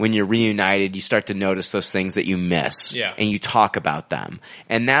before. When you're reunited, you start to notice those things that you miss. Yeah. And you talk about them.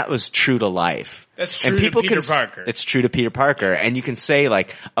 And that was true to life. That's true and people to Peter Parker. It's true to Peter Parker. And you can say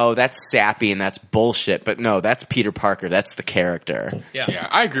like, oh, that's sappy and that's bullshit. But no, that's Peter Parker. That's the character. Yeah,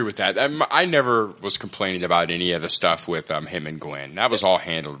 I agree with that. I never was complaining about any of the stuff with him and Gwen. That was all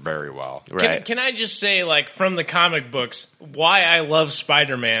handled very well. Right. Can I just say, like, from the comic books, why I love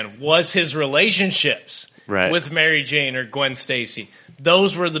Spider-Man was his relationships with Mary Jane or Gwen Stacy.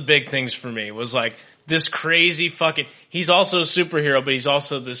 Those were the big things for me. Was like this crazy fucking... He's also a superhero, but he's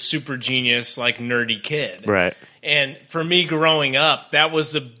also this super genius, like, nerdy kid. Right. And for me growing up, that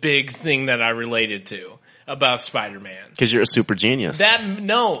was the big thing that I related to. about Spider-Man. Because you're a super genius.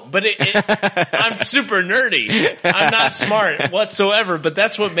 But I'm super nerdy. I'm not smart whatsoever, but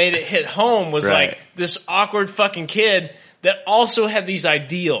that's what made it hit home was Right. like this awkward fucking kid that also had these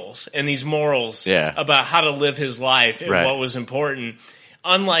ideals and these morals Yeah. about how to live his life and Right. what was important.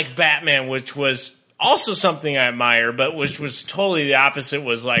 Unlike Batman, which was also something I admire, but which was totally the opposite,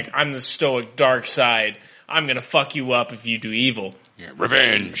 was like, I'm the stoic dark side. I'm going to fuck you up if you do evil. Yeah,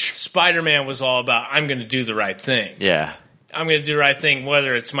 revenge. Spider-Man was all about, I'm going to do the right thing. Yeah. I'm going to do the right thing,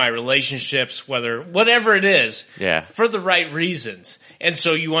 whether it's my relationships, whatever it is, Yeah. for the right reasons. And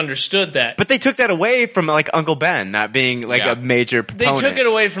so you understood that. But they took that away from like Uncle Ben not being like Yeah. a major They proponent. took it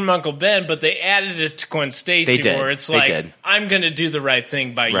away from Uncle Ben, but they added it to Gwen Stacy, They did. where it's They like, did. I'm going to do the right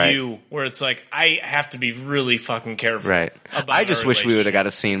thing by Right. you, where it's like, I have to be really fucking careful. Right. About I just our wish we would have relationship. got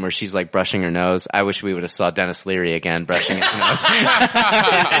a scene where she's like brushing her nose. I wish we would have saw Dennis Leary again brushing his nose,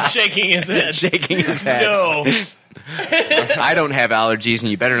 And shaking his head. shaking his head. No. I don't have allergies,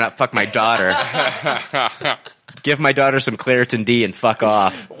 and you better not fuck my daughter. Give my daughter some Claritin D and fuck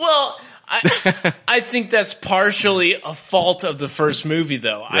off. Well, I think that's partially a fault of the first movie,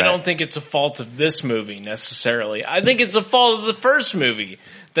 though. I Right. don't think it's a fault of this movie necessarily. I think it's a fault of the first movie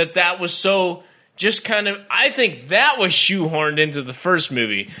that was so just kind of. I think that was shoehorned into the first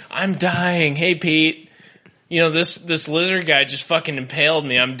movie. I'm dying. Hey, Pete. You know, this lizard guy just fucking impaled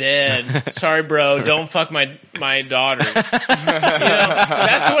me. I'm dead. Sorry, bro. Don't fuck my daughter. You know,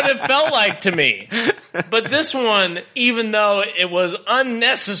 that's what it felt like to me. But this one, even though it was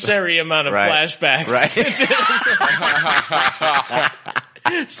unnecessary amount of Right. flashbacks,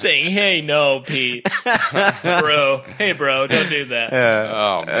 saying, "Hey, no, Pete, bro. Hey, bro, don't do that."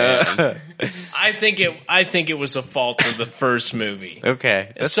 Oh man. I think it was a fault of the first movie.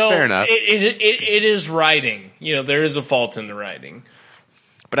 Okay, that's So fair enough. It is writing. You know, there is a fault in the writing.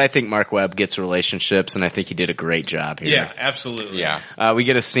 But I think Mark Webb gets relationships, and I think he did a great job here. Yeah, absolutely. Yeah. We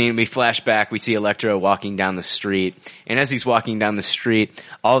get a scene, we flash back, we see Electro walking down the street, and as he's walking down the street,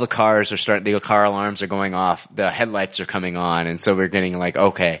 all the cars are the car alarms are going off, the headlights are coming on, and so we're getting like,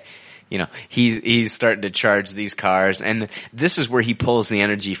 okay, you know, he's starting to charge these cars, and this is where he pulls the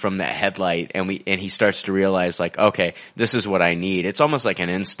energy from that headlight, and he starts to realize like, okay, this is what I need. It's almost like an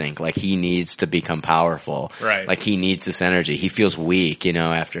instinct, like he needs to become powerful. Right. Like he needs this energy. He feels weak, you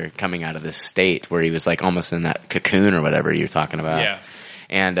know, after coming out of this state where he was like almost in that cocoon or whatever you're talking about. Yeah.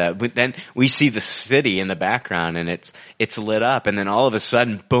 And but then we see the city in the background, and it's lit up, and then all of a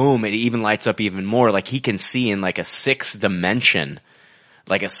sudden, boom! It even lights up even more. Like he can see in like a sixth dimension,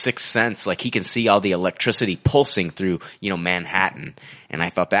 like a sixth sense. Like he can see all the electricity pulsing through, you know, Manhattan. And I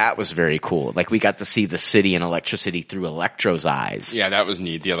thought that was very cool. Like we got to see the city and electricity through Electro's eyes. Yeah, that was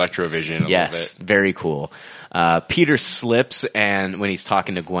neat. The Electrovision a little Yes, bit. very cool. Peter slips, and when he's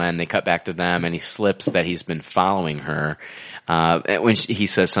talking to Gwen, they cut back to them, and he slips that he's been following her. When he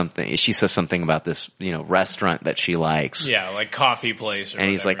says something, she says something about this, you know, restaurant that she likes. Yeah, like coffee place. Or And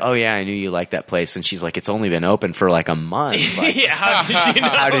he's like, whatever. "Oh yeah, I knew you liked that place." And she's like, "It's only been open for like a month." Like, yeah, how did you know?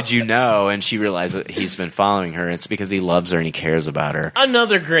 how did you know? And she realized that he's been following her. It's because he loves her and he cares about her.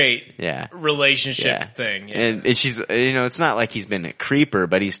 Another great Yeah. relationship Yeah. thing. Yeah. And she's, you know, it's not like he's been a creeper,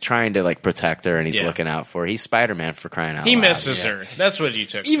 but he's trying to like protect her, and he's Yeah. looking out for her. He's Spider-Man, for crying out He loud. misses her. That's what you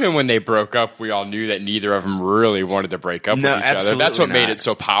took. Even when they broke up, we all knew that neither of them really wanted to break up No, with each other. absolutely That's what made not. it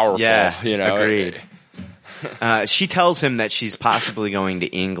so powerful. Yeah, you know, agreed. She tells him that she's possibly going to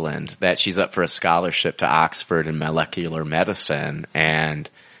England, that she's up for a scholarship to Oxford in molecular medicine, and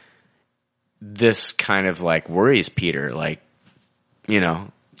this kind of like worries Peter, like, you know,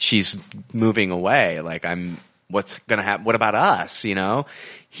 she's moving away, like what's gonna happen, what about us, you know?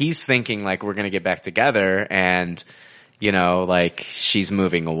 He's thinking like we're gonna get back together, and, you know, like she's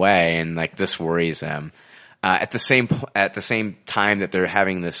moving away, and like this worries him. At the same time that they're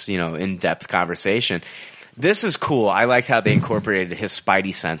having this, you know, in-depth conversation, this is cool. I liked how they incorporated his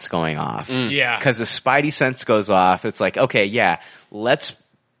Spidey sense going off. Yeah. Because the Spidey sense goes off, it's like, okay, yeah, let's,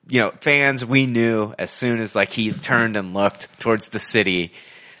 you know, fans, we knew as soon as like he turned and looked towards the city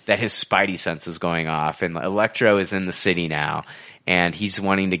that his Spidey sense is going off, and Electro is in the city now, and he's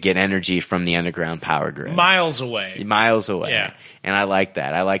wanting to get energy from the underground power grid. Miles away. Miles away. Yeah. And I liked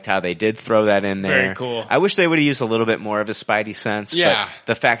that. I liked how they did throw that in there. Very cool. I wish they would have used a little bit more of his Spidey sense. Yeah. But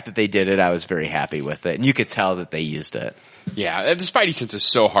the fact that they did it, I was very happy with it. And you could tell that they used it. Yeah, the Spidey sense is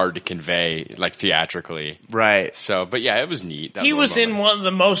so hard to convey, like theatrically. Right. So, but yeah, it was neat. That He little was in moment. one of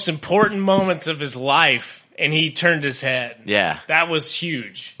the most important moments of his life, and he turned his head. Yeah. That was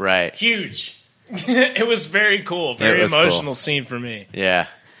huge. Right. Huge. It was very cool. Very was emotional cool. scene for me. Yeah.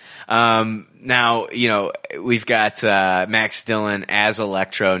 Now, you know, we've got Max Dillon as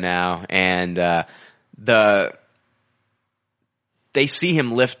Electro now, and they see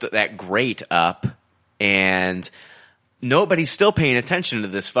him lift that grate up, and nobody's still paying attention to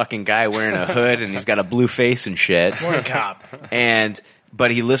this fucking guy wearing a hood and he's got a blue face and shit. One cop.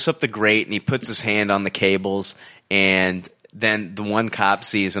 But he lifts up the grate and he puts his hand on the cables, and then the one cop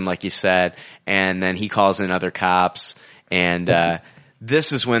sees him, like you said, and then he calls in other cops, and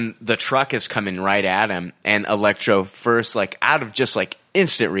this is when the truck is coming right at him, and Electro first, like, out of just like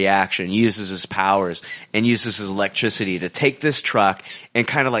instant reaction, uses his powers and uses his electricity to take this truck and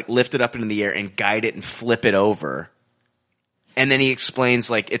kind of like lift it up into the air and guide it and flip it over. And then he explains,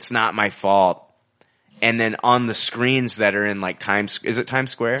 like, it's not my fault. And then on the screens that are in, like, is it Times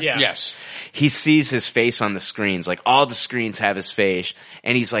Square? Yeah. Yes. He sees his face on the screens. Like, all the screens have his face.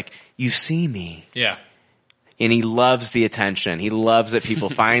 And he's like, you see me. Yeah. And he loves the attention. He loves that people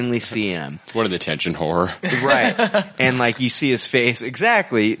finally see him. What an attention whore. Right. And, like, you see his face.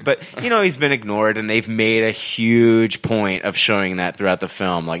 Exactly. But, you know, he's been ignored, and they've made a huge point of showing that throughout the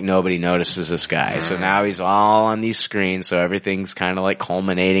film. Like, nobody notices this guy. So now he's all on these screens, so everything's kind of, like,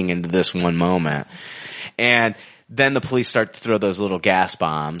 culminating into this one moment. And then the police start to throw those little gas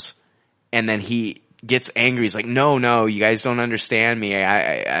bombs, and then he gets angry. He's like, no, you guys don't understand me.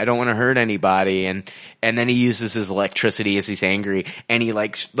 I don't want to hurt anybody. And then he uses his electricity as he's angry, and he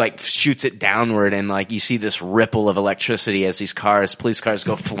like shoots it downward, and like you see this ripple of electricity as these police cars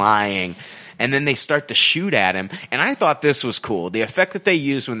go flying. And then they start to shoot at him. And I thought this was cool. The effect that they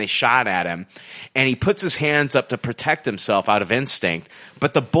used when they shot at him, and he puts his hands up to protect himself out of instinct.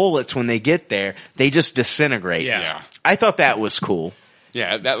 But the bullets, when they get there, they just disintegrate. Yeah. I thought that was cool.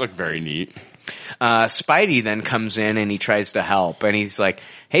 Yeah, that looked very neat. Spidey then comes in and he tries to help, and he's like,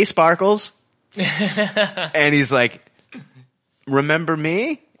 hey, Sparkles. And he's like, remember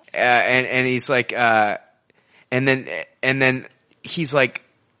me? And he's like, and then he's like,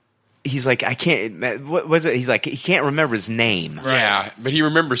 I can't, what was it? He's like, he can't remember his name. Right. Yeah, but he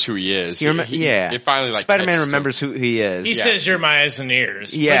remembers who he is. It finally, like, Spider-Man remembers who he is. He says, you're my eyes and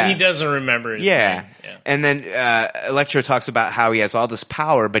ears. Yeah. But he doesn't remember his name. Yeah. And then, Electro talks about how he has all this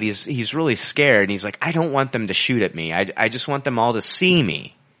power, but he's really scared. And he's like, I don't want them to shoot at me. I just want them all to see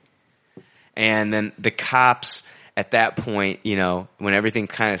me. And then the cops, at that point, you know, when everything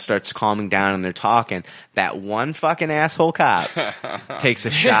kind of starts calming down and they're talking, that one fucking asshole cop takes a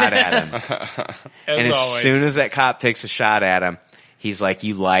shot at him. As soon as that cop takes a shot at him, he's like,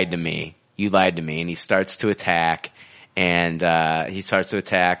 you lied to me. You lied to me. And he starts to attack. And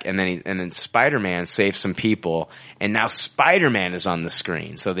then Spider-Man saves some people, and now Spider-Man is on the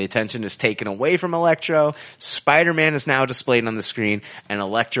screen. So the attention is taken away from Electro. Spider-Man is now displayed on the screen, and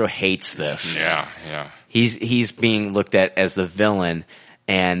Electro hates this. Yeah. He's being looked at as the villain,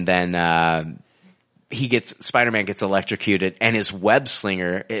 and then Spider-Man gets electrocuted, and his web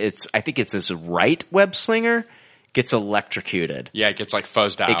slinger, I think it's his right web slinger, gets electrocuted. Yeah, it gets like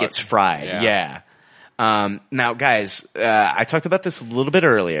fuzzed out. It gets fried. Yeah. Now, guys, I talked about this a little bit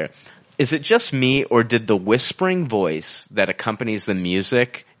earlier. Is it just me, or did the whispering voice that accompanies the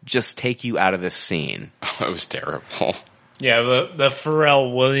music just take you out of this scene? Oh, it was terrible. Yeah, the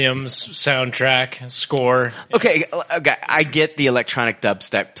Pharrell Williams soundtrack score. Okay, I get the electronic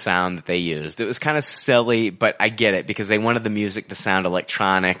dubstep sound that they used. It was kind of silly, but I get it because they wanted the music to sound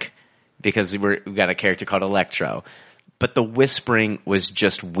electronic because we've got a character called Electro. But the whispering was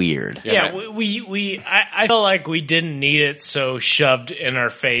just weird. Yeah, I felt like we didn't need it so shoved in our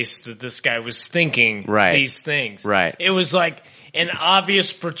face that this guy was thinking these things. Right. It was like an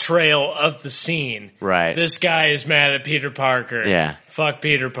obvious portrayal of the scene. Right. This guy is mad at Peter Parker. Yeah. Fuck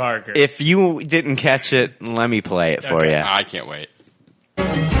Peter Parker. If you didn't catch it, let me play it for you. I can't wait.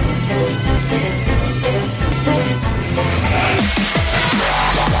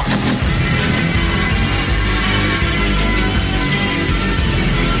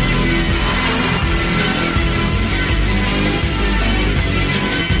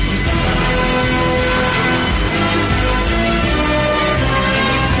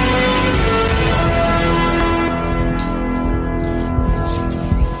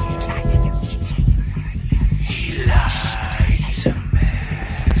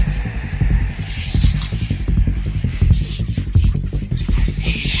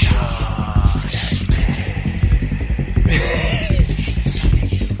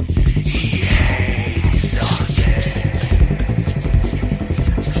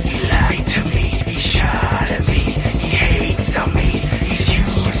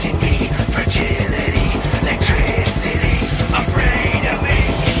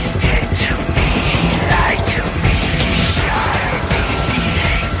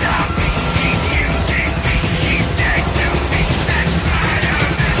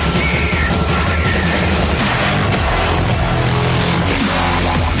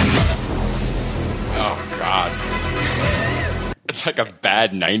 a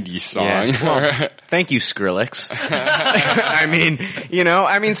bad 90s song. Yeah. Well, thank you, Skrillex. I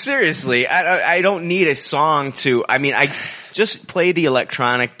mean, seriously, I don't need a song to, I just play the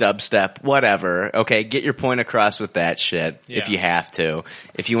electronic dubstep, whatever. Okay, get your point across with that shit if you have to.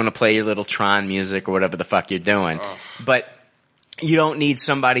 If you want to play your little Tron music or whatever the fuck you're doing. But you don't need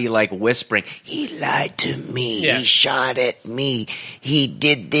somebody like whispering, he lied to me, he shot at me, he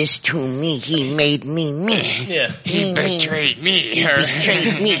did this to me, he made me me. Yeah. He betrayed me. He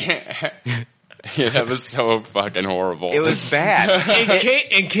betrayed me. Yeah, that was so fucking horrible. It was bad.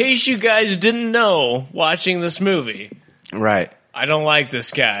 In case you guys didn't know, watching this movie, Right. I don't like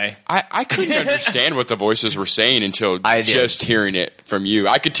this guy. I couldn't understand what the voices were saying until I did. just hearing it from you.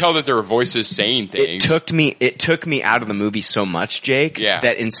 I could tell that there were voices saying things. It took me out of the movie so much, Jake,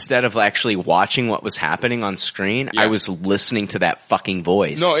 that instead of actually watching what was happening on screen, I was listening to that fucking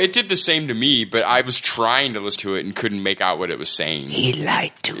voice. No, it did the same to me, but I was trying to listen to it and couldn't make out what it was saying. He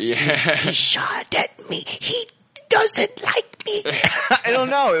lied to me. He shot at me. He doesn't like me. I don't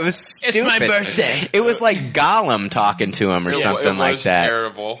know. It was stupid. It's my birthday. It was like Gollum talking to him or something like that.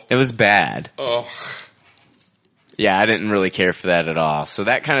 Terrible. It was bad. Oh. Yeah, I didn't really care for that at all. So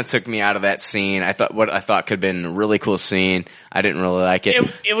that kind of took me out of that scene. I thought what I thought could have been a really cool scene. I didn't really like it.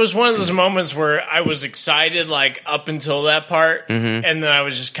 It was one of those moments where I was excited, like, up until that part, and then I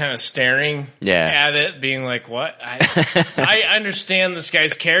was just kind of staring at it, being like, what? I understand this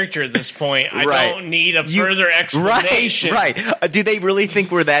guy's character at this point. I don't need a further explanation. Right. Do they really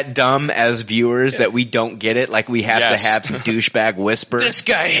think we're that dumb as viewers that we don't get it? Like, we have to have some douchebag whisper? This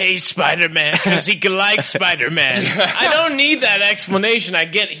guy hates Spider-Man because he likes Spider-Man. I don't need that explanation. I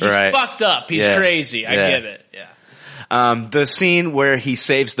get it. He's fucked up. He's crazy. I get it. Yeah. The scene where he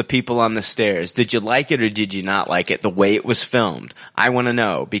saves the people on the stairs, did you like it or did you not like it? The way it was filmed. I want to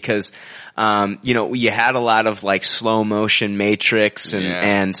know because, you had a lot of like slow motion Matrix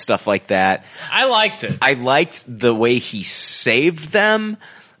and stuff like that. I liked it. I liked the way he saved them,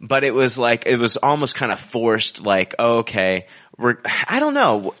 but it was almost kind of forced, like, okay, I don't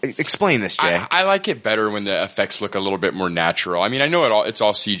know. Explain this, Jay. I like it better when the effects look a little bit more natural. I mean, I know it's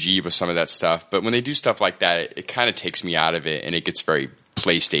all CG with some of that stuff, but when they do stuff like that, it kind of takes me out of it, and it gets very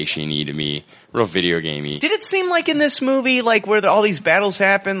PlayStation-y to me, real video gamey. Did it seem like in this movie, like where all these battles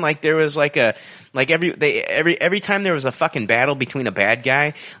happen, like there was every time there was a fucking battle between a bad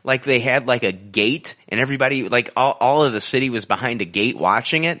guy, like they had like a gate, and everybody, like all of the city was behind a gate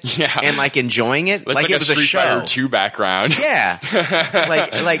watching it, and like enjoying it, like it was a show. Fighter 2 background. Yeah,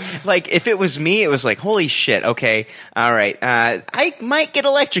 like if it was me, it was like, holy shit, okay, all right, I might get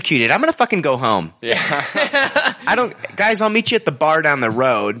electrocuted. I'm gonna fucking go home. Yeah, guys, I'll meet you at the bar down the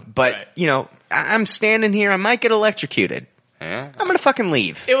road, but I'm standing here, I might get electrocuted. Yeah. I'm gonna fucking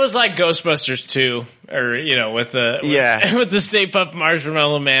leave. It was like Ghostbusters 2, or with the Stay Puft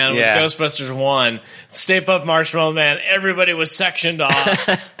Marshmallow Man, with Ghostbusters 1, Stay Puft Marshmallow Man, everybody was sectioned off,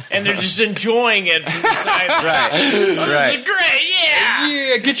 and they're just enjoying it from the side. Right. This is great,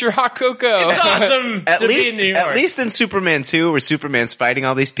 yeah, get your hot cocoa. It's awesome to be in New York. At least in Superman 2, where Superman's fighting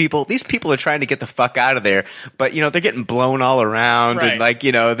all these people are trying to get the fuck out of there, but they're getting blown all around, and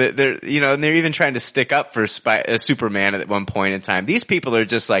they're even trying to stick up for Superman at one point in time. These people are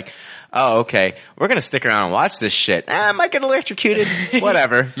just like, oh, okay, we're gonna stick around and watch this shit. I might get electrocuted.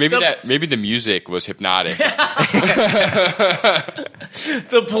 Whatever. Maybe the music was hypnotic.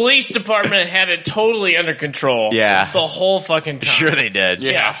 The police department had it totally under control. Yeah. The whole fucking time. Sure they did.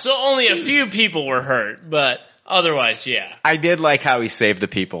 Yeah. So only a few people were hurt, but otherwise, yeah. I did like how he saved the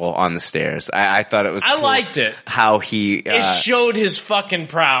people on the stairs. I thought it was cool. I liked it. How he... it showed his fucking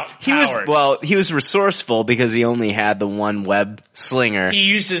power. He was resourceur because he only had the one web slinger. He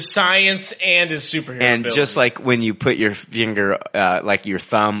used his science and his superhero ability. Just like when you put your finger, like your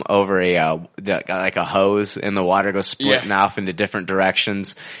thumb over like a hose and the water goes splitting off into different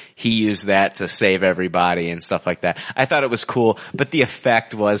directions, he used that to save everybody and stuff like that. I thought it was cool, but the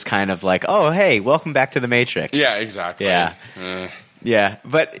effect was kind of like, oh, hey, welcome back to the Matrix. Yeah, exactly. Yeah. Yeah,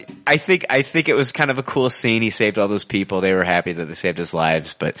 but I think it was kind of a cool scene. He saved all those people. They were happy that they saved his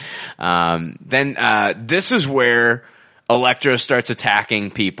lives. But then this is where Electro starts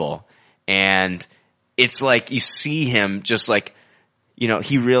attacking people. And it's like you see him just like,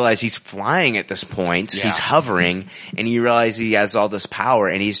 he realizes he's flying at this point. Yeah. He's hovering, and you realize he has all this power,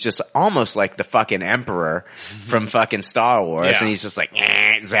 and he's just almost like the fucking Emperor from fucking Star Wars. Yeah. And he's just like,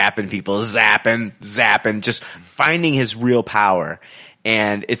 zapping people, zapping, just finding his real power.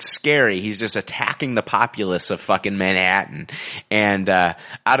 And it's scary. He's just attacking the populace of fucking Manhattan. And out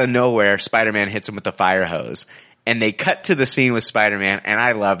of nowhere, Spider-Man hits him with the fire hose. And they cut to the scene with Spider-Man, and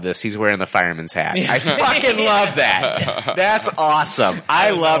I love this. He's wearing the fireman's hat. I fucking love that. That's awesome.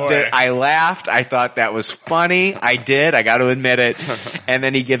 I loved it. I laughed. I thought that was funny. I did. I got to admit it. And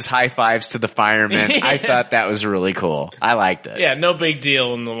then he gives high fives to the fireman. I thought that was really cool. I liked it. Yeah, no big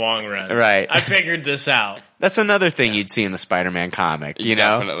deal in the long run. Right. I figured this out. That's another thing you'd see in the Spider-Man comic, you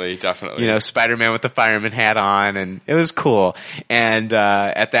know? Definitely. You know, Spider-Man with the fireman hat on, and it was cool. And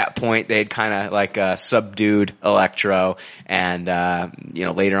at that point, they'd kind of like subdued Electro, and you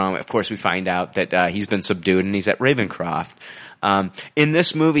know, later on, of course, we find out that he's been subdued and he's at Ravencroft. In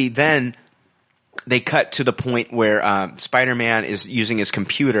this movie, then they cut to the point where Spider-Man is using his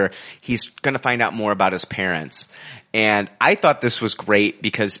computer. He's going to find out more about his parents. And I thought this was great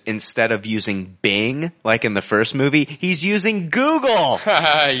because instead of using Bing, like in the first movie, he's using Google.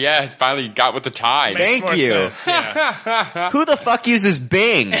 Yeah, finally got with the tide. Thank you. Sense, yeah. Who the fuck uses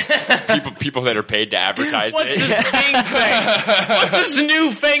Bing? People that are paid to advertise What's it. this Bing thing? What's this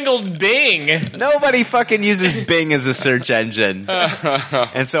newfangled Bing? Nobody fucking uses Bing as a search engine.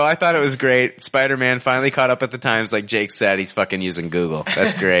 And so I thought it was great. Spider-Man finally caught up at the times, like Jake said. He's fucking using Google.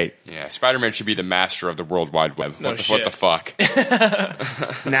 That's great. Yeah, Spider-Man should be the master of the World Wide Web. What the fuck?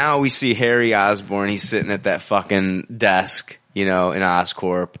 Now we see Harry Osborn. He's sitting at that fucking desk, you know, in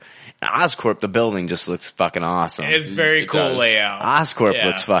Oscorp. And Oscorp, the building just looks fucking awesome. It's very cool does. layout. Oscorp Yeah.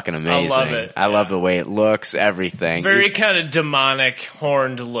 looks fucking amazing. I love it. I love the way it looks, everything. Very kind of demonic,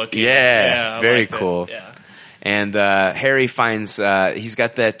 horned looking. Yeah, I very liked it. cool. Yeah. And Harry finds he's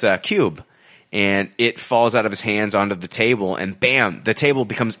got that cube, and it falls out of his hands onto the table, and bam, the table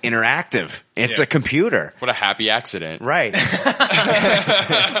becomes interactive. It's Yeah. a computer. What a happy accident. Right.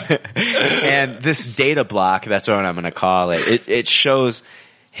 And this data block, that's what I'm going to call it, it shows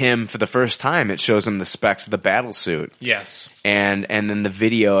him for the first time. It shows him the specs of the battle suit. Yes. And then the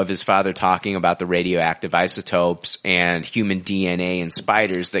video of his father talking about the radioactive isotopes and human DNA and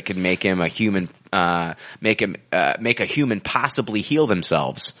spiders that could make him a human, make a human possibly heal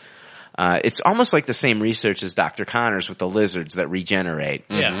themselves. It's almost like the same research as Dr. Connors with the lizards that regenerate.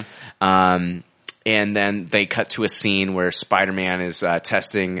 Yeah. And then they cut to a scene where Spider-Man is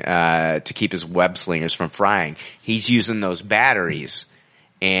testing to keep his web slingers from frying. He's using those batteries,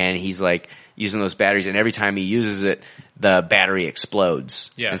 and he's like using those batteries, and every time he uses it, the battery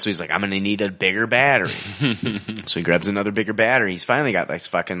explodes. Yes. And so he's like, I'm going to need a bigger battery. So he grabs another bigger battery. He's finally got this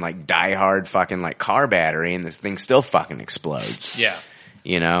fucking like die-hard fucking like car battery, and this thing still fucking explodes. Yeah.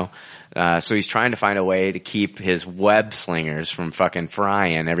 You know? So he's trying to find a way to keep his web slingers from fucking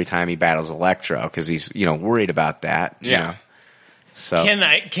frying every time he battles Electro, because he's, you know, worried about that. You Yeah. know? So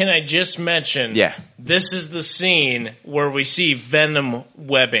Can I just mention? Yeah. This is the scene where we see Venom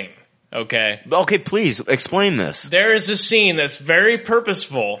webbing. Okay. Okay, please explain this. There is a scene that's very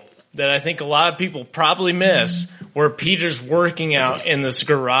purposeful that I think a lot of people probably miss, where Peter's working out in this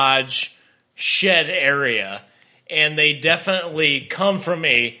garage shed area, and they definitely come from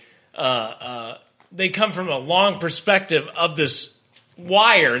a long perspective of this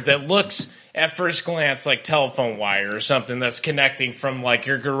wire that looks at first glance like telephone wire or something that's connecting from like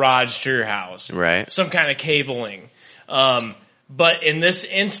your garage to your house. Right. Some kind of cabling. But in this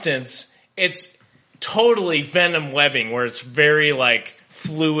instance, it's totally Venom webbing, where it's very like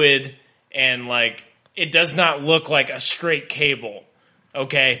fluid and like it does not look like a straight cable.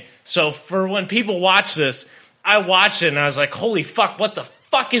 Okay? So for when people watch this, I watched it and I was like, holy fuck, what the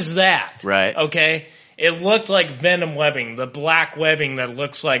fuck is that? Right. Okay? It looked like Venom webbing, the black webbing that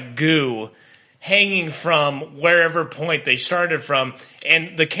looks like goo hanging from wherever point they started from.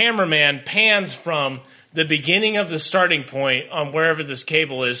 And the cameraman pans from the beginning of the starting point on wherever this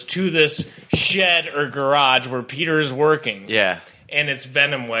cable is to this shed or garage where Peter is working. Yeah. And it's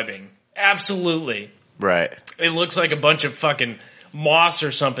Venom webbing. Absolutely. Right. It looks like a bunch of fucking moss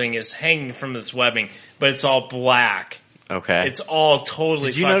or something is hanging from this webbing, but it's all black. Okay. It's all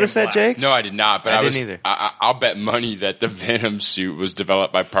totally Did you fucking notice that, black. Jake? No, I did not. But I I didn't was. either. I'll bet money that the Venom suit was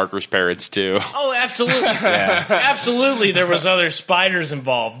developed by Parker's parents too. Oh, absolutely. Absolutely, there was other spiders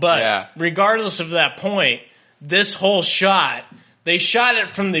involved. But Yeah. regardless of that point, this whole shot, they shot it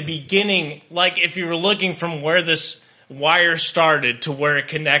from the beginning, like if you were looking from where this wire started to where it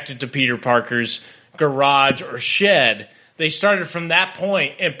connected to Peter Parker's garage or shed. They started from that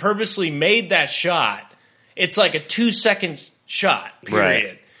point and purposely made that shot. It's like a 2-second shot, period.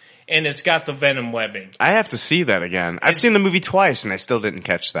 Right. And it's got the Venom webbing. I have to see that again. I've seen the movie twice, and I still didn't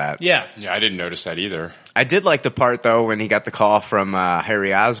catch that. Yeah. Yeah, I didn't notice that either. I did like the part, though, when he got the call from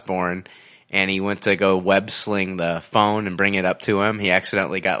Harry Osborn, and he went to go web sling the phone and bring it up to him. He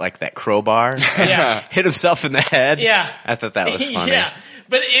accidentally got, like, that crowbar. Yeah. Hit himself in the head. Yeah. I thought that was funny. Yeah.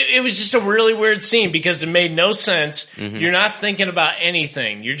 But it was just a really weird scene because it made no sense. Mm-hmm. You're not thinking about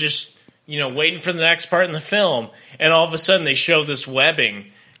anything. You're just, waiting for the next part in the film. And all of a sudden they show this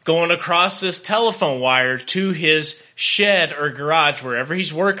webbing going across this telephone wire to his shed or garage, wherever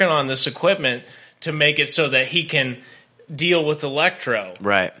he's working on this equipment to make it so that he can deal with Electro.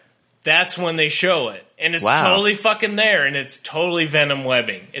 Right. That's when they show it. And it's Wow. totally fucking there, and it's totally Venom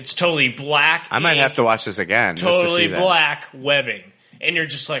webbing. It's totally black. I might ink, have to watch this again. just to totally see that. black webbing. And you're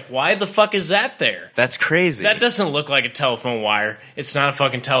just like, why the fuck is that there? That's crazy. That doesn't look like a telephone wire. It's not a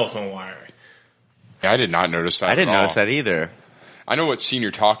fucking telephone wire. I did not notice that. I didn't at all. notice that either. I know what scene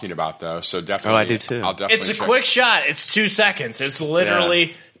you're talking about, though. So definitely. Oh, I do too. I'll definitely. It's a check. quick shot. It's 2 seconds. It's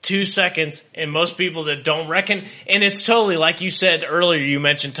literally 2 seconds. And most people that don't reckon, and it's totally like you said earlier. You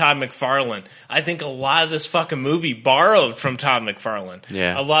mentioned Todd McFarlane. I think a lot of this fucking movie borrowed from Todd McFarlane.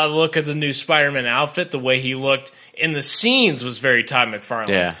 Yeah. A lot of the look of the new Spider-Man outfit, the way he looked in the scenes was very Todd McFarlane.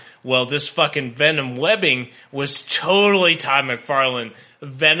 Yeah. Well, this fucking Venom webbing was totally Todd McFarlane.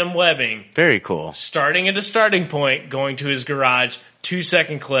 Venom webbing. Very cool. Starting at a starting point, going to his garage, 2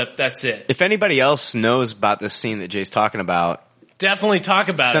 second clip. That's it. If anybody else knows about this scene that Jay's talking about, Definitely talk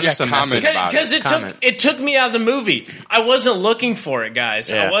about send it. us a comment message. about Because Comment. it took me out of the movie. I wasn't looking for it,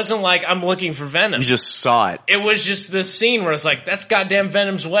 guys. Yeah. I wasn't like, I'm looking for Venom. You just saw it. It was just this scene where it's like, that's goddamn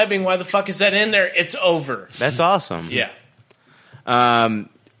Venom's webbing. Why the fuck is that in there? It's over. That's awesome. Yeah.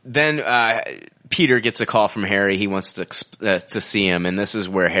 Then Peter gets a call from Harry. He wants to see him, and this is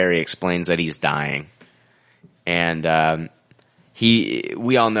where Harry explains that he's dying. And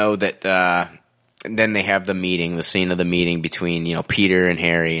we all know that. And then they have the scene of the meeting between Peter and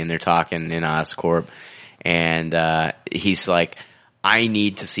Harry, and they're talking in Oscorp. And he's like, "I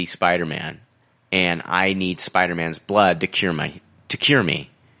need to see Spider-Man, and I need Spider-Man's blood to cure me."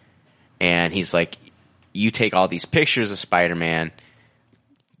 And he's like, "You take all these pictures of Spider-Man.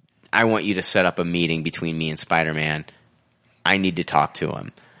 I want you to set up a meeting between me and Spider-Man. I need to talk to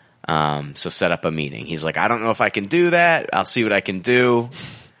him. So set up a meeting." He's like, "I don't know if I can do that. I'll see what I can do."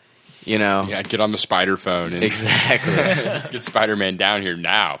 Yeah, get on the spider phone and Exactly. get Spider-Man down here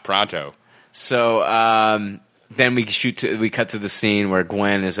now, pronto. So then we cut to the scene where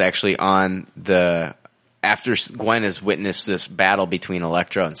Gwen is actually on after Gwen has witnessed this battle between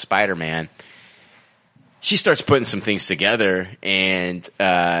Electro and Spider-Man. She starts putting some things together, and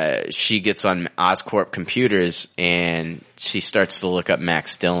she gets on Oscorp computers, and she starts to look up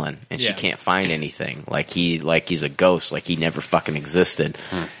Max Dillon, and she Yeah. can't find anything. Like he's a ghost, like he never fucking existed.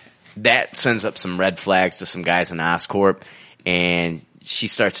 That sends up some red flags to some guys in Oscorp, and she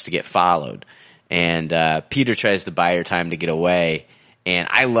starts to get followed. And Peter tries to buy her time to get away. And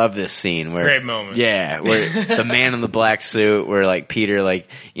I love this scene where Great moment. Yeah, where the man in the black suit, where like Peter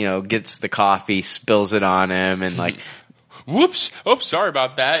gets the coffee, spills it on him, and like Whoops! Oh, sorry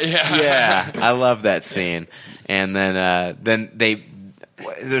about that. yeah, I love that scene. And then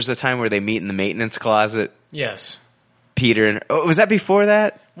there's a time where they meet in the maintenance closet. Yes. Peter and was that before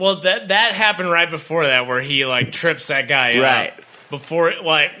that? Well, that happened right before that, where he trips that guy Right. up before,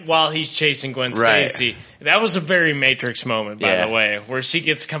 while he's chasing Gwen Right. Stacy. That was a very Matrix moment, by Yeah. the way, where she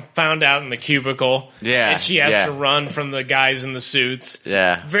gets found out in the cubicle, Yeah, and she has yeah. to run from the guys in the suits.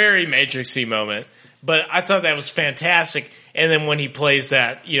 Yeah. Very Matrixy moment, but I thought that was fantastic. And then when he plays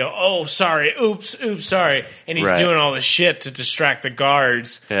that, oh, sorry, oops, sorry, and he's Right. doing all this shit to distract the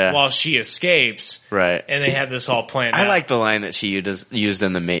guards Yeah. while she escapes, Right. and they had this all planned I out. like the line that she used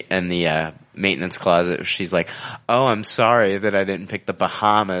in the maintenance closet. She's like, "Oh, I'm sorry that I didn't pick the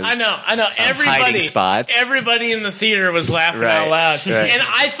Bahamas." I know. hiding Everybody, spots. everybody in the theater was laughing Right, out loud, right. and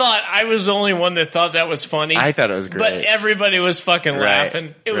I thought I was the only one that thought that was funny. I thought it was but great. everybody was fucking Right,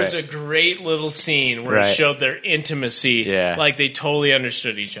 laughing. It was right. a great little scene where Right. it showed their intimacy, Yeah. like they totally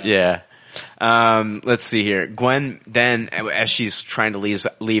understood each other. Yeah. Let's see here. Gwen then, as she's trying to leave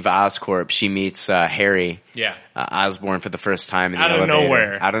Oscorp, she meets Harry Yeah. Osborn for the first time in the Out of elevator.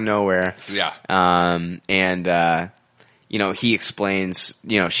 nowhere. Out of nowhere. Yeah. And he explains,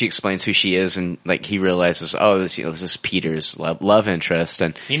 she explains who she is, and like he realizes, oh, this is Peter's love interest,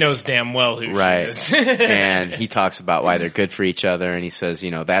 and He knows damn well who right. she is. And he talks about why they're good for each other, and he says,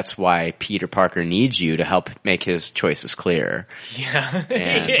 that's why Peter Parker needs you to help make his choices clearer. Yeah.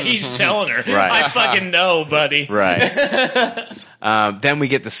 And- He's telling her. Right. I fucking know, buddy. Right. Then we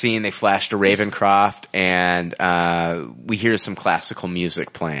get the scene, they flash to Ravencroft, and we hear some classical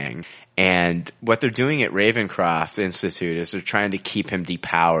music playing. And what they're doing at Ravencroft Institute is they're trying to keep him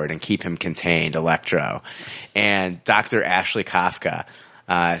depowered and keep him contained, Electro. And Dr. Ashley Kafka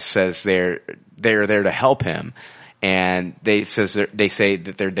says they're there to help him. And they say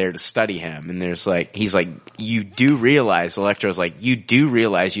that they're there to study him, and he's like, you do realize, Electro's like, you do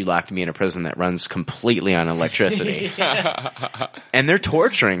realize you locked me in a prison that runs completely on electricity. And they're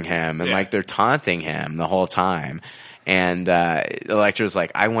torturing him, and like they're taunting him the whole time. And Electro's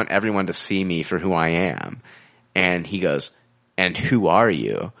like, I want everyone to see me for who I am. And he goes, and who are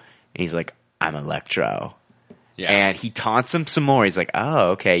you? And he's like, I'm Electro. Yeah. And he taunts him some more. He's like,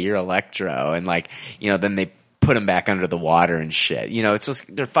 oh, okay, you're Electro. And like, then they put him back under the water and shit. It's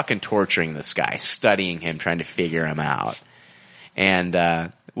just, they're fucking torturing this guy, studying him, trying to figure him out.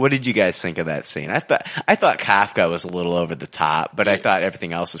 And what did you guys think of that scene? I thought Kafka was a little over the top, but I thought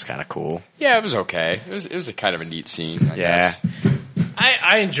everything else was kind of cool. Yeah, it was okay. It was a kind of a neat scene, I guess.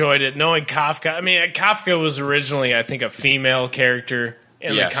 I enjoyed it, knowing Kafka. I mean, Kafka was originally, I think, a female character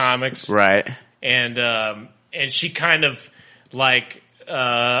in the comics. Right. And she kind of, like,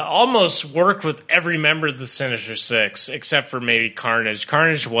 almost worked with every member of the Sinister Six, except for maybe Carnage.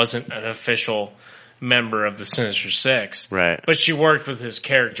 Carnage wasn't an official member of the Sinister Six. Right. But she worked with his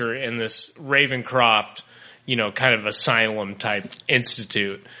character in this Ravencroft, kind of asylum type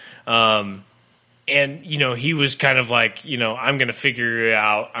institute. And, he was kind of like, I'm going to figure it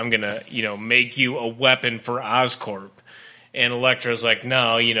out. I'm going to, make you a weapon for Oscorp. And Elektra's like,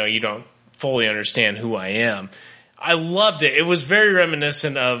 no, you don't fully understand who I am. I loved it. It was very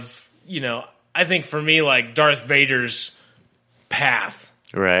reminiscent of, I think for me, like Darth Vader's path.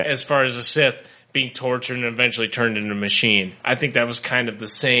 Right. As far as a Sith being tortured and eventually turned into a machine. I think that was kind of the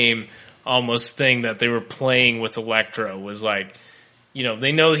same almost thing that they were playing with Electro, was like,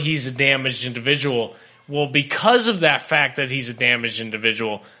 they know he's a damaged individual. Well, because of that fact that he's a damaged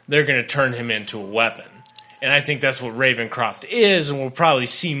individual, they're going to turn him into a weapon. And I think that's what Ravencroft is, and we'll probably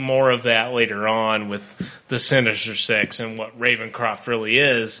see more of that later on with the Sinister Six and what Ravencroft really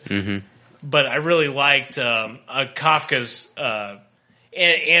is. Mm-hmm. But I really liked Kafka's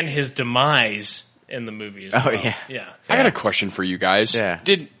and his demise in the movie as well. Yeah. I got a question for you guys. Yeah.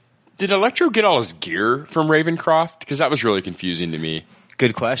 Did Electro get all his gear from Ravencroft? Because that was really confusing to me.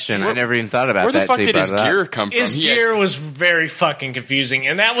 Good question. I never even thought about that. Where the fuck did his gear come from? His gear was very fucking confusing,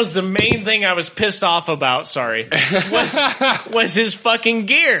 and that was the main thing I was pissed off about, was his fucking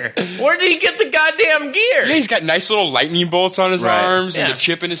gear. Where did he get the goddamn gear? Yeah, he's got nice little lightning bolts on his arms and a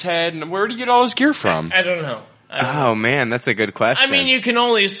chip in his head, and where did he get all his gear from? I don't know. Oh, man, that's a good question. I mean, you can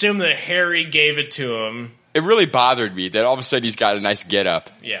only assume that Harry gave it to him. It really bothered me that all of a sudden he's got a nice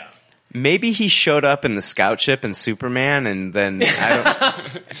getup. Yeah. Maybe he showed up in the scout ship in Superman, and then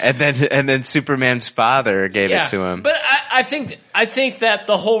and then Superman's father gave it to him. But I think that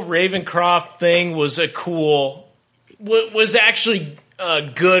the whole Ravencroft thing was was actually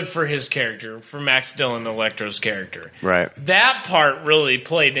good for his character, for Max Dillon, Electro's character. Right. That part really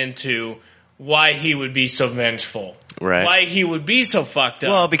played into why he would be so vengeful. Right. Why he would be so fucked up.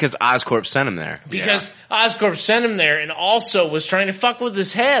 Well, because Oscorp sent him there. Because Oscorp sent him there and also was trying to fuck with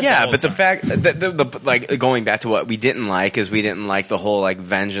his head. Yeah, but the fact that the like going back to what we didn't like is we didn't like the whole like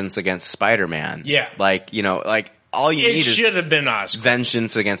vengeance against Spider-Man. Yeah. Like, like all you need is should have been Oscorp.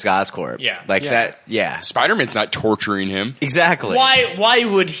 Vengeance against Oscorp. Yeah. Like that, Spider-Man's not torturing him. Exactly. Why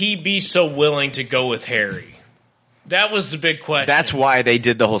would he be so willing to go with Harry? That was the big question. That's why they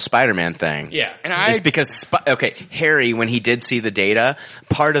did the whole Spider-Man thing. Yeah. And it's because, Harry, when he did see the data,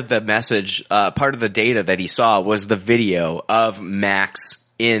 part of the data that he saw was the video of Max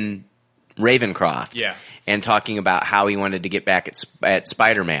in Ravencroft. Yeah. And talking about how he wanted to get back at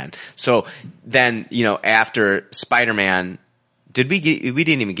Spider-Man. So then, after Spider-Man, we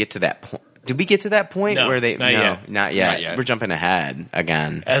didn't even get to that point. Did we get to that point where they? Not yet. Not yet. We're jumping ahead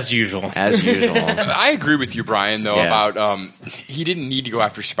again, as usual. I agree with you, Brian. Though about he didn't need to go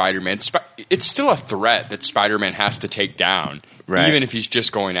after Spider-Man. It's still a threat that Spider-Man has to take down, even if he's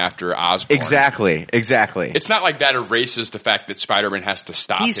just going after Osborn. Exactly. It's not like that erases the fact that Spider-Man has to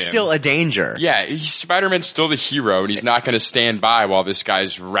stop him. He's still a danger. Yeah, Spider-Man's still the hero, and he's not going to stand by while this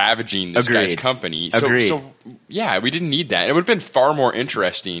guy's ravaging this guy's company. So yeah, we didn't need that. It would have been far more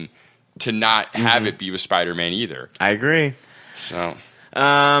interesting to not have it be with Spider-Man either. I agree. So,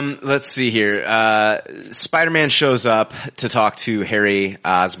 let's see here. Spider-Man shows up to talk to Harry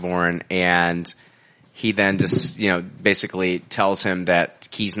Osborn, and he then just, basically tells him that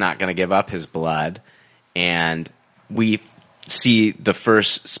he's not going to give up his blood. And we see the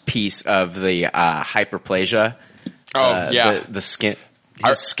first piece of the hyperplasia. The skin.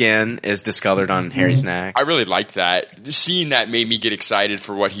 His skin is discolored on Harry's neck. I really liked that. Seeing that made me get excited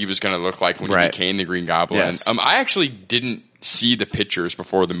for what he was going to look like when he became the Green Goblin. Yes. I actually didn't see the pictures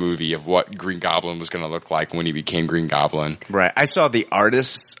before the movie of what Green Goblin was going to look like when he became Green Goblin. Right. I saw the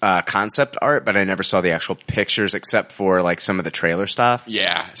artist's concept art, but I never saw the actual pictures except for like some of the trailer stuff.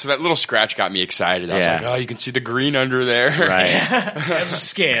 Yeah. So that little scratch got me excited. I was Yeah. like, oh, you can see the green under there. Right.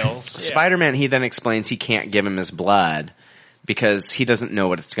 Scales. Spider-Man, he then explains he can't give him his blood because he doesn't know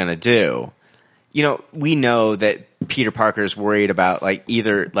what it's going to do. You know, we know that Peter Parker is worried about like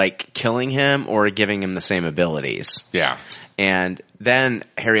either like killing him or giving him the same abilities. Yeah. And then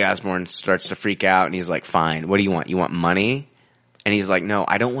Harry Osborn starts to freak out and he's like, fine, what do you want? You want money? And he's like, no,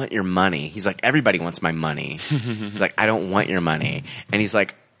 I don't want your money. He's like, everybody wants my money. He's like, I don't want your money. And he's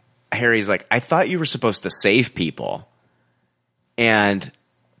like, Harry's like, I thought you were supposed to save people. And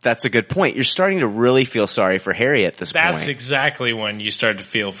that's a good point. You're starting to really feel sorry for Harry at this point. That's exactly when you start to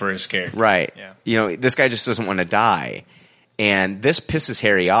feel for his character. Right. Yeah. You know, this guy just doesn't want to die. And this pisses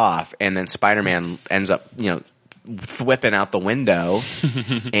Harry off. And then Spider-Man ends up, you know, whipping out the window.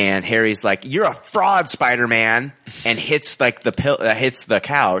 And Harry's like, you're a fraud, Spider-Man. And hits like hits the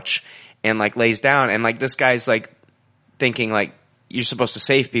couch and like lays down. And like this guy's like thinking like, you're supposed to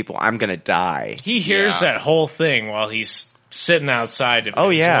save people. I'm going to die. He hears that whole thing while he's sitting outside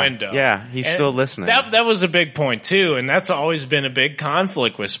of his window. Yeah, he's And still listening. That was a big point too, and that's always been a big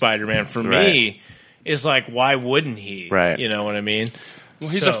conflict with Spider-Man for me. Is like, why wouldn't he? Right. You know what I mean? Well,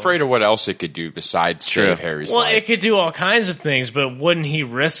 he's afraid of what else it could do besides save Harry's Well, life. it could do all kinds of things, but wouldn't he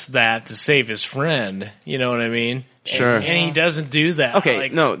risk that to save his friend? You know what I mean? Sure. And he doesn't do that. Okay,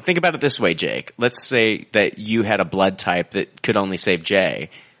 Like, no, think about it this way, Jake. Let's say that you had a blood type that could only save Jay.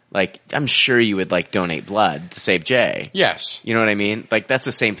 Like, I'm sure you would, like, donate blood to save Jay. Yes. You know what I mean? Like, that's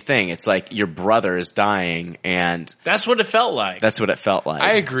the same thing. It's like your brother is dying, and that's what it felt like. that's what it felt like.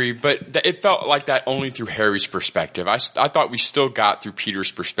 I agree, but it felt like that only through Harry's perspective. I thought we still got through Peter's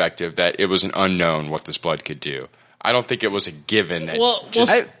perspective that it was an unknown what this blood could do. I don't think it was a given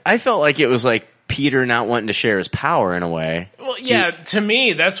that I felt like it was like Peter not wanting to share his power in a way. Well, yeah, to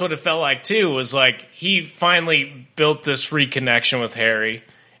me, that's what it felt like too, was like he finally built this reconnection with Harry,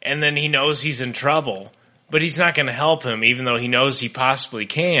 and then he knows he's in trouble, but he's not going to help him, even though he knows he possibly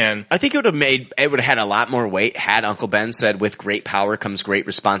can. I think it would have had a lot more weight had Uncle Ben said, with great power comes great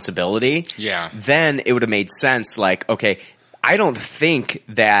responsibility. Yeah. Then it would have made sense, like, okay, I don't think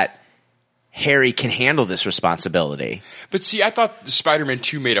that Harry can handle this responsibility. But see, I thought Spider-Man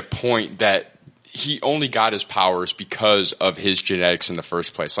 2 made a point that he only got his powers because of his genetics in the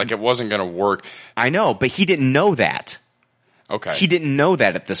first place. Like, it wasn't going to work. I know, but he didn't know that. Okay. He didn't know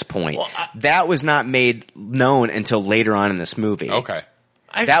that at this point. Well, that was not made known until later on in this movie. Okay.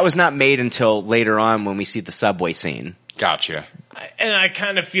 That was not made until later on when we see the subway scene. Gotcha. And I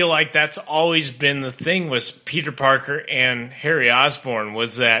kind of feel like that's always been the thing with Peter Parker and Harry Osborn,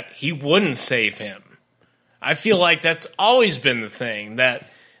 was that he wouldn't save him. I feel like that's always been the thing,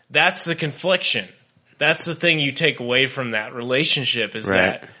 that's the confliction. That's the thing you take away from that relationship, is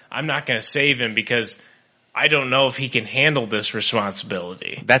that I'm not going to save him because I don't know if he can handle this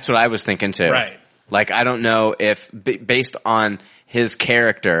responsibility. That's what I was thinking too. Right. Like, I don't know if, based on his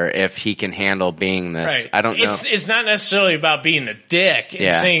character, if he can handle being this. Right. I don't know. It's not necessarily about being a dick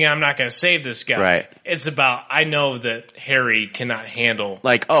and saying I'm not going to save this guy. Right. It's about, I know that Harry cannot handle.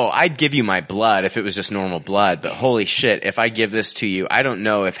 Like, oh, I'd give you my blood if it was just normal blood, but holy shit, if I give this to you, I don't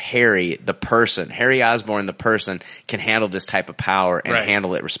know if Harry, the person, Harry Osborn, the person, can handle this type of power and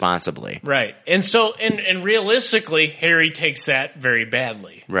handle it responsibly. Right. And so, and realistically, Harry takes that very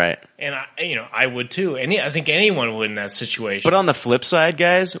badly. Right. And I would too. And I think anyone would in that situation. But on the flip side,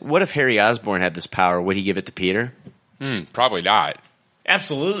 guys, what if Harry Osborn had this power? Would he give it to Peter? Probably not.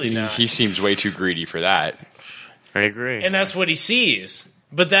 Absolutely not. He seems way too greedy for that. I agree. And that's what he sees.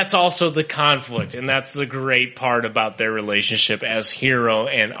 But that's also the conflict, and that's the great part about their relationship as hero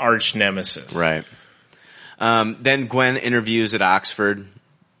and arch nemesis. Right. Then Gwen interviews at Oxford,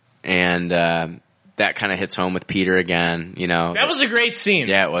 and that kind of hits home with Peter again. You know, that was a great scene.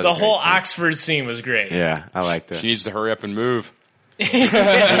 Yeah, it was. The whole Oxford scene was great. Yeah, I liked it. She needs to hurry up and move.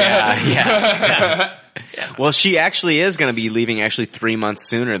 Yeah. Well, she actually is going to be leaving 3 months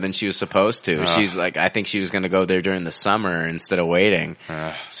sooner than she was supposed to. She's like, I think she was going to go there during the summer instead of waiting.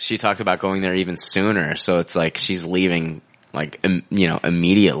 So she talked about going there even sooner. So it's like she's leaving,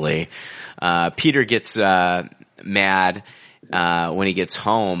 immediately. Peter gets mad when he gets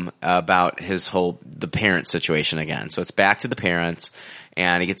home about the parent situation again. So it's back to the parents,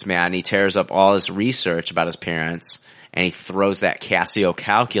 and he gets mad and he tears up all his research about his parents. and he throws that Casio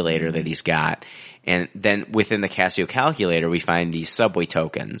calculator that he's got. And then within the Casio calculator, we find these subway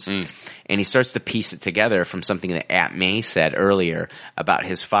tokens. And he starts to piece it together from something that Aunt May said earlier about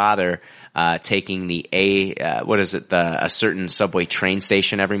his father taking a certain subway train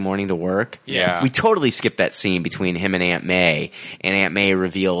station every morning to work. Yeah. We totally skipped that scene between him and Aunt May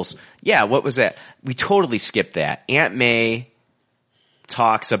reveals, what was that? We totally skipped that. Aunt May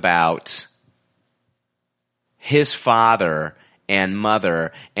talks about his father and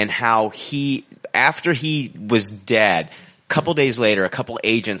mother and how after he was dead, a couple days later, a couple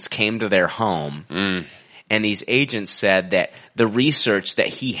agents came to their home, and these agents said that the research that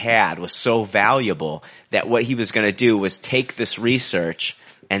he had was so valuable that what he was going to do was take this research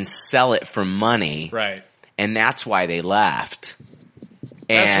and sell it for money. Right. And that's why they left.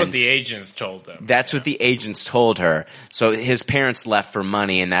 That's what the agents told them. That's what the agents told her. So his parents left for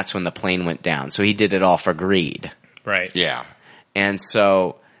money, and that's when the plane went down. So he did it all for greed. Right. Yeah. And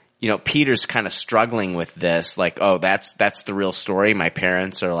so, Peter's kind of struggling with this, like, oh, that's the real story. My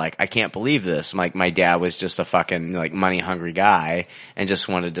parents are like, I can't believe this. Like, my dad was just a fucking, like, money-hungry guy and just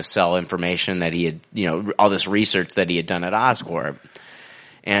wanted to sell information that he had, all this research that he had done at Oscorp.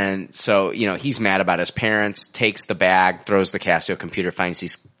 And so, he's mad about his parents, takes the bag, throws the Casio computer, finds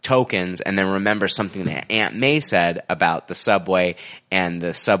these tokens, and then remembers something that Aunt May said about the subway and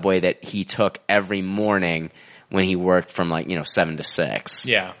the subway that he took every morning when he worked from 7 to 6.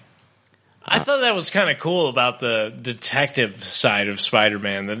 Yeah. I thought that was kind of cool about the detective side of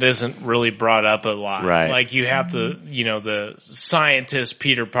Spider-Man that isn't really brought up a lot. Right. Like you have the scientist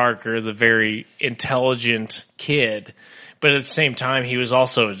Peter Parker, the very intelligent kid, but at the same time he was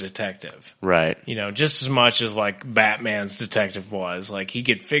also a detective. Right. Just as much as like Batman's detective was. Like he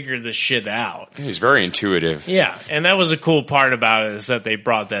could figure this shit out. He's very intuitive. Yeah, and that was a cool part about it is that they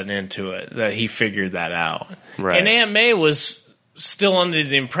brought that into it, that he figured that out. Right. And Aunt May was still under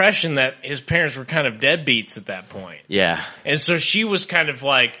the impression that his parents were kind of deadbeats at that point. Yeah. And so she was kind of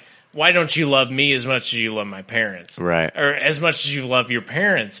like, why don't you love me as much as you love my parents? Right. Or as much as you love your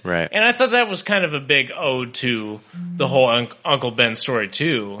parents. Right. And I thought that was kind of a big ode to the whole Uncle Ben story,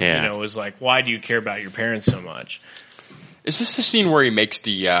 too. Yeah. It was like, why do you care about your parents so much? Is this the scene where he makes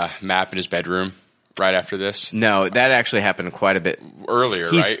the map in his bedroom right after this? No, that actually happened quite a bit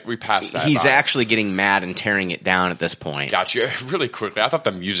earlier, right? We passed that. He's actually getting mad and tearing it down at this point. Gotcha. Really quickly, I thought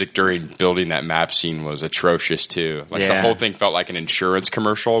the music during building that map scene was atrocious too. Like the Yeah. whole thing felt like an insurance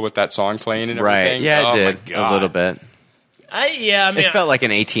commercial with that song playing and Right. everything. Yeah, Oh it my did. God. A little bit. It felt like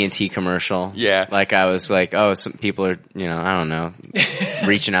an AT&T commercial. Yeah. Like I was like, oh, some people are, I don't know,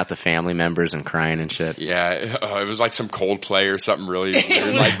 reaching out to family members and crying and shit. Yeah, it was like some Coldplay or something really weird It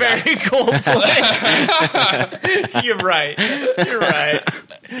was like that. very Coldplay. You're right.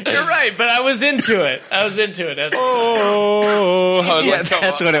 But I was into it. That's, Yeah,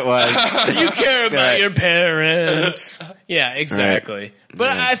 that's what it was. you care about Right. your parents. Yeah, exactly.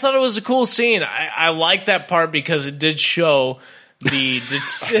 But I thought it was a cool scene. I liked that part because it did show it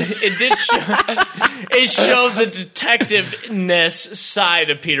showed the detectiveness side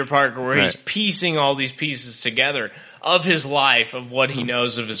of Peter Parker where he's Right. piecing all these pieces together of his life, of what he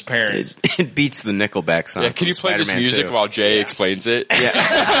knows of his parents. It beats the Nickelback song. Yeah, can you from play this Spider-Man music 2. while Jay explains it?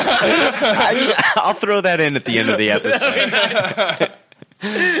 I'll throw that in at the end of the episode.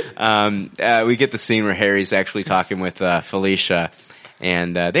 We get the scene where Harry's actually talking with Felicia,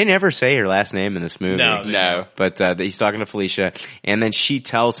 and they never say her last name in this movie. No. But he's talking to Felicia, and then she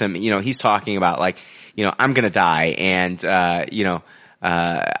tells him, he's talking about like, I'm gonna die, and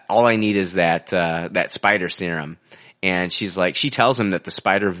all I need is that spider serum. And she's like, she tells him that the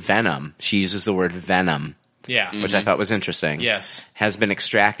spider venom, she uses the word venom, Yeah. which I thought was interesting. Yes. Has been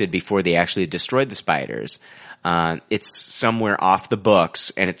extracted before they actually destroyed the spiders. It's somewhere off the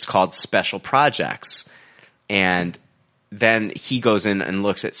books, and it's called Special Projects. And then he goes in and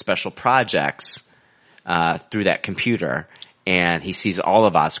looks at Special Projects through that computer, and he sees all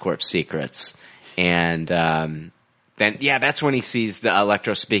of Oscorp's secrets. And then, that's when he sees the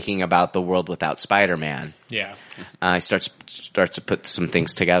Electro speaking about the world without Spider-Man. Yeah. He starts to put some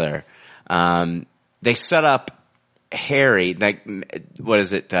things together. They set up Harry, like, what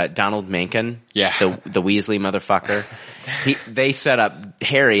is it, Donald Mencken? Yeah. The Weasley motherfucker. They set up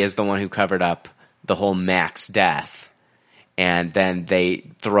Harry as the one who covered up the whole Max death, and then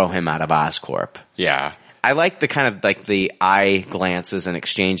they throw him out of Oscorp. Yeah. I like the kind of like the eye glances and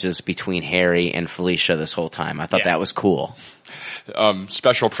exchanges between Harry and Felicia this whole time. I thought that was cool.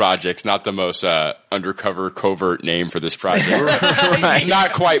 Special Projects, not the most undercover, covert name for this project.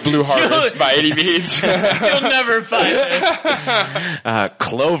 Not quite Blue Harvest by any means. You'll never find it.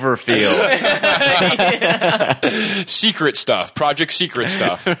 Cloverfield. Secret stuff. Project Secret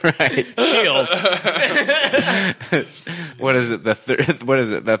stuff. Right. Shield. What is it?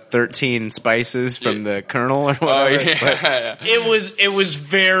 The 13 spices from the Colonel or whatever? Oh, yeah. It was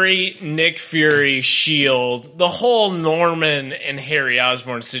very Nick Fury, Shield. The whole Norman and Harry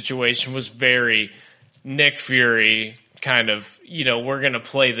Osborn situation was very Nick Fury kind of, we're going to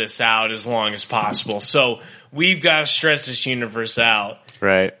play this out as long as possible. So we've got to stretch this universe out.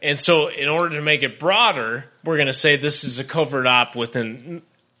 Right. And so in order to make it broader, we're going to say this is a covert op within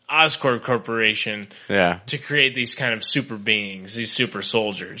Oscorp Corporation to create these kind of super beings, these super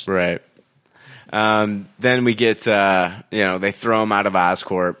soldiers. Right. Then we get, they throw him out of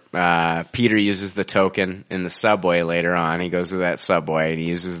Oscorp. Peter uses the token in the subway later on. He goes to that subway and he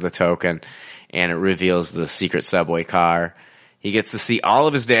uses the token and it reveals the secret subway car. He gets to see all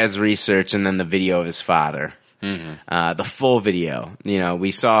of his dad's research and then the video of his father. Mm-hmm. The full video.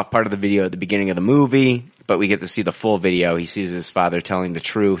 We saw part of the video at the beginning of the movie, but we get to see the full video. He sees his father telling the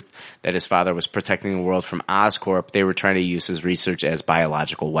truth that his father was protecting the world from Oscorp. They were trying to use his research as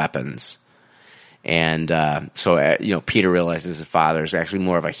biological weapons. And so Peter realizes his father is actually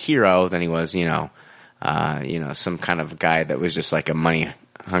more of a hero than he was, some kind of guy that was just like a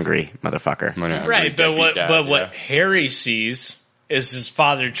money-hungry motherfucker. Right, but what Harry sees is his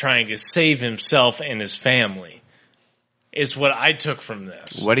father trying to save himself and his family, is what I took from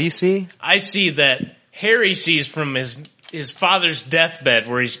this. What do you see? I see that Harry sees from his father's deathbed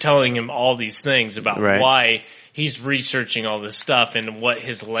where he's telling him all these things about why he's researching all this stuff and what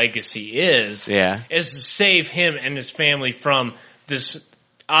his legacy is to save him and his family from this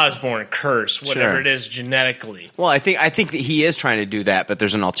Osborn curse, whatever it is genetically. Well, I think that he is trying to do that, but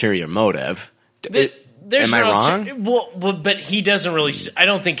there's an ulterior motive. Am I wrong? Well, but he doesn't really. I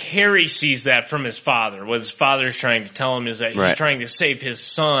don't think Harry sees that from his father. What his father is trying to tell him is that he's trying to save his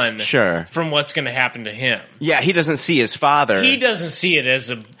son from what's going to happen to him. Yeah, he doesn't see his father. He doesn't see it as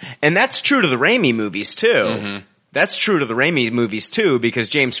a... And that's true to the Raimi movies, too. Mm-hmm. That's true to the Raimi movies, too, because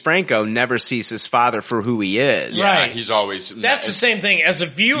James Franco never sees his father for who he is. Yeah, right. He's always... That's the same thing. As a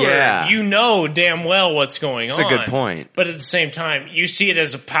viewer, you know damn well what's going on. That's a good point. But at the same time, you see it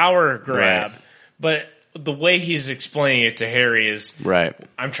as a power grab. Right. But the way he's explaining it to Harry is,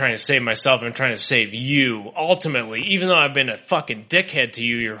 I'm trying to save myself, I'm trying to save you, ultimately. Even though I've been a fucking dickhead to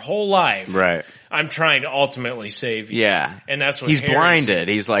you your whole life. Right. I'm trying to ultimately save you. Yeah. And that's what he's Harry blinded.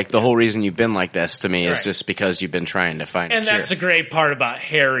 sees. He's like, the whole reason you've been like this to me is just because you've been trying to find and a cure. that's the great part about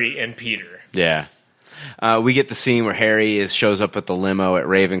Harry and Peter. Yeah. We get the scene where Harry shows up at the limo at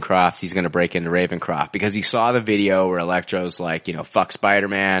Ravencroft. He's going to break into Ravencroft because he saw the video where Electro's like, fuck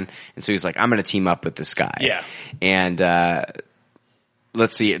Spider-Man. And so he's like, I'm going to team up with this guy. Yeah. And,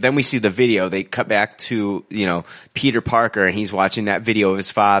 let's see. Then we see the video. They cut back to, Peter Parker, and he's watching that video of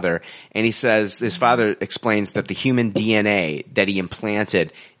his father. And he says, his father explains that the human DNA that he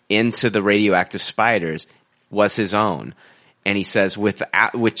implanted into the radioactive spiders was his own. And he says,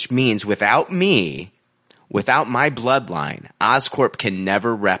 which means without me, without my bloodline, Oscorp can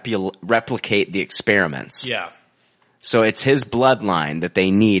never replicate the experiments. Yeah. So it's his bloodline that they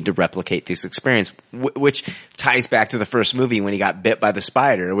need to replicate this experience, which ties back to the first movie when he got bit by the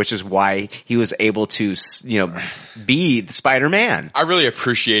spider, which is why he was able to, be the Spider-Man. I really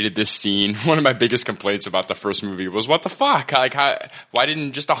appreciated this scene. One of my biggest complaints about the first movie was, what the fuck? Like, why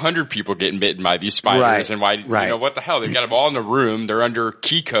didn't just 100 people get bitten by these spiders? And why, what the hell? They've got them all in the room. They're under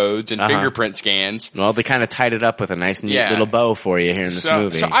key codes and fingerprint scans. Well, they kind of tied it up with a nice, neat little bow for you here in this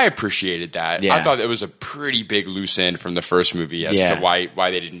movie. So I appreciated that. Yeah. I thought it was a pretty big loose end from the first movie as to why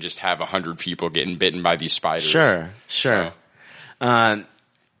they didn't just have 100 people getting bitten by these spiders. Sure. So.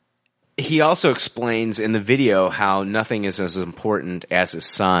 He also explains in the video how nothing is as important as his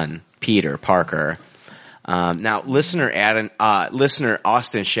son, Peter Parker. Now, listener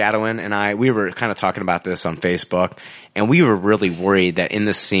Austin Shadowin and I, we were kind of talking about this on Facebook, and we were really worried that in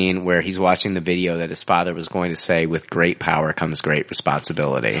the scene where he's watching the video that his father was going to say, with great power comes great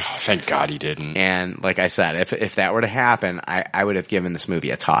responsibility. Oh, thank God he didn't. And like I said, if that were to happen, I would have given this movie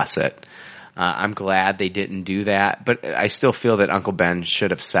a toss it. I'm glad they didn't do that, but I still feel that Uncle Ben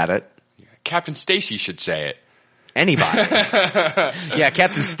should have said it. Captain Stacy should say it. Anybody. Yeah,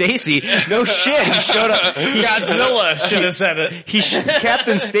 Captain Stacy. No shit. He showed up. Godzilla should have said it.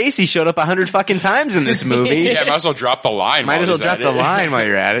 Captain Stacy showed up 100 fucking times in this movie. Yeah, might as well drop the line. Might as well drop the line while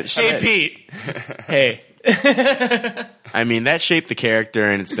you're at it. Hey, Pete. Hey. I mean, that shaped the character,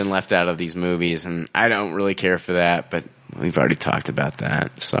 and it's been left out of these movies, and I don't really care for that, but we've already talked about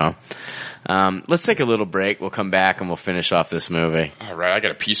that. So let's take a little break. We'll come back and we'll finish off this movie. All right, I got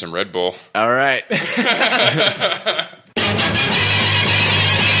to pee some Red Bull. All right.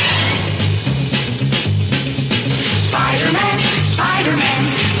 Spider-Man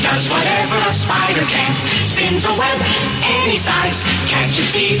does whatever a spider can. Spins a web any size, catches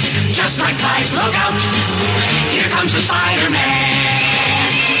thieves just like flies. Look out, here comes the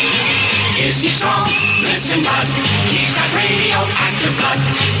Spider-Man. Is he strong? Listen, bud, he's got radioactive blood.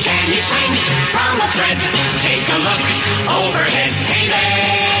 Can he swing from a thread? Take a look overhead. Hey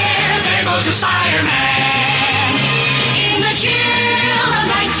there goes the Spider-Man. In the chill of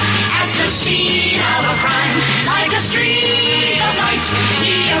night, at the scene of a crime, like a streak of light,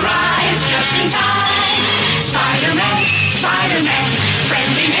 he arrives just in time. Spider-Man, Spider-Man,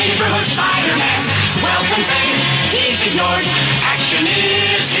 friendly neighborhood Spider-Man. Wealth and fame, he's ignored. Action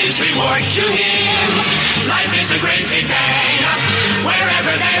is his reward to him. Life is a great big bang.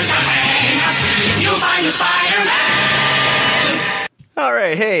 Wherever there's a hang, you'll find a Spider-Man. All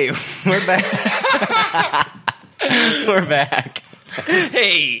right, hey, we're back. We're back.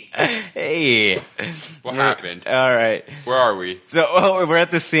 Hey. What happened? All right. Where are we? So we're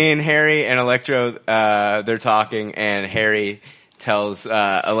at the scene. Harry and Electro, they're talking, and Harry tells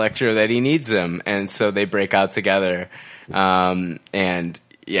Electro that he needs him, and so they break out together. And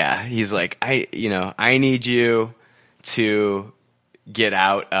yeah, he's like, I need you to get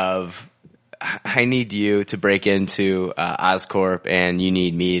out of. I need you to break into Oscorp, and you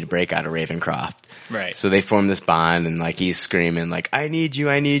need me to break out of Ravencroft. Right. So they form this bond, and like he's screaming like, I need you,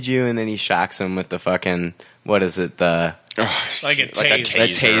 and then he shocks him with the fucking, what is it, the like a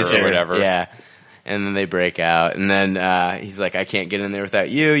taser or whatever. Yeah. And then they break out, and then he's like, I can't get in there without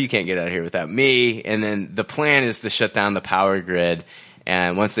you can't get out of here without me. And then the plan is to shut down the power grid,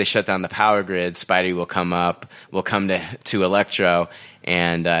 and once they shut down the power grid, Spidey will come to Electro,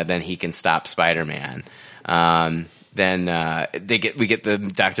 and then he can stop Spider-Man. Then we get the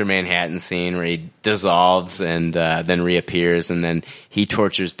Dr. Manhattan scene where he dissolves and then reappears, and then he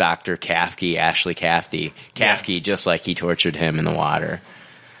tortures Dr. Ashley Kafke, just like he tortured him in the water.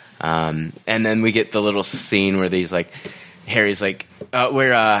 And then we get the little scene where Harry's like,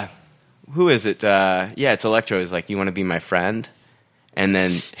 who is it? It's Electro. He's like, you want to be my friend? And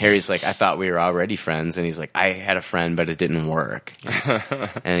then Harry's like, I thought we were already friends. And he's like, I had a friend, but it didn't work.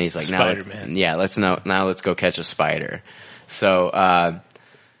 And he's like, Spider-Man. let's go catch a spider. So,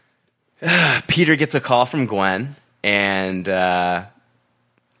 Peter gets a call from Gwen, and,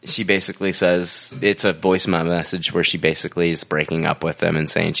 she basically says, it's a voicemail message where she basically is breaking up with them and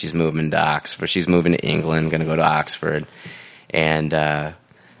saying she's moving to Oxford. She's moving to England, gonna go to Oxford. And,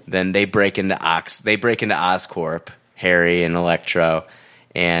 then they break into Oscorp. Harry and Electro,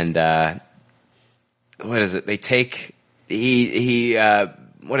 and what is it? They take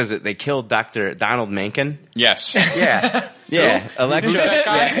what is it? They killed Dr. Donald Mencken. Yes. Yeah. Electro.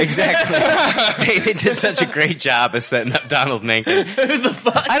 Yeah, exactly. they did such a great job of setting up Donald Mencken. Who the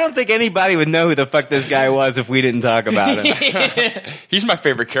fuck? I don't think anybody would know who the fuck this guy was if we didn't talk about him. He's my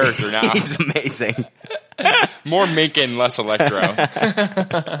favorite character now. He's amazing. More Mencken, less Electro.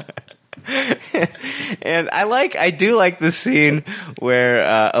 And I do like the scene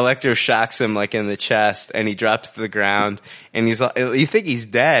where Electro shocks him like in the chest, and he drops to the ground, and you think he's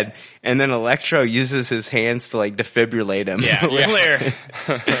dead, and then Electro uses his hands to like defibrillate him. Yeah, clear.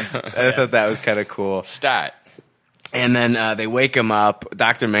 I thought that was kind of cool. Stat. And then they wake him up.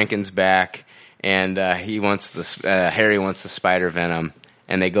 Dr. Mencken's back, and Harry wants the spider venom,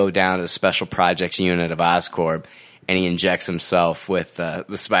 and they go down to the Special Projects Unit of Oscorp, and he injects himself with the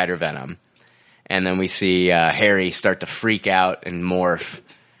spider venom. And then we see Harry start to freak out and morph.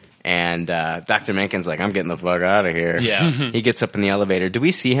 And Dr. Mencken's like, I'm getting the fuck out of here. Yeah. He gets up in the elevator. Do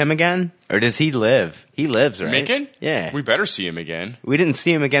we see him again? Or does he live? He lives, right? Mencken? Yeah. We better see him again. We didn't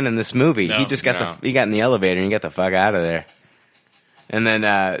see him again in this movie. No, he just got he got in the elevator and he got the fuck out of there. And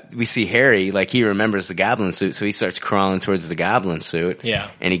then we see Harry, like he remembers the goblin suit, so he starts crawling towards the goblin suit. Yeah.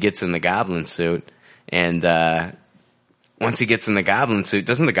 And he gets in the goblin suit. And once he gets in the goblin suit,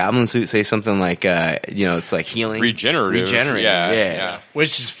 doesn't the goblin suit say something like, it's like healing? Regenerative. Yeah.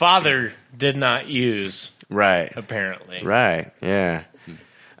 Which his father did not use, Right. apparently. Right. Yeah.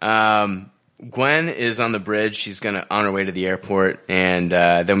 Gwen is on the bridge. She's on her way to the airport. And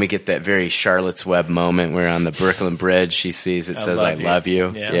then we get that very Charlotte's Web moment where on the Brooklyn Bridge she sees it says, I love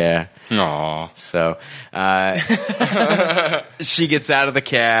you. Yeah. Aww. So she gets out of the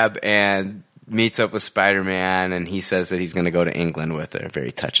cab and meets up with Spider-Man, and he says that he's going to go to England with her.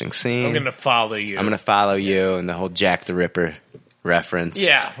 Very touching scene. I'm going to follow you. I'm going to follow you, and the whole Jack the Ripper reference.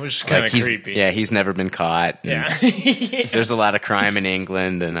 Yeah, which is kind of creepy. Yeah, he's never been caught. Yeah. There's a lot of crime in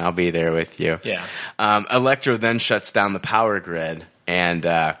England, and I'll be there with you. Yeah. Electro then shuts down the power grid, and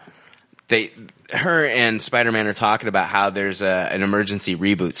her and Spider-Man are talking about how there's an emergency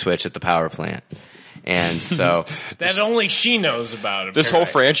reboot switch at the power plant. And so that only she knows about it. This whole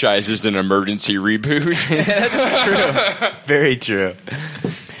franchise is an emergency reboot. That's true. Very true.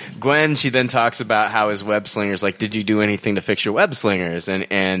 Gwen, she then talks about how his web slingers, like, did you do anything to fix your web slingers?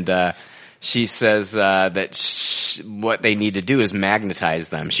 And she says that what they need to do is magnetize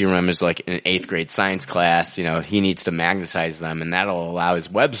them. She remembers, like, in 8th grade science class, he needs to magnetize them, and that'll allow his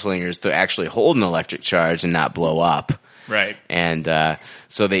web slingers to actually hold an electric charge and not blow up. Right. And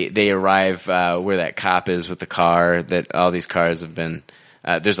so they arrive where that cop is with the car, that all these cars have been...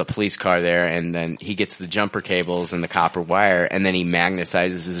 there's a police car there, and then he gets the jumper cables and the copper wire, and then he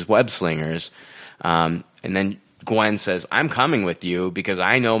magnetizes his web slingers. And then Gwen says, I'm coming with you because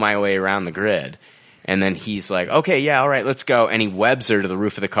I know my way around the grid. And then he's like, okay, yeah, all right, let's go. And he webs her to the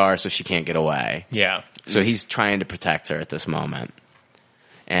roof of the car so she can't get away. Yeah. So he's trying to protect her at this moment.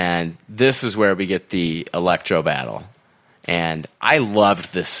 And this is where we get the Electro battle. And I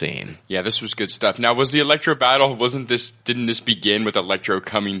loved this scene. Yeah, this was good stuff. Now, was the Electro battle, didn't this begin with Electro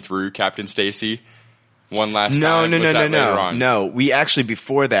coming through Captain Stacy one last time? No, we actually,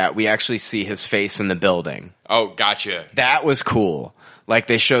 before that, we actually see his face in the building. Oh, gotcha. That was cool. Like,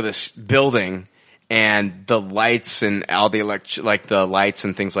 they show this building, and the lights and all the the lights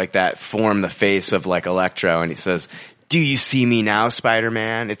and things like that form the face of, like, Electro, and he says, do you see me now,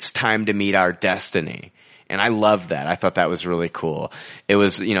 Spider-Man? It's time to meet our destiny. And I loved that. I thought that was really cool. It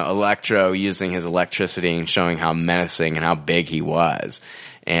was, Electro using his electricity and showing how menacing and how big he was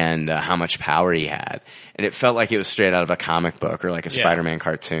and how much power he had. And it felt like it was straight out of a comic book or like a Spider-Man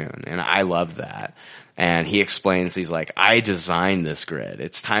cartoon. And I loved that. And he explains, he's like, I designed this grid.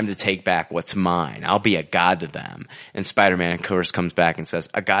 It's time to take back what's mine. I'll be a god to them. And Spider-Man, of course, comes back and says,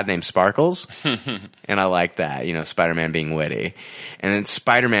 a god named Sparkles? And I like that, Spider-Man being witty. And then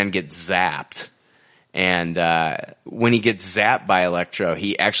Spider-Man gets zapped. And when he gets zapped by Electro,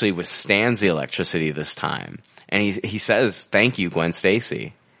 he actually withstands the electricity this time. And he says, thank you, Gwen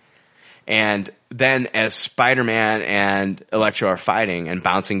Stacy. And then as Spider-Man and Electro are fighting and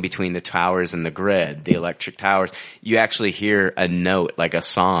bouncing between the towers and the grid, the electric towers, you actually hear a note, like a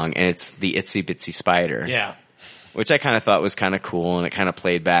song, and it's the Itsy Bitsy Spider. Yeah. Which I kind of thought was kind of cool, and it kind of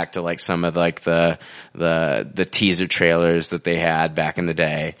played back to like some of like the teaser trailers that they had back in the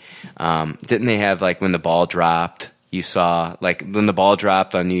day. Didn't they have like when the ball dropped? You saw like when the ball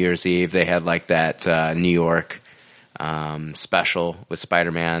dropped on New Year's Eve, they had like that New York special with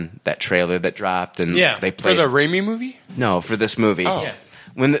Spider-Man, that trailer that dropped, and they played for the Raimi movie. No, for this movie. Oh. Yeah.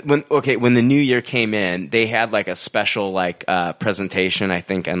 When the new year came in, they had like a special like presentation, I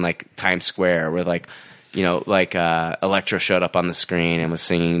think, in like Times Square where like. Electro showed up on the screen and was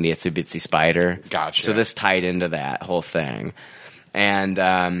singing the Itsy Bitsy Spider. Gotcha. So this tied into that whole thing.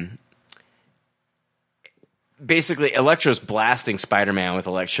 And basically, Electro's blasting Spider-Man with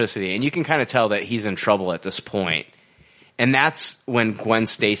electricity, and you can kind of tell that he's in trouble at this point. And that's when Gwen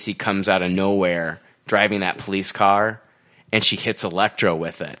Stacy comes out of nowhere driving that police car, and she hits Electro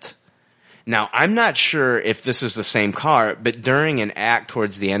with it. Now, I'm not sure if this is the same car, but during an act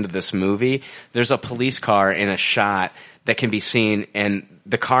towards the end of this movie, there's a police car in a shot that can be seen, and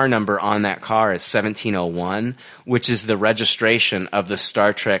the car number on that car is 1701, which is the registration of the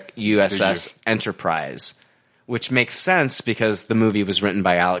Star Trek USS Enterprise, which makes sense because the movie was written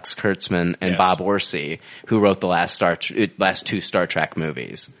by Alex Kurtzman and Bob Orsi, who wrote the last two Star Trek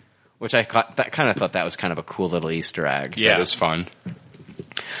movies, which I kind of thought that was kind of a cool little Easter egg. Yeah, it was fun.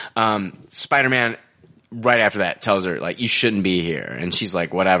 Spider-Man, right after that, tells her, like, you shouldn't be here. And she's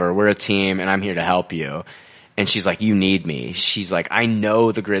like, whatever, we're a team, and I'm here to help you. And she's like, you need me. She's like, I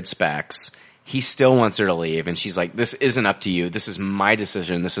know the grid specs. He still wants her to leave. And she's like, this isn't up to you. This is my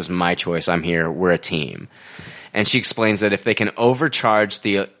decision. This is my choice. I'm here. We're a team. And she explains that if they can overcharge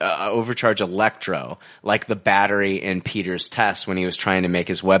Electro, like the battery in Peter's test when he was trying to make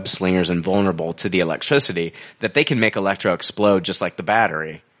his web slingers invulnerable to the electricity, that they can make Electro explode just like the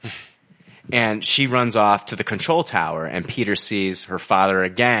battery. And she runs off to the control tower, and Peter sees her father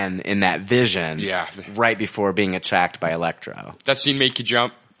again in that vision right before being attacked by Electro. That scene make you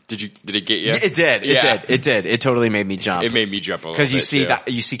jump? Did it get you? It did. It did. It totally made me jump. It made me jump a little bit. Because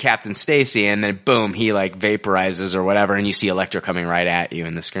you see Captain Stacy, and then boom, he like vaporizes or whatever, and you see Electro coming right at you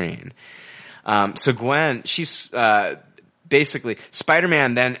in the screen. So Gwen, she's basically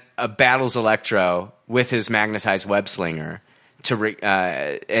Spider-Man then battles Electro with his magnetized web slinger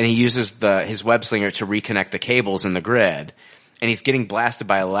and he uses his web slinger to reconnect the cables in the grid. and he's getting blasted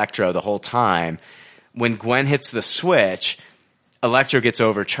by Electro the whole time. When Gwen hits the switch, Electro gets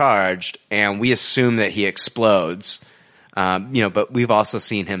overcharged, and we assume that he explodes. But we've also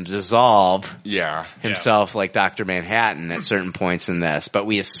seen him dissolve himself like Dr. Manhattan at certain points in this, but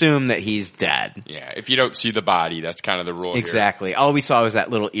we assume that he's dead. Yeah, if you don't see the body, that's kind of the rule Exactly. here. All we saw was that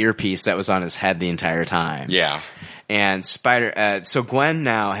little earpiece that was on his head the entire time. Yeah. And so Gwen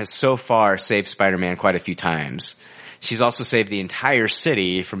now has so far saved Spider-Man quite a few times. She's also saved the entire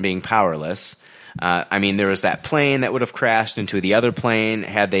city from being powerless. There was that plane that would have crashed into the other plane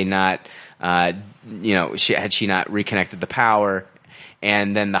had they not, had she not reconnected the power,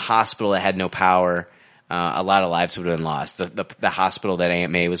 and then the hospital that had no power. A lot of lives would have been lost. The hospital that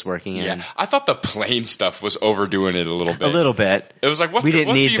Aunt May was working in. Yeah, I thought the plane stuff was overdoing it a little bit. A little bit. It was like, what's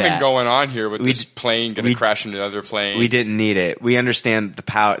even going on here with this plane going to crash into another plane? We didn't need it. We understand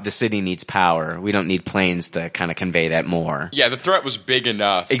the city needs power. We don't need planes to kind of convey that more. Yeah, the threat was big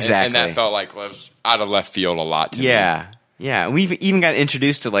enough. Exactly. And that felt like it was out of left field a lot to me. Yeah, we've even got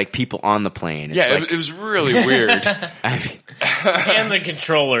introduced to like people on the plane. It was really weird. And the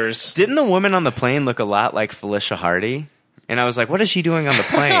controllers. Didn't the woman on the plane look a lot like Felicia Hardy? And I was like, what is she doing on the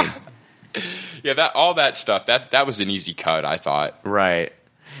plane? Yeah, all that stuff, that was an easy cut, I thought. Right.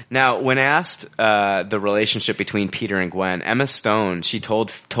 Now, when asked the relationship between Peter and Gwen, Emma Stone, she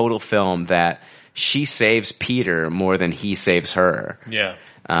told Total Film that she saves Peter more than he saves her. Yeah.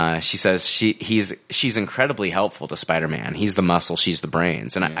 She says she's incredibly helpful to Spider-Man. He's the muscle, she's the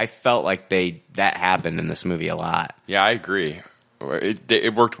brains. And I felt like that happened in this movie a lot. Yeah, I agree.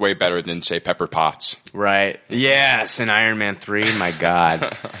 It worked way better than, say, Pepper Potts. Right. Yes, in Iron Man 3, my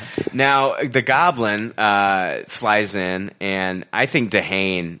God. Now, the Goblin flies in, and I think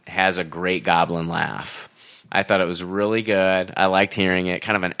Dehane has a great Goblin laugh. I thought it was really good. I liked hearing it,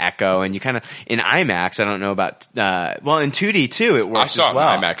 kind of an echo. And you kind of, in IMAX, I don't know about, in 2D too, it works as well. I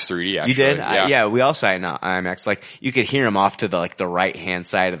saw it in IMAX 3D, actually. You did? Yeah. We all saw it in IMAX. Like, you could hear him off to the right-hand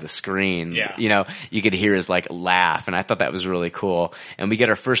side of the screen. Yeah. You could hear his, laugh, and I thought that was really cool. And we get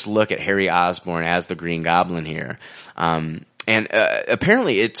our first look at Harry Osborn as the Green Goblin here. And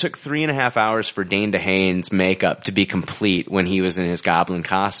apparently it took 3.5 hours for Dane DeHane's makeup to be complete when he was in his Goblin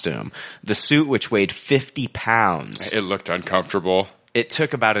costume. The suit, which weighed 50 pounds. It looked uncomfortable. It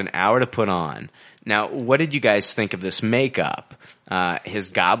took about an hour to put on. Now, what did you guys think of this makeup? His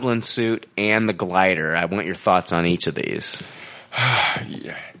Goblin suit and the glider. I want your thoughts on each of these.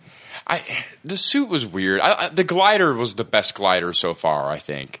 Yeah. The suit was weird. The glider was the best glider so far, I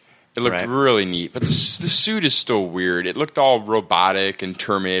think. It looked really neat, but the suit is still weird. It looked all robotic and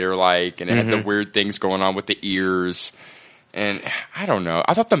Terminator-like, and it had the weird things going on with the ears. And I don't know.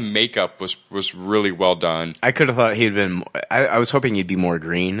 I thought the makeup was really well done. I could have thought he'd been. I was hoping he'd be more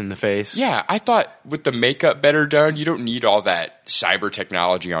green in the face. Yeah, I thought with the makeup better done, you don't need all that cyber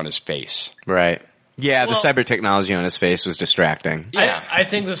technology on his face. Right. Yeah, the cyber technology on his face was distracting. Yeah. I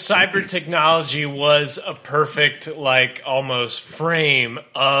think the cyber technology was a perfect, almost frame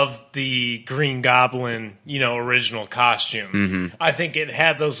of the Green Goblin, original costume. Mm-hmm. I think it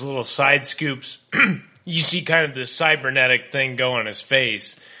had those little side scoops. You see kind of this cybernetic thing go on his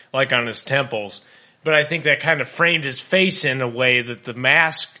face, like on his temples. But I think that kind of framed his face in a way that the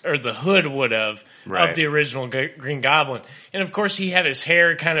mask or the hood would have of the original Green Goblin. And, of course, he had his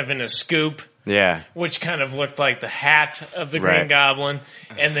hair kind of in a scoop. Yeah. Which kind of looked like the hat of the Green Goblin.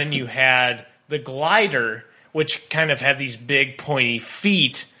 And then you had the glider, which kind of had these big pointy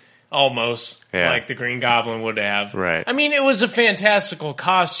feet almost like the Green Goblin would have. Right. I mean, it was a fantastical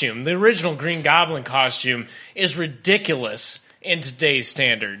costume. The original Green Goblin costume is ridiculous in today's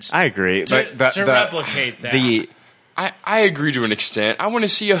standards. I agree. To replicate that. I agree to an extent. I want to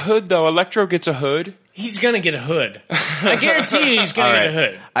see a hood, though. Electro gets a hood. He's going to get a hood. I guarantee you he's going to get a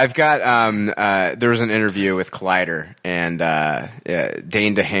hood. I've got, there was an interview with Collider, and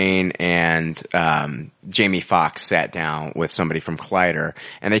Dane DeHane and Jamie Foxx sat down with somebody from Collider,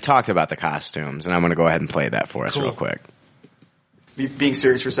 and they talked about the costumes, and I'm going to go ahead and play that for us real quick. Being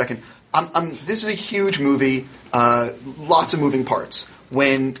serious for a second, this is a huge movie, lots of moving parts.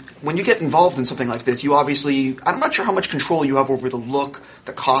 When you get involved in something like this, you obviously, I'm not sure how much control you have over the look,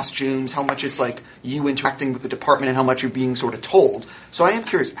 the costumes, how much it's like you interacting with the department and how much you're being sort of told. So I am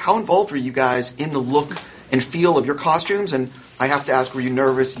curious, how involved were you guys in the look and feel of your costumes? And I have to ask, were you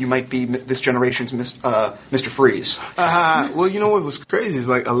nervous you might be this generation's Mr. Freeze? Well, you know what was crazy is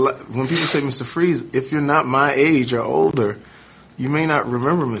when people say Mr. Freeze, if you're not my age or older, you may not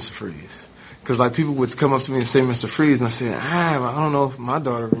remember Mr. Freeze. Because people would come up to me and say Mr. Freeze, and I say, I don't know if my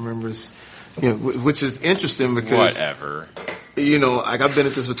daughter remembers, which is interesting because... Whatever. you know, like I've been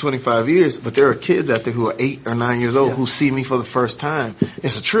at this for 25 years, but there are kids out there who are 8 or 9 years old who see me for the first time.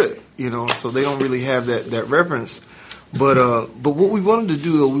 It's a trip, you know, so they don't really have that reference. But what we wanted to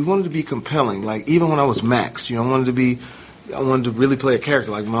do, though, we wanted to be compelling. Like, even when I was Max, you know, I wanted to really play a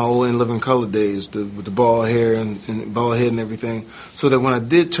character, like my old In Living Color days, with the bald hair and bald head and everything, so that when I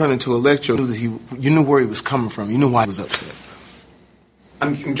did turn into Electro, you knew where he was coming from. You knew why he was upset.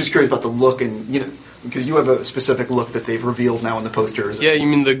 I'm just curious about the look, and, you know, because you have a specific look that they've revealed now in the posters. Yeah, you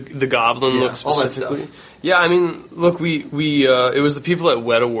mean the Goblin look specifically? All that stuff. Yeah, I mean, look, we it was the people at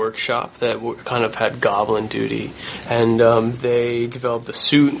Weta Workshop that kind of had Goblin duty, and they developed the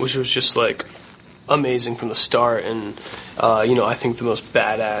suit, which was just like amazing from the start, and you know, I think the most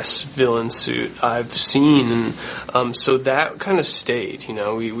badass villain suit I've seen, and so that kind of stayed. You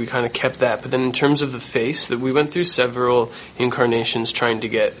know, we kind of kept that, but then in terms of the face, that we went through several incarnations trying to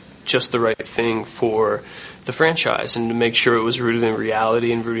get just the right thing for the franchise and to make sure it was rooted in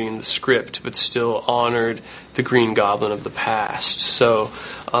reality and rooted in the script, but still honored the Green Goblin of the past. So,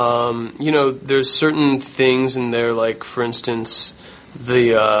 you know, there's certain things in there, like, for instance,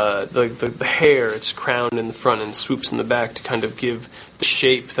 the hair, it's crowned in the front and swoops in the back to kind of give the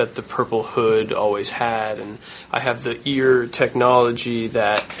shape that the Purple Hood always had. And I have the ear technology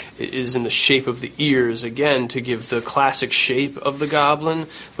that is in the shape of the ears, again, to give the classic shape of the Goblin,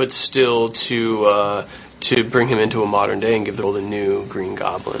 but still to bring him into a modern day and give the world a new Green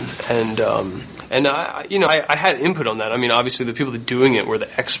Goblin. And I, you know, I had input on that. I mean, obviously the people that doing it were the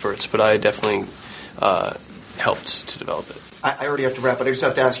experts, but I definitely helped to develop it. I already have to wrap, but I just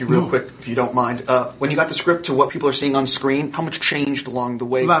have to ask you real quick, if you don't mind. When you got the script to what people are seeing on screen, how much changed along the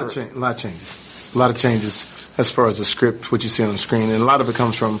way? A lot of changes. A lot of changes as far as the script, what you see on the screen. And a lot of it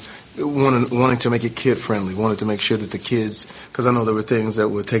comes from wanting to make it kid-friendly, wanted to make sure that the kids, because I know there were things that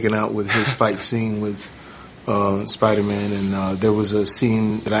were taken out with his fight scene with Spider-Man, and there was a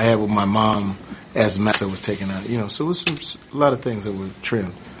scene that I had with my mom as Max that was taken out. You know, so it was a lot of things that were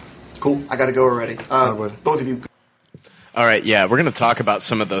trimmed. Cool. I got to go already. Both of you. All right, yeah, we're going to talk about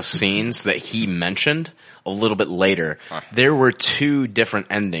some of those scenes that he mentioned a little bit later. There were 2 different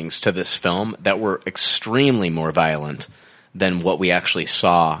endings to this film that were extremely more violent than what we actually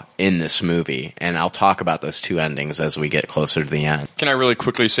saw in this movie, and I'll talk about those 2 endings as we get closer to the end. Can I really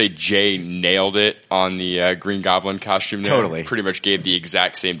quickly say Jay nailed it on the Green Goblin costume there? Totally. Pretty much gave the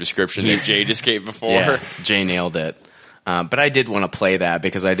exact same description that Jay just gave before. Yeah, Jay nailed it. But I did want to play that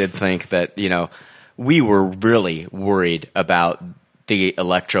because I did think that, you know, we were really worried about the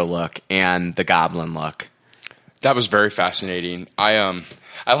Electro look and the Goblin look. That was very fascinating. I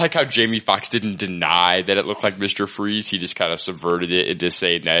like how Jamie Foxx didn't deny that it looked like Mr. Freeze. He just kind of subverted it into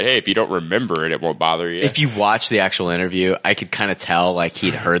saying that, hey, if you don't remember it, it won't bother you. If you watch the actual interview, I could kind of tell like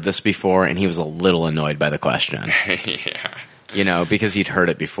he'd heard this before and he was a little annoyed by the question. Yeah. You know, because he'd heard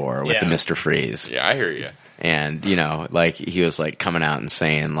it before with the Mr. Freeze. Yeah, I hear you. And, you know, like, he was, like, coming out and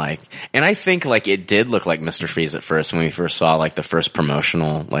saying, like, and I think, like, it did look like Mr. Freeze at first when we first saw, like, the first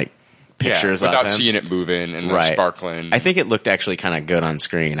promotional, like, pictures of him. Without seeing it moving and sparkling. I think it looked actually kind of good on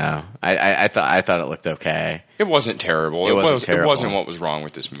screen, though. I thought it looked okay. It wasn't terrible. It wasn't what was wrong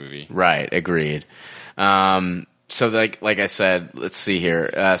with this movie. Right, agreed. So, like I said, let's see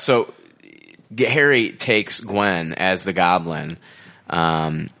here. So, Harry takes Gwen as the Goblin,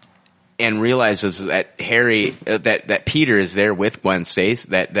 and realizes that that Peter is there with Gwen Stacy,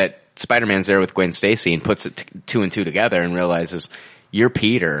 that Spider-Man's there with Gwen Stacy, and puts it 2 and 2 together and realizes, you're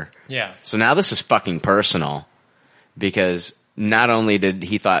Peter. Yeah. So now this is fucking personal, because not only did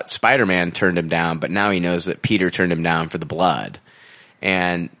he thought Spider-Man turned him down, but now he knows that Peter turned him down for the blood.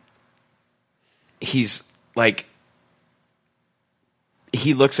 And he's like,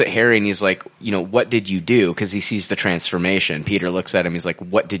 he looks at Harry and he's like, you know, what did you do? Because he sees the transformation. Peter looks at him, he's like,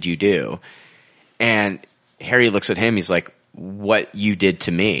 what did you do? And Harry looks at him, he's like, what you did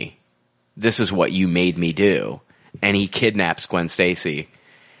to me. This is what you made me do. And he kidnaps Gwen Stacy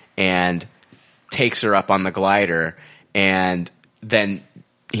and takes her up on the glider, and then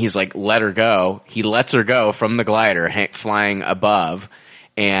he's like, let her go. He lets her go from the glider, flying above,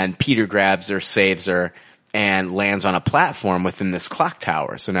 and Peter grabs her, saves her, and lands on a platform within this clock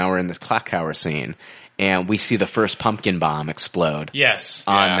tower. So now we're in this clock tower scene, and we see the first pumpkin bomb explode. Yes.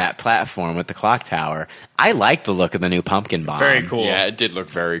 On that platform with the clock tower. I like the look of the new pumpkin bomb. Very cool. Yeah, it did look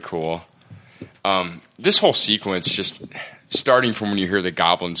very cool. This whole sequence, just starting from when you hear the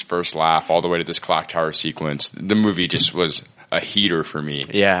Goblin's first laugh all the way to this clock tower sequence, the movie just was a heater for me.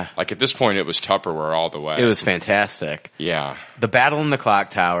 Yeah. Like, at this point, it was Tupperware all the way. It was fantastic. Yeah. The battle in the clock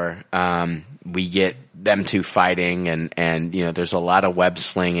tower, we get them two fighting, and you know, there's a lot of web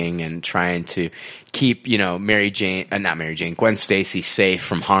slinging and trying to keep, you know, Gwen Stacy safe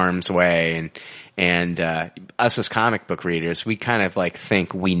from harm's way, and us as comic book readers, we kind of like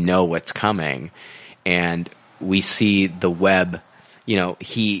think we know what's coming, and we see the web. You know,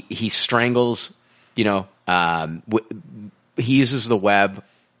 he strangles. You know, he uses the web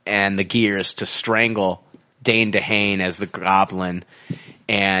and the gears to strangle Dane DeHaan as the Goblin,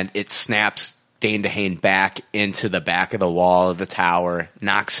 and it snaps Dane DeHaan back into the back of the wall of the tower,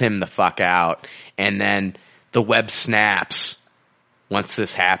 knocks him the fuck out, and then the web snaps once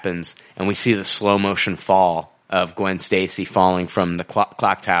this happens, and we see the slow motion fall of Gwen Stacy falling from the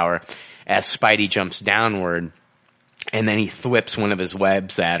clock tower as Spidey jumps downward, and then he thwips one of his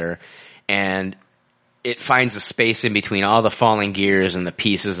webs at her, and it finds a space in between all the falling gears and the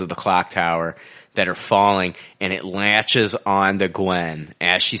pieces of the clock tower that are falling, and it latches onto Gwen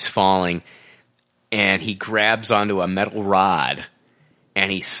as she's falling, and he grabs onto a metal rod,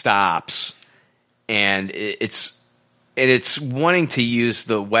 and he stops, and it's wanting to use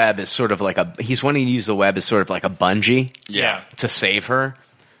the web as sort of like he's wanting to use the web as sort of like a bungee, to save her,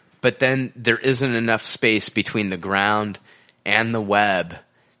 but then there isn't enough space between the ground and the web,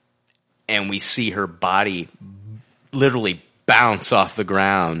 and we see her body literally bounce off the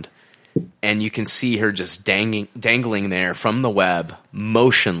ground, and you can see her just dangling there from the web,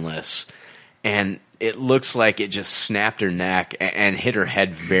 motionless, and it looks like it just snapped her neck and hit her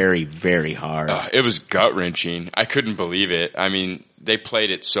head very, very hard. It was gut-wrenching. I couldn't believe it. I mean, they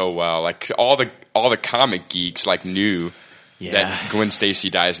played it so well. Like all the comic geeks like knew that Gwen Stacy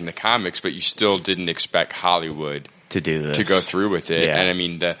dies in the comics, but you still didn't expect Hollywood to do this, to go through with it. And I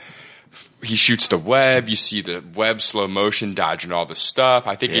mean, he shoots the web. You see the web slow motion dodging all the stuff.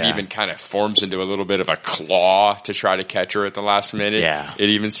 I think it even kind of forms into a little bit of a claw to try to catch her at the last minute. Yeah. It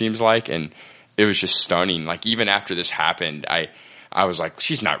even seems like, and it was just stunning. Like even after this happened, I was like,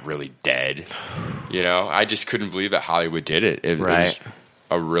 she's not really dead. You know, I just couldn't believe that Hollywood did it. It was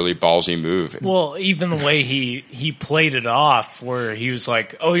a really ballsy move. Well, even the way he played it off, where he was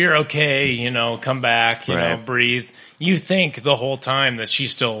like, "Oh, you're okay, you know, come back, you know, breathe." You think the whole time that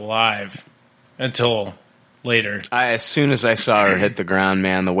she's still alive until later. As soon as I saw her hit the ground,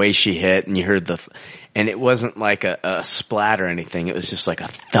 man, the way she hit, and you heard and it wasn't like a splat or anything. It was just like a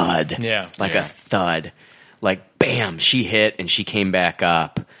thud. A thud. Like, bam, she hit and she came back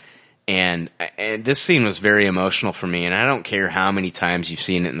up. And this scene was very emotional for me, and I don't care how many times you've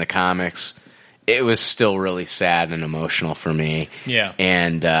seen it in the comics. It was still really sad and emotional for me. Yeah.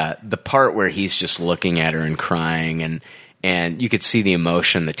 And the part where he's just looking at her and crying, and you could see the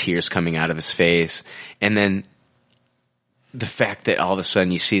emotion, the tears coming out of his face. And then the fact that all of a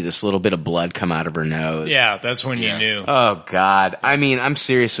sudden you see this little bit of blood come out of her nose. Yeah, that's when you knew. Oh, God. I mean, I'm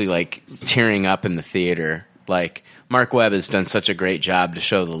seriously, like, tearing up in the theater. Like, Mark Webb has done such a great job to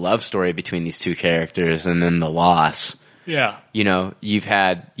show the love story between these two characters, and then the loss. Yeah. You know, you've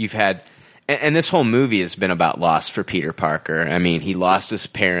had, and this whole movie has been about loss for Peter Parker. I mean, he lost his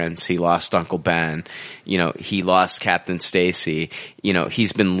parents, he lost Uncle Ben, you know, he lost Captain Stacy, you know,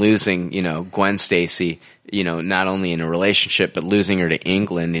 he's been losing, you know, Gwen Stacy, you know, not only in a relationship, but losing her to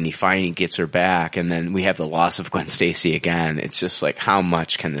England, and he finally gets her back, and then we have the loss of Gwen Stacy again. It's just like, how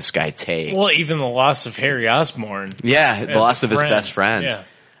much can this guy take? Well, even the loss of Harry Osborn. Yeah, the loss of his best friend. Yeah.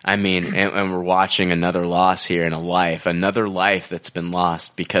 I mean, and we're watching another loss here in another life that's been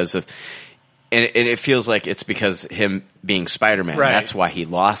lost because of, and it feels like it's because him being Spider-Man. Right. That's why he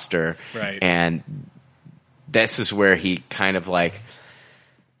lost her. Right. And this is where he kind of like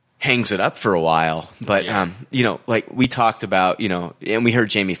hangs it up for a while. But, you know, like we talked about, you know, and we heard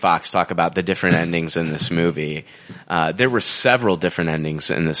Jamie Foxx talk about the different endings in this movie. There were several different endings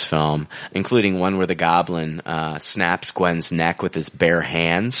in this film, including one where the Goblin snaps Gwen's neck with his bare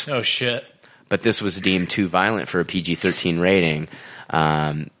hands. Oh, shit. But this was deemed too violent for a PG-13 rating.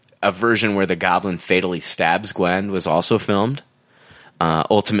 A version where the Goblin fatally stabs Gwen was also filmed.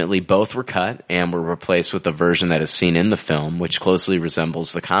 Ultimately, both were cut and were replaced with the version that is seen in the film, which closely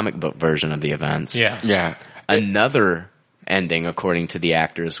resembles the comic book version of the events. Yeah. Another ending, according to the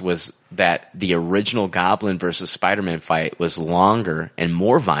actors, was that the original Goblin versus Spider-Man fight was longer and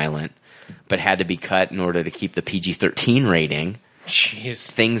more violent, but had to be cut in order to keep the PG-13 rating. Jeez.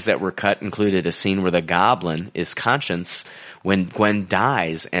 Things that were cut included a scene where the Goblin is conscious when Gwen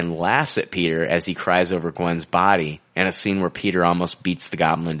dies and laughs at Peter as he cries over Gwen's body, and a scene where Peter almost beats the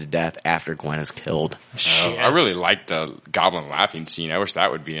Goblin to death after Gwen is killed. I really liked the Goblin laughing scene. I wish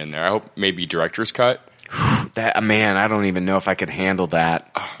that would be in there. I hope maybe director's cut. That, man, I don't even know if I could handle that.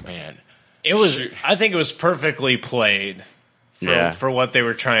 Oh, man. I think it was perfectly played for what they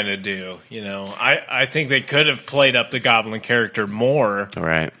were trying to do. You know, I think they could have played up the Goblin character more,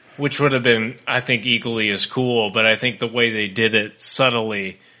 Right. which would have been, I think, equally as cool. But I think the way they did it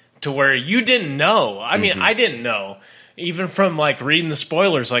subtly to where you didn't know. I mean, I didn't know. Even from, like, reading the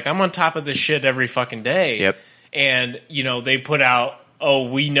spoilers, like, I'm on top of this shit every fucking day. Yep. And, you know, they put out, oh,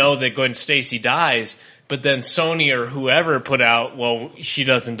 we know that Gwen Stacy dies. But then Sony or whoever put out, well, she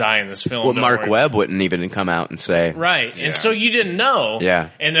doesn't die in this film. Well, don't Mark worry. Webb wouldn't even come out and say. Right. And so you didn't know. Yeah.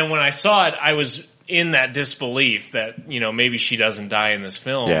 And then when I saw it, I was in that disbelief that, you know, maybe she doesn't die in this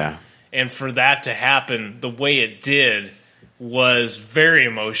film. Yeah. And for that to happen the way it did was very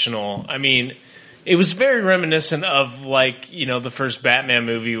emotional. I mean, it was very reminiscent of, like, you know, the first Batman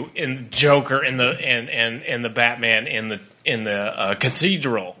movie in Joker and the Batman in the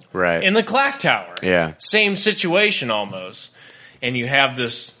cathedral. Right. In the Clock Tower. Yeah. Same situation almost. And you have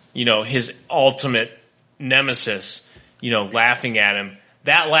this, you know, his ultimate nemesis, you know, laughing at him.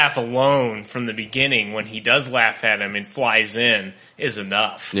 That laugh alone from the beginning when he does laugh at him and flies in is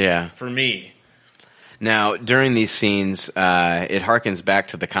enough. Yeah. For me. Now, during these scenes, it harkens back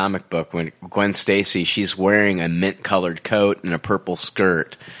to the comic book when Gwen Stacy, she's wearing a mint-colored coat and a purple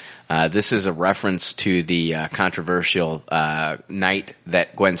skirt. This is a reference to the controversial Night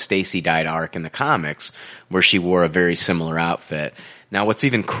That Gwen Stacy Died arc in the comics, where she wore a very similar outfit. Now, what's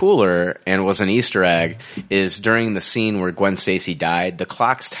even cooler, and was an Easter egg, is during the scene where Gwen Stacy died, the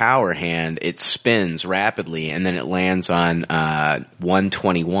clock's tower hand, it spins rapidly, and then it lands on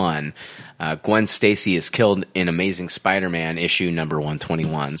 121. Gwen Stacy is killed in Amazing Spider-Man issue number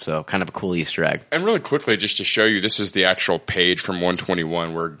 121, so kind of a cool Easter egg. And really quickly, just to show you, this is the actual page from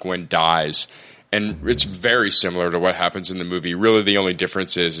 121 where Gwen dies. And it's very similar to what happens in the movie. Really, the only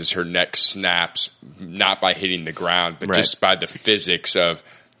difference is her neck snaps, not by hitting the ground, but just by the physics of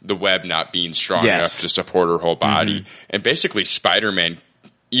the web not being strong enough to support her whole body. And basically, Spider-Man,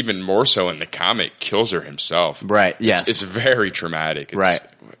 even more so in the comic, kills her himself. Right, yes. It's very traumatic. It's, right.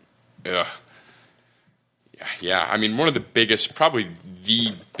 Ugh. Yeah, I mean, one of the biggest, probably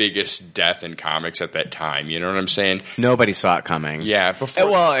the biggest death in comics at that time. You know what I'm saying? Nobody saw it coming. Yeah, before.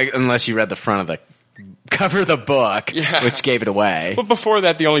 Well, unless you read the front of the cover of the book, which gave it away. But before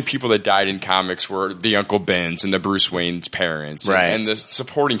that, the only people that died in comics were the Uncle Bens and the Bruce Wayne's parents. Right. And the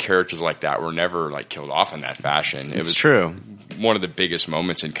supporting characters like that were never, like, killed off in that fashion. It was true. One of the biggest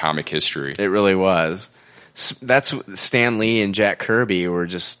moments in comic history. It really was. That's Stan Lee and Jack Kirby were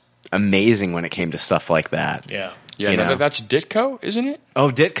just amazing when it came to stuff like that. Yeah. Yeah, no, that's Ditko, isn't it? Oh,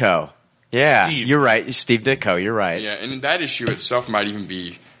 Ditko. Yeah, Steve. You're right. Steve Ditko, you're right. Yeah, and that issue itself might even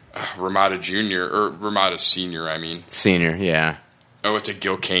be Ramada Jr., or Ramada Sr., I mean. Senior, yeah. Oh, it's a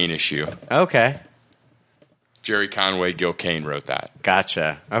Gil Kane issue. Okay. Jerry Conway, Gil Kane wrote that.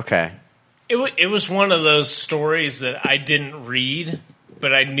 Gotcha. Okay. It was one of those stories that I didn't read,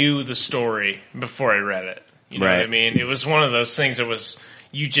 but I knew the story before I read it. You know what I mean? It was one of those things that was,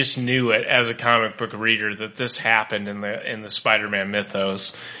 you just knew it as a comic book reader that this happened in the Spider-Man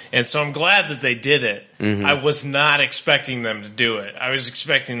mythos. And so I'm glad that they did it. Mm-hmm. I was not expecting them to do it. I was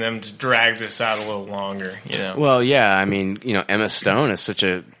expecting them to drag this out a little longer, you know. Well, yeah, I mean, you know, Emma Stone is such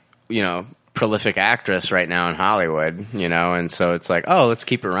a, you know, prolific actress right now in Hollywood, you know, and so it's like, oh, let's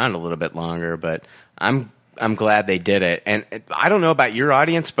keep her around a little bit longer, but I'm glad they did it. And I don't know about your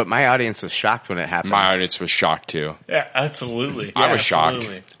audience, but my audience was shocked when it happened. My audience was shocked too. Yeah, absolutely. I was shocked.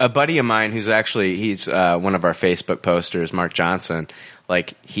 A buddy of mine who's actually, he's one of our Facebook posters, Mark Johnson,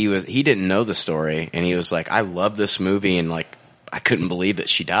 like he didn't know the story, and he was like, I love this movie, and like I couldn't believe that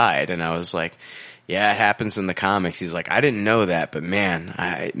she died. And I was like, yeah, it happens in the comics. He's like, I didn't know that, but man,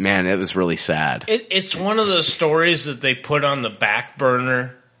 it was really sad. It's one of those stories that they put on the back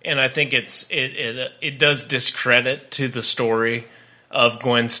burner, and I think it does discredit to the story of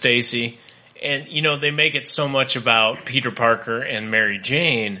Gwen Stacy. And, you know, they make it so much about Peter Parker and Mary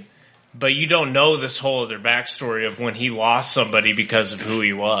Jane, but you don't know this whole other backstory of when he lost somebody because of who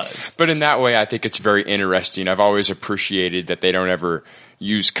he was. But in that way, I think it's very interesting. I've always appreciated that they don't ever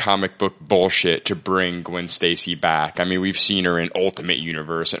use comic book bullshit to bring Gwen Stacy back. I mean, we've seen her in Ultimate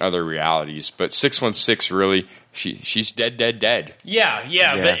Universe and other realities, but 616 really, she's dead. Yeah.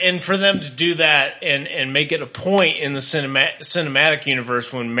 But, and for them to do that and make it a point in the cinematic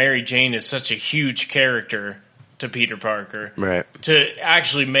universe when Mary Jane is such a huge character to Peter Parker, right? To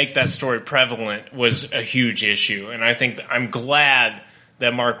actually make that story prevalent was a huge issue, and I think I'm glad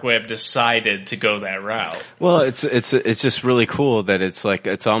that Mark Webb decided to go that route. Well, it's just really cool that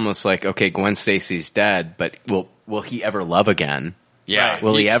it's almost like, okay, Gwen Stacy's dead, but will he ever love again? Yeah.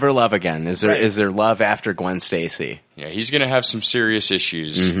 Will he ever love again? Is there love after Gwen Stacy? Yeah, he's going to have some serious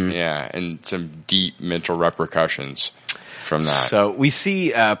issues. Mm-hmm. Yeah, and some deep mental repercussions. from that. So we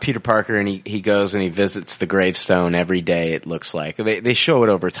see Peter Parker, and he goes and he visits the gravestone every day. It looks like they show it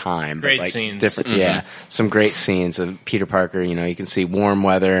over time. Great but like scenes. different, yeah. Some great scenes of Peter Parker. You know, you can see warm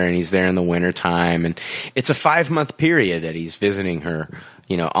weather, and he's there in the winter time, and it's a 5-month period that he's visiting her.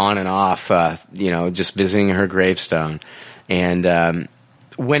 You know, on and off. You know, just visiting her gravestone, and.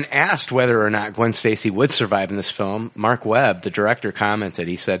 When asked whether or not Gwen Stacy would survive in this film, Mark Webb, the director, commented,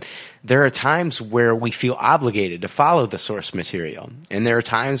 he said, there are times where we feel obligated to follow the source material, and there are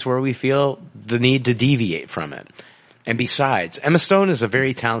times where we feel the need to deviate from it. And besides, Emma Stone is a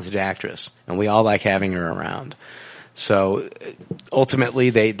very talented actress, and we all like having her around. So ultimately,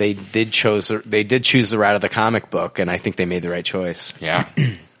 they did choose the route of the comic book, and I think they made the right choice. Yeah,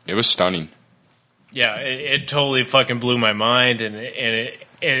 it was stunning. Yeah, it totally fucking blew my mind, and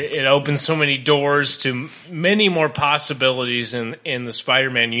it opened so many doors to many more possibilities in the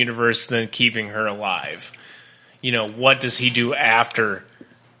Spider-Man universe than keeping her alive. You know, what does he do after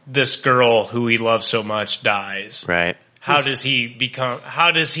this girl who he loves so much dies? Right. How does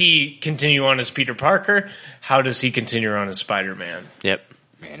he continue on as Peter Parker? How does he continue on as Spider-Man? Yep.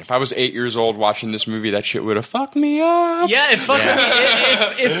 Man, if I was 8 years old watching this movie, that shit would have fucked me up. Yeah, it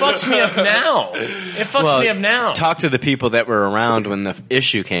fucks me up now. It fucks me up now. Talk to the people that were around when the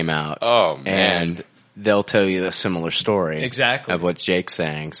issue came out. Oh, man. And they'll tell you the similar story. Exactly. Of what Jake's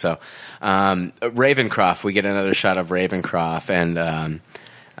saying. So, Ravencroft, we get another shot of Ravencroft,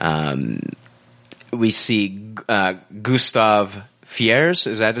 and we see Gustav Fiers,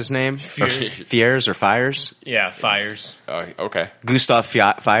 is that his name? Fiers or Fires? Yeah, Fires. Okay. Gustav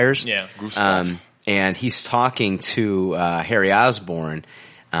Fiers? Yeah. Gustav. And he's talking to Harry Osborn,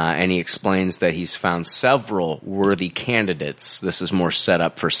 and he explains that he's found several worthy candidates. This is more set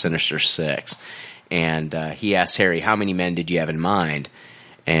up for Sinister Six. And he asks Harry, how many men did you have in mind?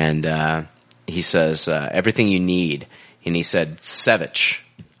 And he says, everything you need. And he said, Savage.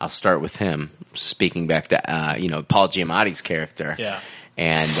 I'll start with him, speaking back to, Paul Giamatti's character. Yeah.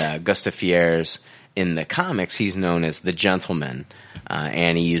 And Gustav Fiers, in the comics, he's known as the Gentleman,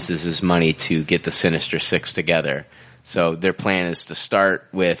 and he uses his money to get the Sinister Six together. So their plan is to start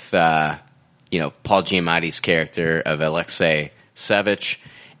with, Paul Giamatti's character of Alexei Savage,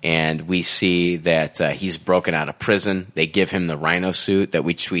 and we see that he's broken out of prison. They give him the Rhino suit,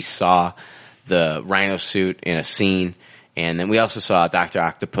 which we saw the Rhino suit in a scene. And then we also saw Dr.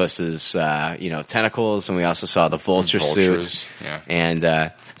 Octopus's, tentacles, and we also saw the Vulture suit. Yeah.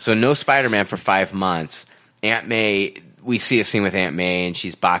 And so no Spider-Man for 5 months. Aunt May, we see a scene with Aunt May, and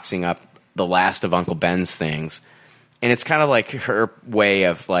she's boxing up the last of Uncle Ben's things. And it's kind of like her way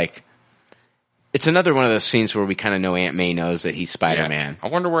of, like, it's another one of those scenes where we kind of know Aunt May knows that he's Spider-Man. Yeah. I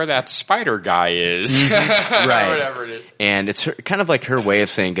wonder where that spider guy is. Right. Whatever it is. And it's kind of like her way of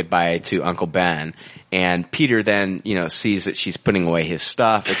saying goodbye to Uncle Ben. And Peter then, sees that she's putting away his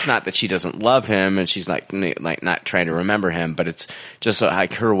stuff. It's not that she doesn't love him and she's like not trying to remember him, but it's just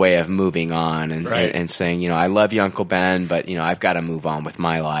like her way of moving on and saying, I love you, Uncle Ben, but I've got to move on with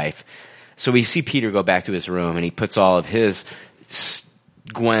my life. So we see Peter go back to his room and he puts all of his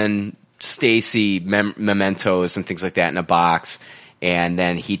Gwen Stacy mementos and things like that in a box. And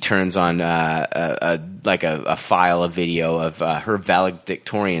then he turns on a file, a video of her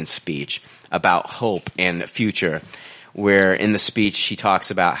valedictorian speech about hope and the future, where in the speech she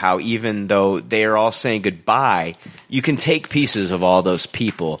talks about how even though they are all saying goodbye, you can take pieces of all those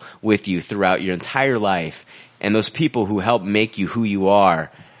people with you throughout your entire life, and those people who help make you who you are,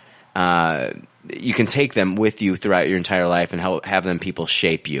 you can take them with you throughout your entire life and have them people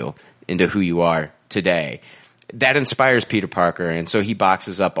shape you into who you are today. That inspires Peter Parker, and so he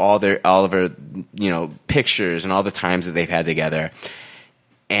boxes up all of her, pictures and all the times that they've had together.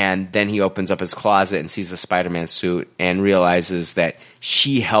 And then he opens up his closet and sees the Spider-Man suit and realizes that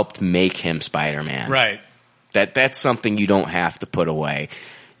she helped make him Spider-Man. Right. That's something you don't have to put away.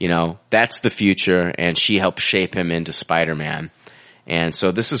 That's the future, and she helped shape him into Spider-Man. And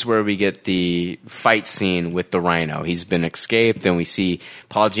so this is where we get the fight scene with the Rhino. He's been escaped, and we see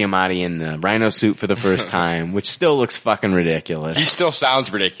Paul Giamatti in the Rhino suit for the first time, which still looks fucking ridiculous. He still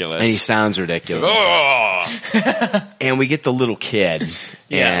sounds ridiculous. And he sounds ridiculous. Oh! And we get the little kid.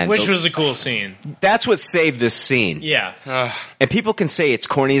 Yeah, which was a cool scene. That's what saved this scene. Yeah. And people can say it's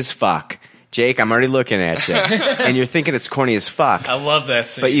corny as fuck. Jake, I'm already looking at you. And you're thinking it's corny as fuck. I love that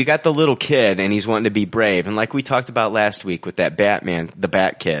scene. But you got the little kid, and he's wanting to be brave. And like we talked about last week with that Batman, the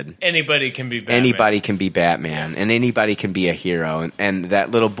Bat Kid. Anybody can be Batman. Anybody can be Batman. And anybody can be a hero. And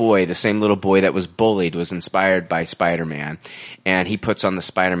that little boy, the same little boy that was bullied, was inspired by Spider-Man. And he puts on the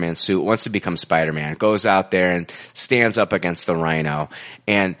Spider-Man suit, wants to become Spider-Man, goes out there and stands up against the Rhino.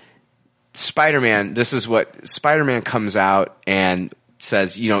 And Spider-Man, this is what Spider-Man comes out and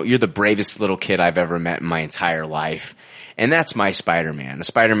says, you're the bravest little kid I've ever met in my entire life. And that's my Spider-Man, a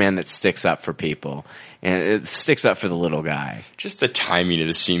Spider-Man that sticks up for people. And it sticks up for the little guy. Just the timing of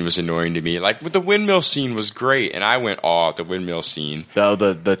the scene was annoying to me. Like, the windmill scene was great, and I went all at the windmill scene.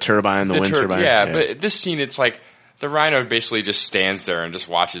 The turbine, the wind turbine. Yeah, but this scene, it's like, the Rhino basically just stands there and just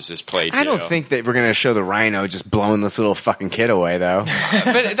watches this play, too. I don't think that we're going to show the Rhino just blowing this little fucking kid away, though.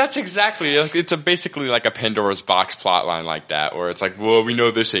 But that's exactly, it's basically like a Pandora's Box plot line like that, where it's like, well, we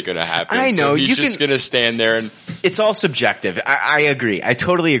know this ain't going to happen. I know. So he's just going to stand there and... It's all subjective. I agree. I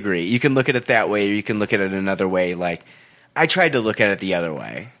totally agree. You can look at it that way, or you can look at it another way. Like, I tried to look at it the other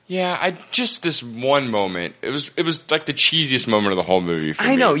way. Yeah, this one moment, it was like the cheesiest moment of the whole movie for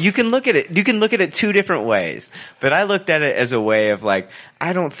me. I know, you can look at it two different ways. But I looked at it as a way of like,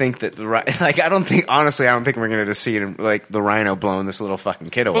 I don't think we're going to see it like the Rhino blowing this little fucking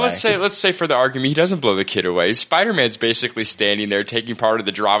kid away. Well, let's say for the argument, he doesn't blow the kid away. Spider-Man's basically standing there taking part of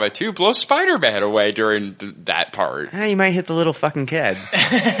the drama too. Blow Spider-Man away during that part. You might hit the little fucking kid.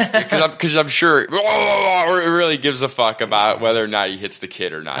 Because I'm sure it really gives a fuck about whether or not he hits the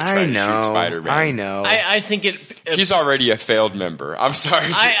kid or not. I know. To shoot Spider-Man. I know. I think he's already a failed member. I'm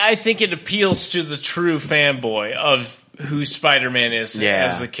sorry. I think it appeals to the true fanboy of who Spider-Man is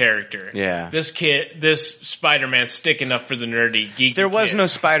as the character. Yeah. This Spider-Man sticking up for the nerdy, geeky There was kid. no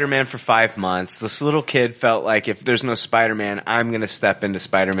Spider-Man for 5 months. This little kid felt like if there's no Spider-Man, I'm going to step into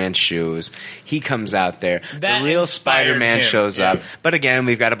Spider-Man's shoes. He comes out there. That the real inspired Spider-Man him, shows yeah. up. But again,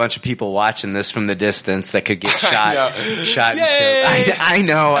 we've got a bunch of people watching this from the distance that could get shot and Yay! killed.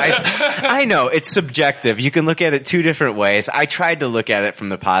 I know. It's subjective. You can look at it two different ways. I tried to look at it from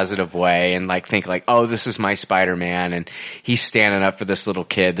the positive way and like think like, oh, this is my Spider-Man and he's standing up for this little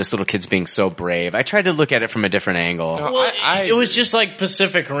kid. This little kid's being so brave. I tried to look at it from a different angle. Well, it was just like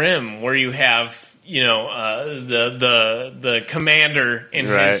Pacific Rim, where you have the commander and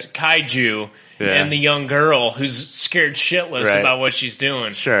his kaiju, and the young girl who's scared shitless about what she's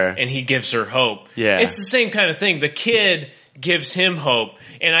doing. Sure, and he gives her hope. Yeah, it's the same kind of thing. The kid gives him hope.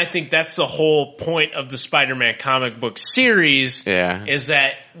 And I think that's the whole point of the Spider-Man comic book series. Yeah. Is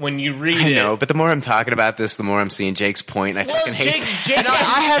that when you read I know, but the more I'm talking about this, the more I'm seeing Jake's point. I fucking hate Jake, and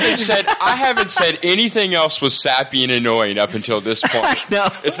I haven't said anything else was sappy and annoying up until this point. I know.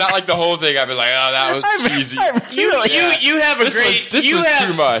 It's not like the whole thing I've been like, oh, that was cheesy. You have a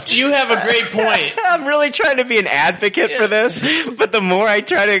too much. You have a great point. I'm really trying to be an advocate for this, but the more I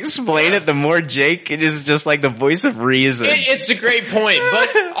try to explain it, the more Jake is just like the voice of reason. It's a great point, but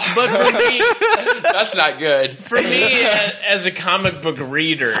for me, that's not good. For me, as a comic book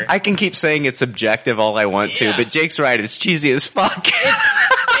reader, I can keep saying it's subjective all I want to, but Jake's right. It's cheesy as fuck.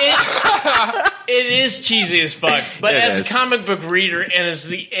 It is cheesy as fuck. But as a comic book reader and as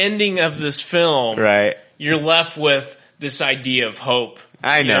the ending of this film, you're left with this idea of hope.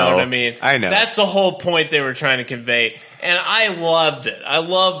 I know. You know what I mean? I know. That's the whole point they were trying to convey. And I loved it. I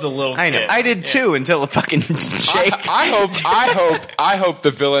loved the little kid. I know. I did too until the fucking Jake. I hope the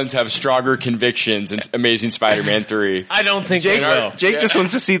villains have stronger convictions in Amazing Spider-Man 3. I don't think Jake they will. Jake just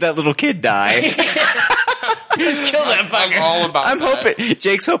wants to see that little kid die. Kill that fucker. I'm all about that.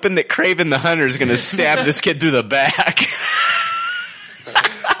 Jake's hoping that Kraven the Hunter is going to stab this kid through the back.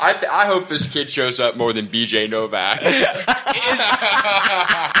 I hope this kid shows up more than BJ Novak.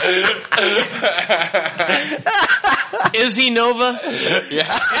 Is he Nova?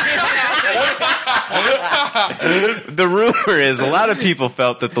 Yeah. The rumor is a lot of people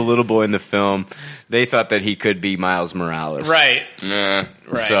felt that the little boy in the film, they thought that he could be Miles Morales. Right. Nah.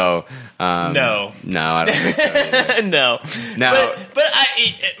 Right. So, no, I don't think so. No. But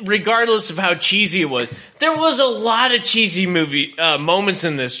regardless of how cheesy it was, there was a lot of cheesy movie moments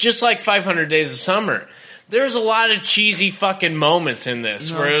in this, just like 500 Days of Summer. There's a lot of cheesy fucking moments in this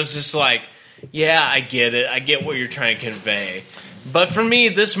where it was just like, yeah, I get it. I get what you're trying to convey. But for me,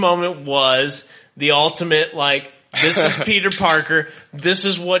 this moment was the ultimate, like, this is Peter Parker. This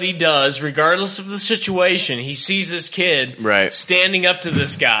is what he does, regardless of the situation. He sees this kid standing up to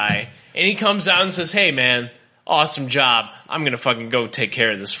this guy, and he comes out and says, hey, man, awesome job. I'm going to fucking go take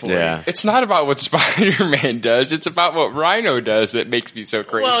care of this for you. It's not about what Spider-Man does. It's about what Rhino does that makes me so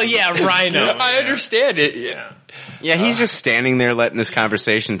crazy. Well, yeah, Rhino. I understand it. Yeah, he's just standing there letting this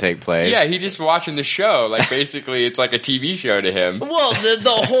conversation take place. Yeah, he's just watching the show. Like, basically, it's like a TV show to him. Well, the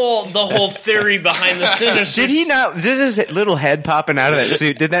whole theory behind the Sinister... Did he not... Did his little head popping out of that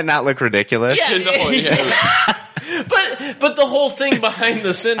suit, did that not look ridiculous? Yeah. But But the whole thing behind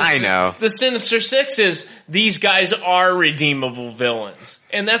the Sinister Six is these guys are redeemable villains,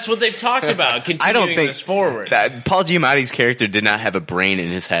 and that's what they've talked about. Continuing I don't think this forward. That Paul Giamatti's character did not have a brain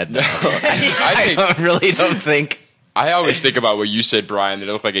in his head. Though. I really don't think. I always think about what you said, Brian, that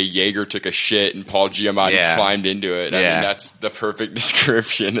it looked like a Jaeger took a shit and Paul Giamatti climbed into it. I mean, that's the perfect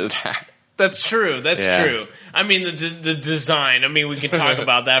description of that. That's true. That's true. I mean, the design. I mean, we can talk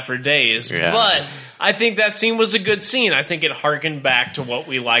about that for days. Yeah. But I think that scene was a good scene. I think it harkened back to what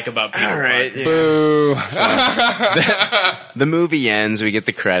we like about Peter Parker. Boo. So, the movie ends. We get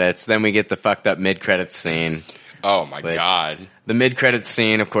the credits. Then we get the fucked up mid-credits scene. Oh, my God. The mid-credits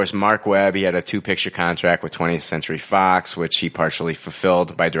scene, of course, Mark Webb, he had a 2-picture contract with 20th Century Fox, which he partially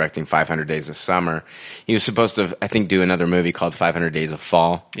fulfilled by directing 500 Days of Summer. He was supposed to, I think, do another movie called 500 Days of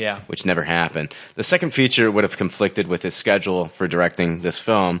Fall, which never happened. The second feature would have conflicted with his schedule for directing this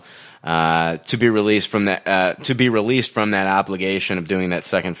film. To be released from that obligation of doing that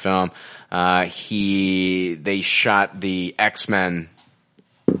second film, they shot the X-Men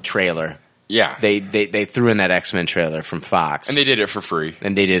trailer. Yeah. They threw in that X-Men trailer from Fox. And they did it for free.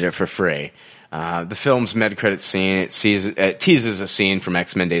 The film's mid-credit scene, it teases a scene from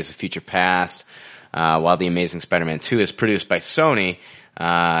X-Men Days of Future Past, while The Amazing Spider-Man 2 is produced by Sony.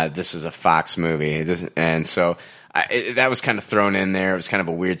 This is a Fox movie. And so that was kind of thrown in there. It was kind of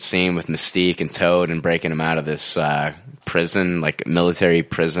a weird scene with Mystique and Toad and breaking them out of this prison, like military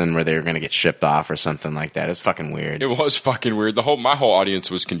prison where they were going to get shipped off or something like that. It was fucking weird. It was fucking weird. My whole audience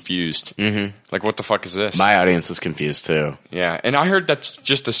was confused. Mm-hmm. Like, what the fuck is this? My audience was confused too. Yeah, and I heard that's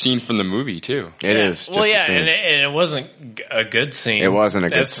just a scene from the movie too. It is. Well, yeah, and it wasn't a good scene. It wasn't a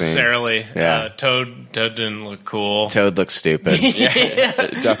good scene necessarily. Yeah. Toad didn't look cool. Toad looked stupid.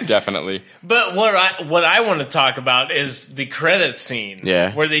 Definitely. But what I want to talk about is the credits scene.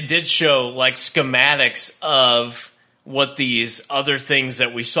 Yeah. Where they did show like schematics of what these other things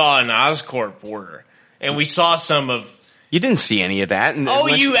that we saw in Oscorp were. And we saw some of... You didn't see any of that.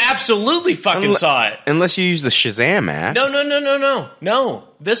 You absolutely fucking saw it. Unless you used the Shazam app. No.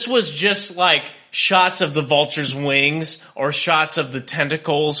 This was just like shots of the Vulture's wings or shots of the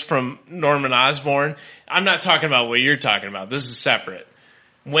tentacles from Norman Osborn. I'm not talking about what you're talking about. This is separate.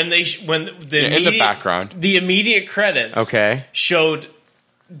 In the background, the immediate credits showed,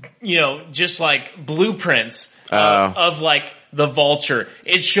 just like blueprints of like the Vulture.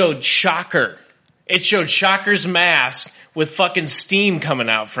 It showed Shocker. It showed Shocker's mask with fucking steam coming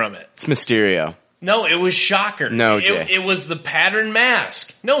out from it. It's Mysterio. No, it was Shocker. No, Jay. It was the pattern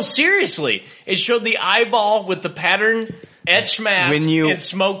mask. No, seriously. It showed the eyeball with the pattern etched mask and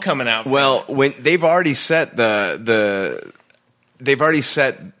smoke coming out from it. When they've already set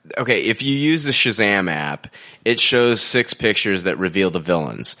if you use the Shazam app, it shows 6 pictures that reveal the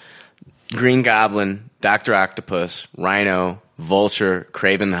villains. Green Goblin, Dr. Octopus, Rhino, Vulture,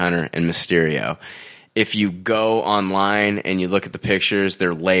 Kraven the Hunter, and Mysterio. If you go online and you look at the pictures,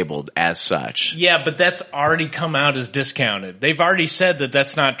 they're labeled as such. Yeah, but that's already come out as discounted. They've already said that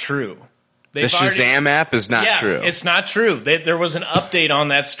that's not true. The Shazam app is not true. It's not true. There was an update on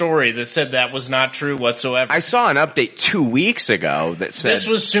that story that said that was not true whatsoever. I saw an update 2 weeks ago that said... This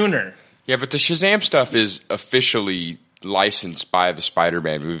was sooner. Yeah, but the Shazam stuff is officially licensed by the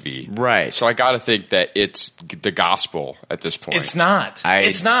Spider-Man movie. Right. So I gotta think that it's the gospel at this point. It's not.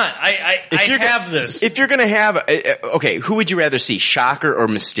 It's not. I have this. If you're gonna have... who would you rather see, Shocker or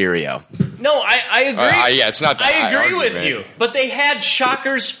Mysterio? No, I agree. Yeah, it's not that. I agree with you. But they had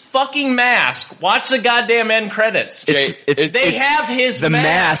Shocker's fucking mask. Watch the goddamn end credits. They have his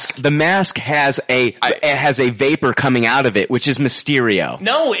mask. The mask has a vapor coming out of it, which is Mysterio.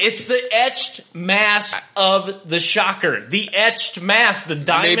 No, it's the etched mask of the Shocker. The etched mask, the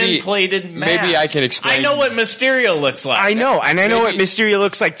diamond-plated mask. Maybe I can explain. I know what Mysterio looks like. I know, and I know what Mysterio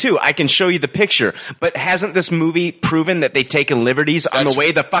looks like too. I can show you the picture. But hasn't this movie proven that they've taken liberties on the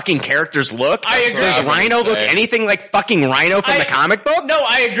way the fucking characters look? I agree. Does Rhino look anything like fucking Rhino from the comic book? No,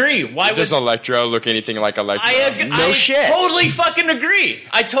 I agree. Does Electro look anything like Electro? Shit. Totally fucking agree.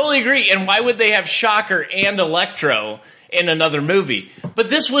 I totally agree. And why would they have Shocker and Electro in another movie? But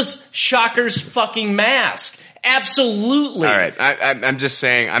this was Shocker's fucking mask. Absolutely. All right. I'm just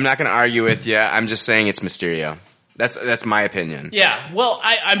saying, I'm not going to argue with you. I'm just saying it's Mysterio. That's my opinion. Yeah. Well,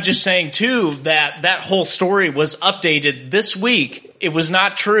 I'm just saying, too, that whole story was updated this week. It was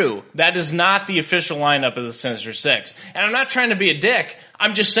not true. That is not the official lineup of the Sinister Six. And I'm not trying to be a dick.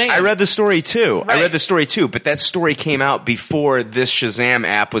 I'm just saying. I read the story too. Right. I read the story too, but that story came out before this Shazam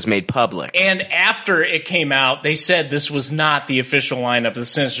app was made public. And after it came out, they said this was not the official lineup of the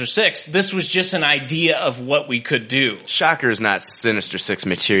Sinister Six. This was just an idea of what we could do. Shocker is not Sinister Six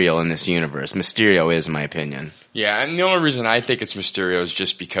material in this universe. Mysterio is, in my opinion. Yeah, and the only reason I think it's Mysterio is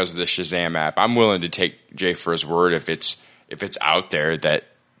just because of the Shazam app. I'm willing to take Jay for his word if it's out there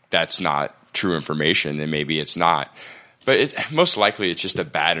that's not true information, then maybe it's not. But most likely it's just a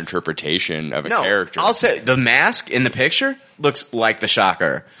bad interpretation of a character. I'll say the mask in the picture looks like the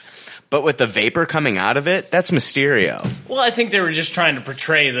Shocker. But with the vapor coming out of it, that's Mysterio. Well, I think they were just trying to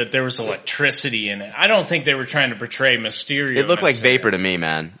portray that there was electricity in it. I don't think they were trying to portray Mysterio. It looked like vapor to me,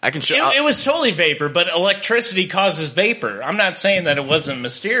 man. I can show. It was totally vapor, but electricity causes vapor. I'm not saying that it wasn't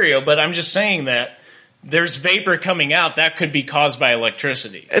Mysterio, but I'm just saying that there's vapor coming out that could be caused by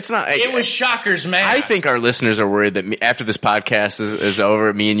electricity. It's not. It was Shocker's mask. I think our listeners are worried that after this podcast is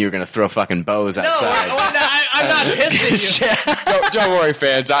over, me and you are going to throw fucking bows outside. I'm not pissed at you. Don't worry,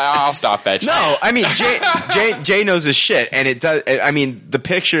 fans. I'll stop that shit. No, I mean Jay knows his shit, and it does. I mean, the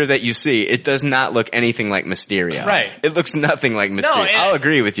picture that you see, it does not look anything like Mysterio. Right. It looks nothing like Mysterio. No, I'll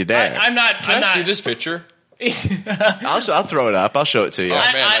agree with you there. I'm not. Can I see this picture? I'll throw it up. I'll show it to you.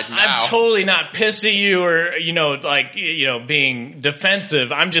 I'm totally not pissed at you or, being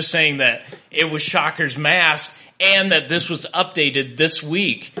defensive. I'm just saying that it was Shocker's mask and that this was updated this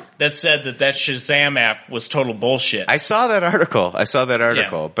week that said that Shazam app was total bullshit. I saw that article.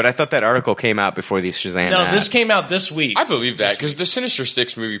 But I thought that article came out before the Shazam app. No, this came out this week. I believe that because the Sinister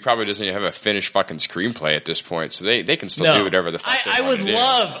Six movie probably doesn't even have a finished fucking screenplay at this point, so they can still do whatever the fuck they want to do.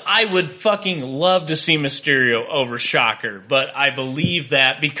 I would fucking love to see Mysterio over Shocker, but I believe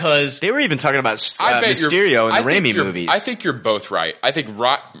that because they were even talking about Mysterio in the Raimi movies. I think you're both right. I think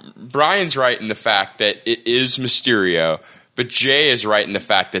Brian's right in the fact that it is Mysterio, but Jay is right in the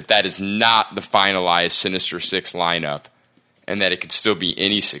fact that is not the finalized Sinister Six lineup, and that it could still be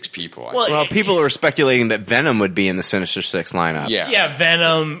any six people. Well, people were speculating that Venom would be in the Sinister Six lineup. Yeah,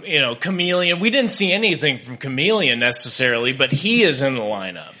 Venom, Chameleon. We didn't see anything from Chameleon necessarily, but he is in the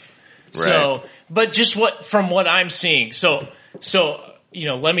lineup. Right. So, but just from what I'm seeing, so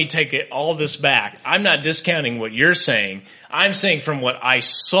let me take all this back. I'm not discounting what you're saying. I'm saying from what I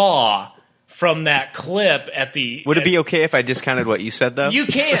saw from that clip at the... Would it be okay if I discounted what you said, though? You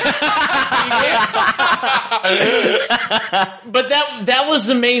can. But that was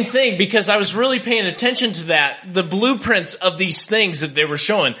the main thing, because I was really paying attention to that. The blueprints of these things that they were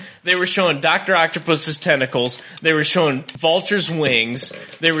showing. They were showing Dr. Octopus's tentacles. They were showing Vulture's wings.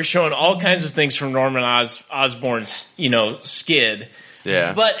 They were showing all kinds of things from Norman Osborn's, skid.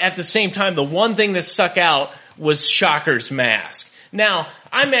 Yeah. But at the same time, the one thing that stuck out was Shocker's mask. Now,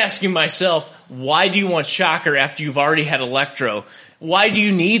 I'm asking myself, why do you want Shocker after you've already had Electro? Why do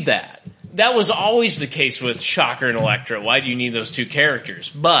you need that? That was always the case with Shocker and Electro. Why do you need those two characters?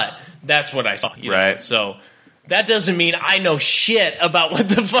 But that's what I saw. Right. So that doesn't mean I know shit about what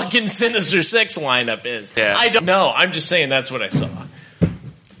the fucking Sinister Six lineup is. Yeah. I don't know. I'm just saying that's what I saw.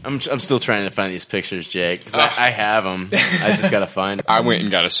 I'm still trying to find these pictures, Jake, because I have them. I just got to find them. I went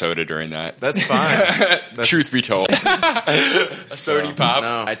and got a soda during that. That's fine. Truth be told. A soda pop.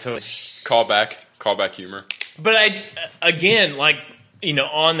 No, I totally... Callback humor. But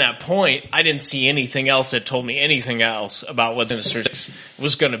on that point, I didn't see anything else that told me anything else about what Sinister Six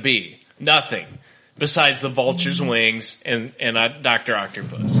was going to be. Nothing. Besides the Vulture's wings and Dr.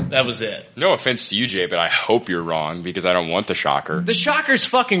 Octopus. That was it. No offense to you, Jay, but I hope you're wrong because I don't want the Shocker. The Shocker's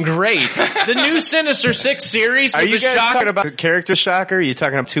fucking great. The new Sinister Six series. Are you guys Shocker? talking about the character Shocker? Or are you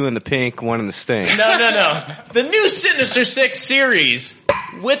talking about two in the pink, one in the Sting? No. The new Sinister Six series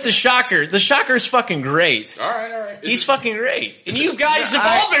with the Shocker. The Shocker's fucking great. All right. He's fucking great. And you guys have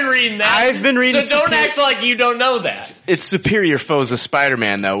all been reading that. I've been reading. So don't act like you don't know that. It's Superior Foes of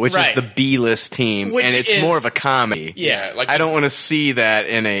Spider-Man, though, which is the B-list team, and it's more of a comedy. Yeah. I don't want to see that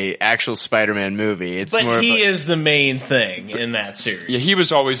in a actual Spider-Man movie. But he is the main thing in that series. Yeah, he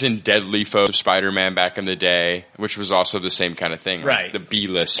was always in Deadly Foes of Spider-Man back in the day, which was also the same kind of thing. Right. The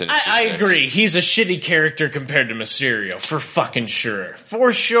B-list. I agree. He's a shitty character compared to Mysterio, for fucking sure.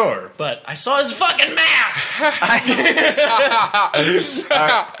 For sure. But I saw his fucking mask! Right.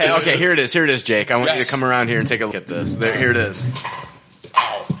 Okay, here it is, Jake. I want you to come around here and take a look at this. Here it is.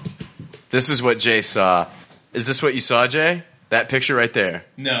 This is what Jay saw. Is this what you saw, Jay? That picture right there.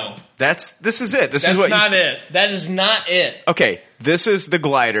 No. This is it. That's not it. That is not it. Okay, this is the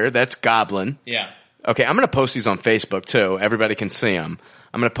glider. That's Goblin. Yeah. Okay, I'm going to post these on Facebook, too. Everybody can see them.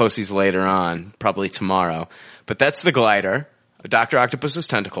 I'm going to post these later on, probably tomorrow. But that's the glider. Dr. Octopus's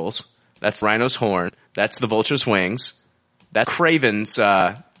tentacles. That's Rhino's horn. That's the Vulture's wings. That's Kraven's,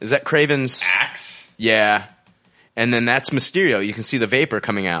 is that Kraven's axe? Yeah. And then that's Mysterio. You can see the vapor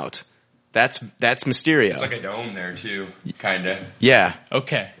coming out. That's Mysterio. It's like a dome there too, kinda. Yeah.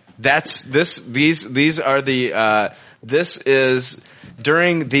 Okay. That's these are the this is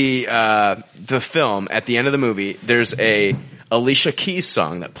during the film at the end of the movie. There's a Alicia Keys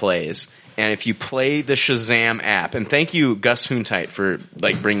song that plays, and if you play the Shazam app, and thank you Gus Hoontight for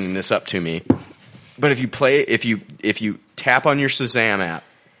like bringing this up to me. But if you tap on your Shazam app,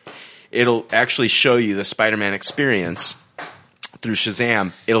 it'll actually show you the Spider-Man experience through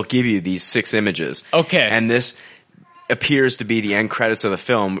Shazam. It'll give you these 6 images. Okay. And this appears to be the end credits of the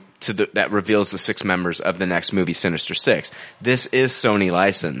film that reveals the 6 members of the next movie, Sinister Six. This is Sony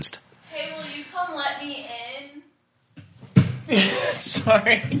licensed. Hey, will you come let me in?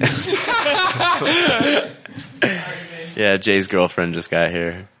 Sorry. Yeah, Jay's girlfriend just got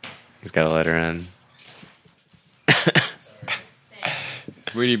here. He's got to let her in.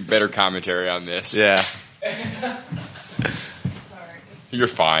 We need better commentary on this. Yeah. You're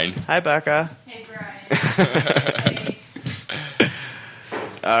fine. Hi, Becca. Hey, Brian.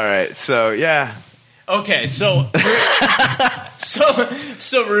 All right, so yeah. Okay, so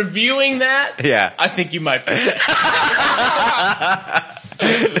reviewing that, Yeah. I think you might.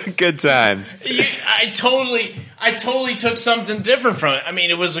 Good times. I totally took something different from it. I mean,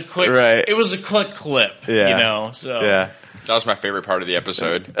 it was a quick clip, Yeah. you know. So Yeah. That was my favorite part of the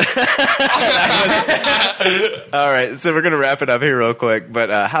episode. All right, so we're going to wrap it up here real quick.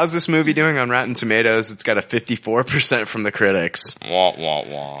 But how's this movie doing on Rotten Tomatoes? It's got a 54% from the critics. Wah, wah,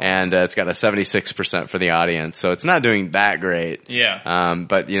 wah. And it's got a 76% for the audience. So it's not doing that great. Yeah.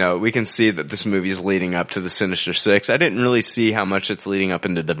 But, you know, we can see that this movie is leading up to the Sinister Six. I didn't really see how much it's leading up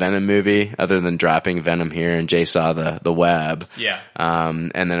into the Venom movie, other than dropping Venom here, and Jay saw the web. Yeah.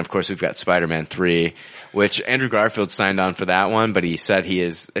 And then, of course, we've got Spider-Man 3. Which Andrew Garfield signed on for that one, but he said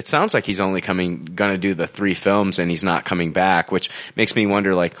it sounds like he's only gonna do the 3 films and he's not coming back, which makes me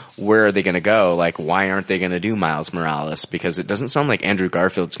wonder, like, where are they gonna go? Like, why aren't they gonna do Miles Morales? Because it doesn't sound like Andrew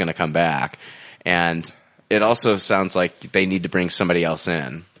Garfield's gonna come back. And it also sounds like they need to bring somebody else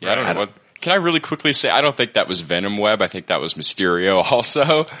in. Yeah, I don't know what. Can I really quickly say, I don't think that was Venom Web. I think that was Mysterio also.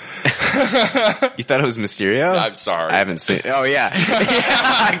 You thought it was Mysterio? I'm sorry. I haven't seen it. Oh, yeah.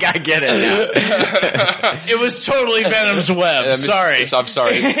 I get it now. It was totally Venom's web. Sorry. I'm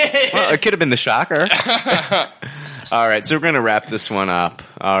sorry. Well, it could have been the Shocker. All right, so we're going to wrap this one up.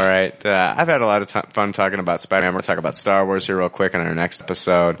 All right. I've had a lot of fun talking about Spider-Man. We're going to talk about Star Wars here real quick in our next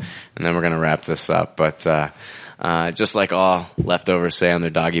episode, and then we're going to wrap this up. But just like all leftovers say on their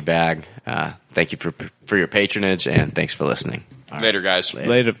doggy bag, thank you for your patronage, and thanks for listening. Later, guys.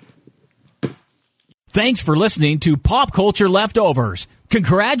 Later. Thanks for listening to Pop Culture Leftovers.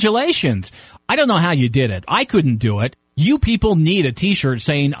 Congratulations. I don't know how you did it. I couldn't do it. You people need a t-shirt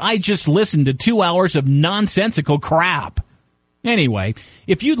saying, I just listened to 2 hours of nonsensical crap. Anyway,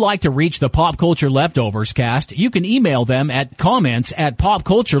 if you'd like to reach the Pop Culture Leftovers cast, you can email them at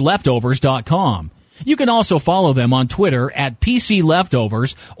comments@popcultureleftovers.com. You can also follow them on Twitter at PC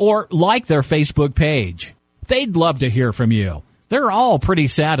Leftovers or like their Facebook page. They'd love to hear from you. They're all pretty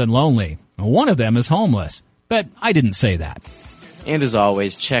sad and lonely. One of them is homeless, but I didn't say that. And as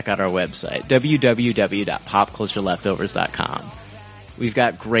always, check out our website, www.popcultureleftovers.com. We've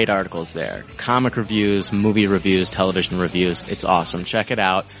got great articles there. Comic reviews, movie reviews, television reviews. It's awesome. Check it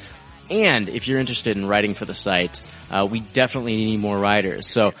out. And if you're interested in writing for the site, we definitely need more writers.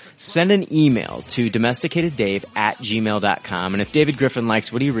 So send an email to domesticateddave@gmail.com. And if David Griffin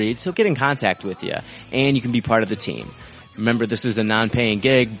likes what he reads, he'll get in contact with you. And you can be part of the team. Remember, this is a non-paying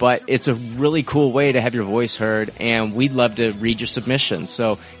gig, but it's a really cool way to have your voice heard, and we'd love to read your submissions.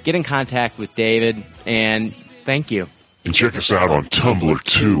 So get in contact with David, and thank you. And check us out on Tumblr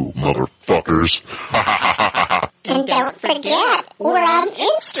too, motherfuckers. And don't forget, we're on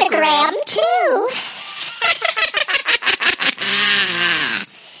Instagram too.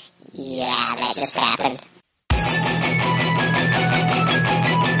 Yeah, that just happened.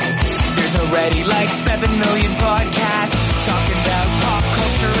 There's already like 7 million podcasts talking about pop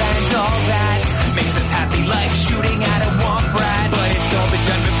culture and all that. Makes us happy like shooting at a womp rat. But it's all been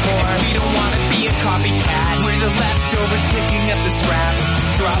done before. We don't want to be a copycat. We're the leftovers picking up the scraps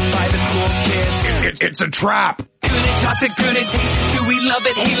dropped by the cool kids. It's a trap. Good and toss it, good and taste it. Do we love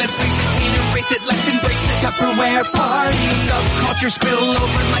it? Hey, let's face it, can't erase it. Let's embrace the Tupperware party. Subculture spill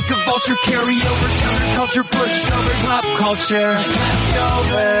over like a vulture. Carry over counterculture, pushovers, pop culture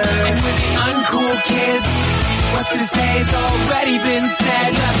leftovers. And we're the uncool kids. What's to say has already been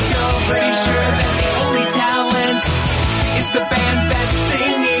said. Leftovers. Pretty sure that the only talent is the band that's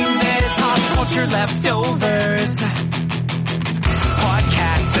singing this. Pop culture leftovers.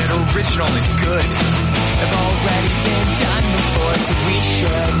 original and good have already been done before, so we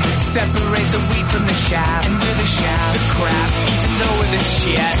should separate the wheat from the chaff. And we're the chaff, the crap, even though we're the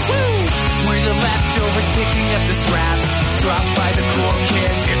shit. Woo! We're the leftovers picking up the scraps dropped by the cool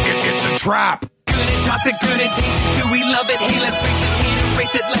kids. It's a trap. Good and toss it, good and taste it. Do we love it? Hey, let's face it, can't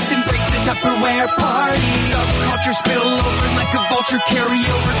erase it. Let's embrace the Tupperware party. Subculture spill over like a vulture. Carry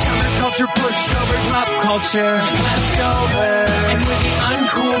over counterculture, pushovers, pop culture, leftovers. And with the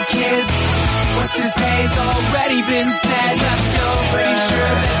uncool kids, what's to say's already been said. Leftovers. Pretty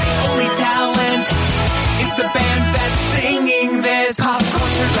sure that the only talent is the band that's singing this. Pop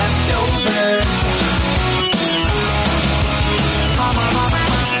culture leftovers. Pop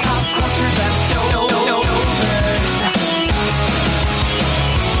culture leftovers.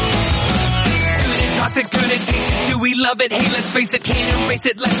 Toss it, good and taste it. Do we love it? Hey, let's face it, can't erase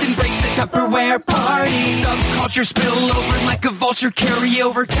it. Let's embrace the Tupperware party. Subculture spill over like a vulture. Carry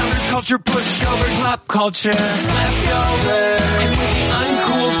over counterculture, pushovers, pop culture, leftovers. And with the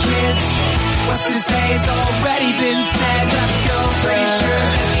uncool kids, what's to say's already been said. Leftovers. Pretty sure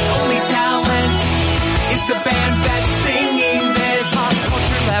that the only talent is the band that's singing this. Pop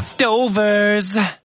culture leftovers.